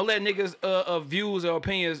let niggas' views or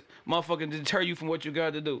opinions motherfucking deter you from what you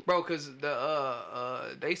gotta do. Bro, cause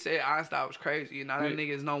they said Einstein was crazy, and now that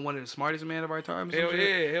nigga is known one of the smartest men of our time. Hell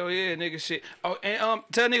yeah, nigga shit. Oh, and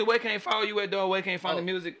tell nigga where can they follow you at, dog? Where can they find the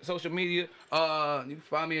music, social media? You can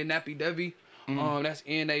find me at Nappi Devi. That's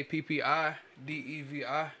NAPPI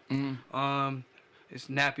DEVI. It's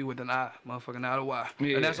Nappy with an I, motherfucking not a Y.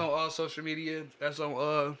 Yeah. And that's on all social media. That's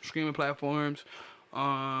on streaming platforms.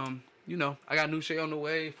 I got new shit on the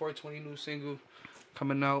way. 420 new single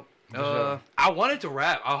coming out. I wanted to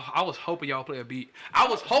rap. I was hoping y'all play a beat. I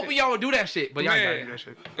was hoping y'all would do that shit, but y'all ain't gotta do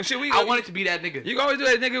that shit. I wanted to be that nigga. You always do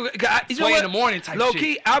that nigga. Sway in the morning type low shit. Low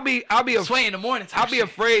key, I'll be Sway in the morning type I'll be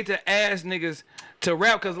afraid to ask niggas to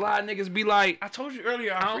rap because a lot of niggas be like, I told you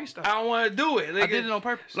earlier, I don't want to do it. Nigga. I did it on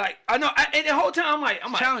purpose. Like I know, and the whole time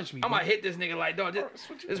I'm challenge me. I'm gonna hit this nigga like, dog,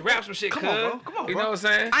 just rap some shit. Come on, bro. Come on, bro. You know what I'm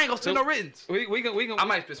saying? I ain't gonna spit no writtens. We can. I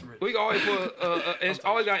might spit some writtens. We can always put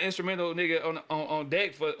always got instrumental nigga on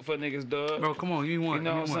deck for niggas, dog. Bro, come on, you want? You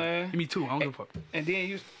know what I'm saying? Give me 2. I don't give a fuck. And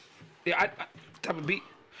then I type of beat.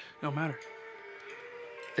 It don't matter.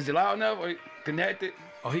 Is it loud enough or connected?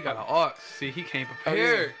 Oh, he got an aux. See, he came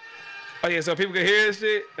prepared. Oh yeah, so people can hear this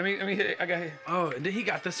shit. Let me hear. I got here. Oh, and then he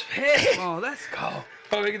got this headphone. Let's go.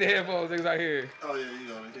 Oh, look at the headphones. Niggas out here. Oh yeah, you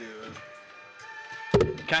gonna hear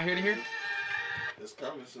it. Can I hear it here? It's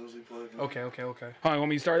coming as soon as we plug it. Okay. Hold on, want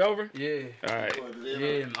me to start over? Yeah. All right.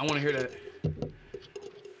 Yeah, I want to hear that.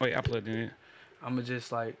 Wait, I plugged it in. I'm gonna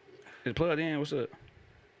just like. Is it plugged in? What's up?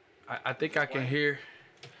 I think I can hear.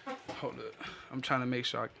 Hold up. I'm trying to make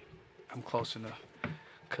sure I'm close enough.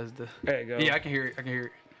 Cause the. There you go. Yeah, I can hear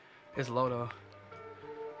it. It's low though.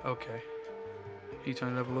 Okay. You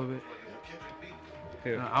turn it up a little bit.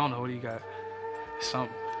 Yeah. I don't know what you got. It's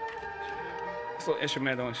something. It's a little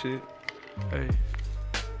instrumental and shit. Hey.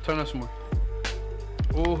 Turn up some more.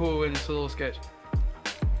 Ooh, and it's a little sketch.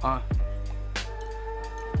 Yeah.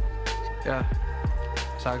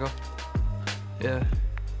 That's how I go. Yeah.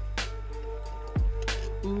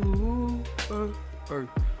 Ooh.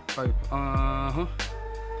 Uh-huh.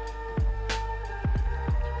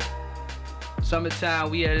 Summertime,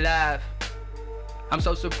 we alive. I'm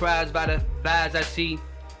so surprised by the lies I see.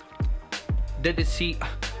 The deceit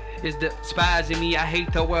is the spies in me. I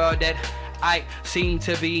hate the world that I seem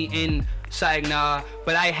to be inside, nah.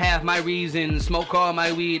 But I have my reasons. Smoke all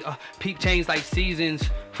my weed. Peep change like seasons.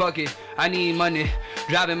 Fuck it, I need money.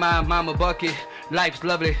 Driving my mama bucket. Life's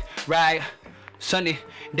lovely, right? Sunny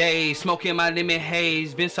days. Smoking my lemon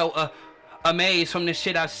haze. Been so amazed from the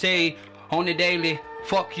shit I say on the daily.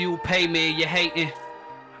 Fuck you, pay me, you hating.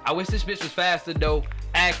 I wish this bitch was faster though.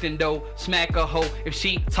 Acting though, smack a hoe if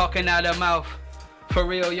she talking out her mouth. For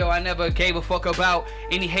real, yo, I never gave a fuck about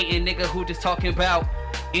any hating nigga who just talking about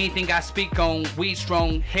anything I speak on. We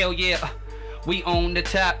strong, hell yeah, we on the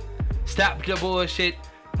top. Stop the bullshit.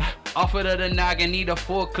 Off of the noggin, need a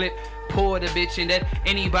full clip. Pull the bitch in that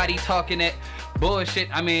anybody talking that bullshit.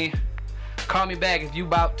 I mean, call me back if you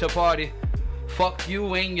bout to party. Fuck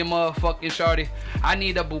you and your motherfucking shorty. I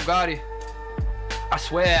need a Bugatti. I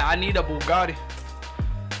swear, I need a Bugatti.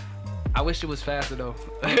 I wish it was faster though.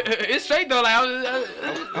 It's straight though. Like I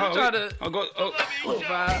was trying to. I'll go.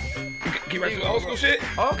 Keep right to the old school shit.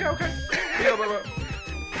 Oh, okay. Yeah, bro.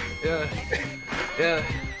 Yeah.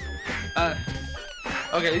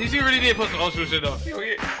 Okay, you really did put some old school shit though.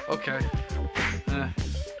 Yeah. Okay.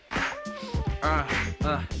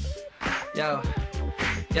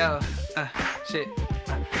 Shit.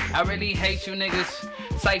 I really hate you niggas.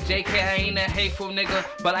 It's like JK, I ain't a hateful nigga,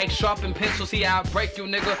 but like sharpen pencil, see how I break you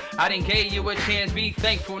nigga. I didn't give you a chance, be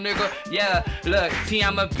thankful nigga. Yeah, look, see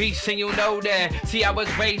I'm a beast and you know that. See I was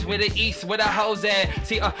raised with the east, where the hoes at.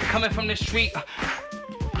 See coming from the street.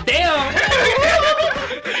 Damn!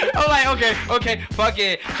 I'm like, okay, fuck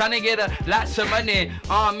it. Trying to get lots of money.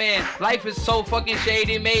 Oh man, life is so fucking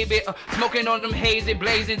shady, maybe. Smoking on them hazy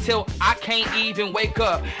blazing till I can't even wake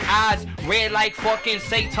up. Eyes red like fucking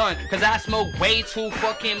Satan, cause I smoke way too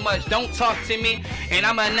fucking much. Don't talk to me, and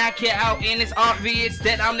I'ma knock you out. And it's obvious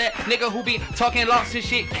that I'm that nigga who be talking lots of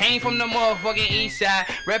shit. Came from the motherfucking east side,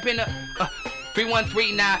 repping the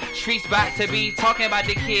 3139 streets about to be talking about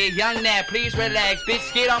the kid. Young Nat, please relax.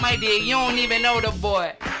 Bitch, get on my dick. You don't even know the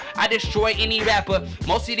boy. I destroy any rapper.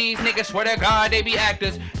 Most of these niggas, swear to God, they be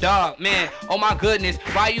actors. Dog, man, oh my goodness.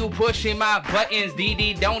 Why you pushing my buttons,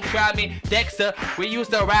 DD? Don't try me. Dexter, we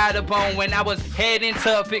used to ride up on when I was heading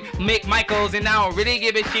to pick Mick Michaels. And I don't really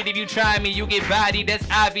give a shit if you try me. You get bodied, that's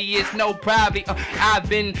obvious, no probably. I've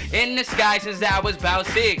been in the sky since I was about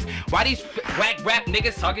 6. Why these whack rap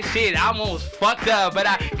niggas talking shit? I almost fucked up, but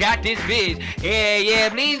I got this bitch. Yeah,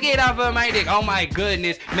 please get off of my dick. Oh my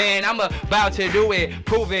goodness, man, I'm about to do it.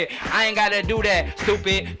 Prove it. I ain't gotta do that.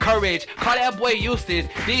 Stupid courage. Call that boy Eustace.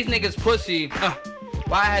 These niggas pussy.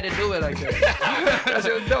 Why I had to do it like that? That's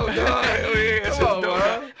your dope, dog. Oh, yeah, that's your dope,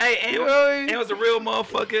 dog. Hey, and it was a real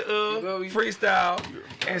motherfucking freestyle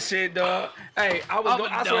and shit, dog. Hey, I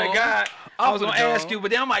swear to God, I was gonna ask you, but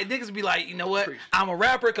then I'm like, niggas be like, you know what? I'm a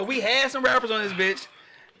rapper, cause we had some rappers on this bitch.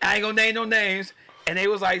 I ain't gonna name no names. And they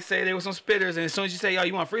was like, say they was some spitters, and as soon as you say, yo,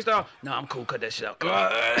 you want freestyle? No, I'm cool, cut that shit out. Bro,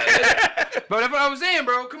 that's what I was saying,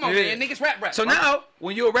 bro. Come on, man. Niggas rap. So now,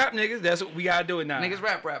 when you a rap nigga, that's what we gotta do it now. Niggas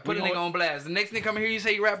rap. Put a nigga on blast. The next nigga come here, you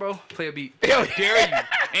say you rap, bro, play a beat. Hell dare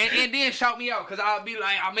you. And then shout me out, cause I'll be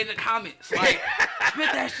like, I'm in the comments. Like,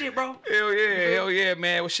 spit that shit, bro. Hell yeah,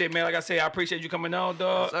 man. Well, shit, man. Like I said, I appreciate you coming on,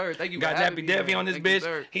 dog. Yes, sir. Thank you. Got Nappi Devi on this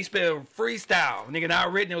bitch. He spelled freestyle. Nigga,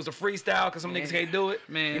 not written. It was a freestyle, cause some niggas can't do it.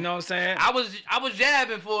 Man. You know what I'm saying? I was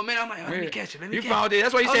jabbing for a minute. I'm like, let me catch it. You found it.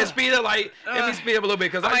 That's why you said speed up. Like, let me speed up a little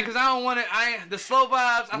bit, cause I don't want to. the slow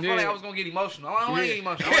vibes. I feel like I was gonna get emotional. I don't want to get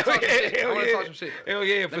emotional. I want to talk some shit. I want to talk some shit. Hell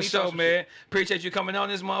yeah, for sure, man. Appreciate you coming on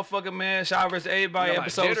this motherfucker, man. Shad vs. Everybody,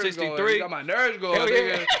 episode 63. Got my nerves going.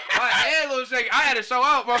 Nigga. My head a little shaky. I had to show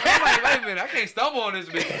out, bro. I'm like, wait a minute, I can't stumble on this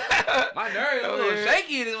bitch. My nerves a little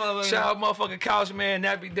shaky in this motherfucker. Shout out motherfucking Couch, man.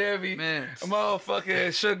 Nappi Devi. Man. A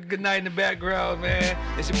motherfucking Sugar Goodnight in the background, man.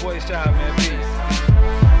 It's your boy Shad, man.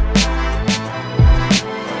 Peace.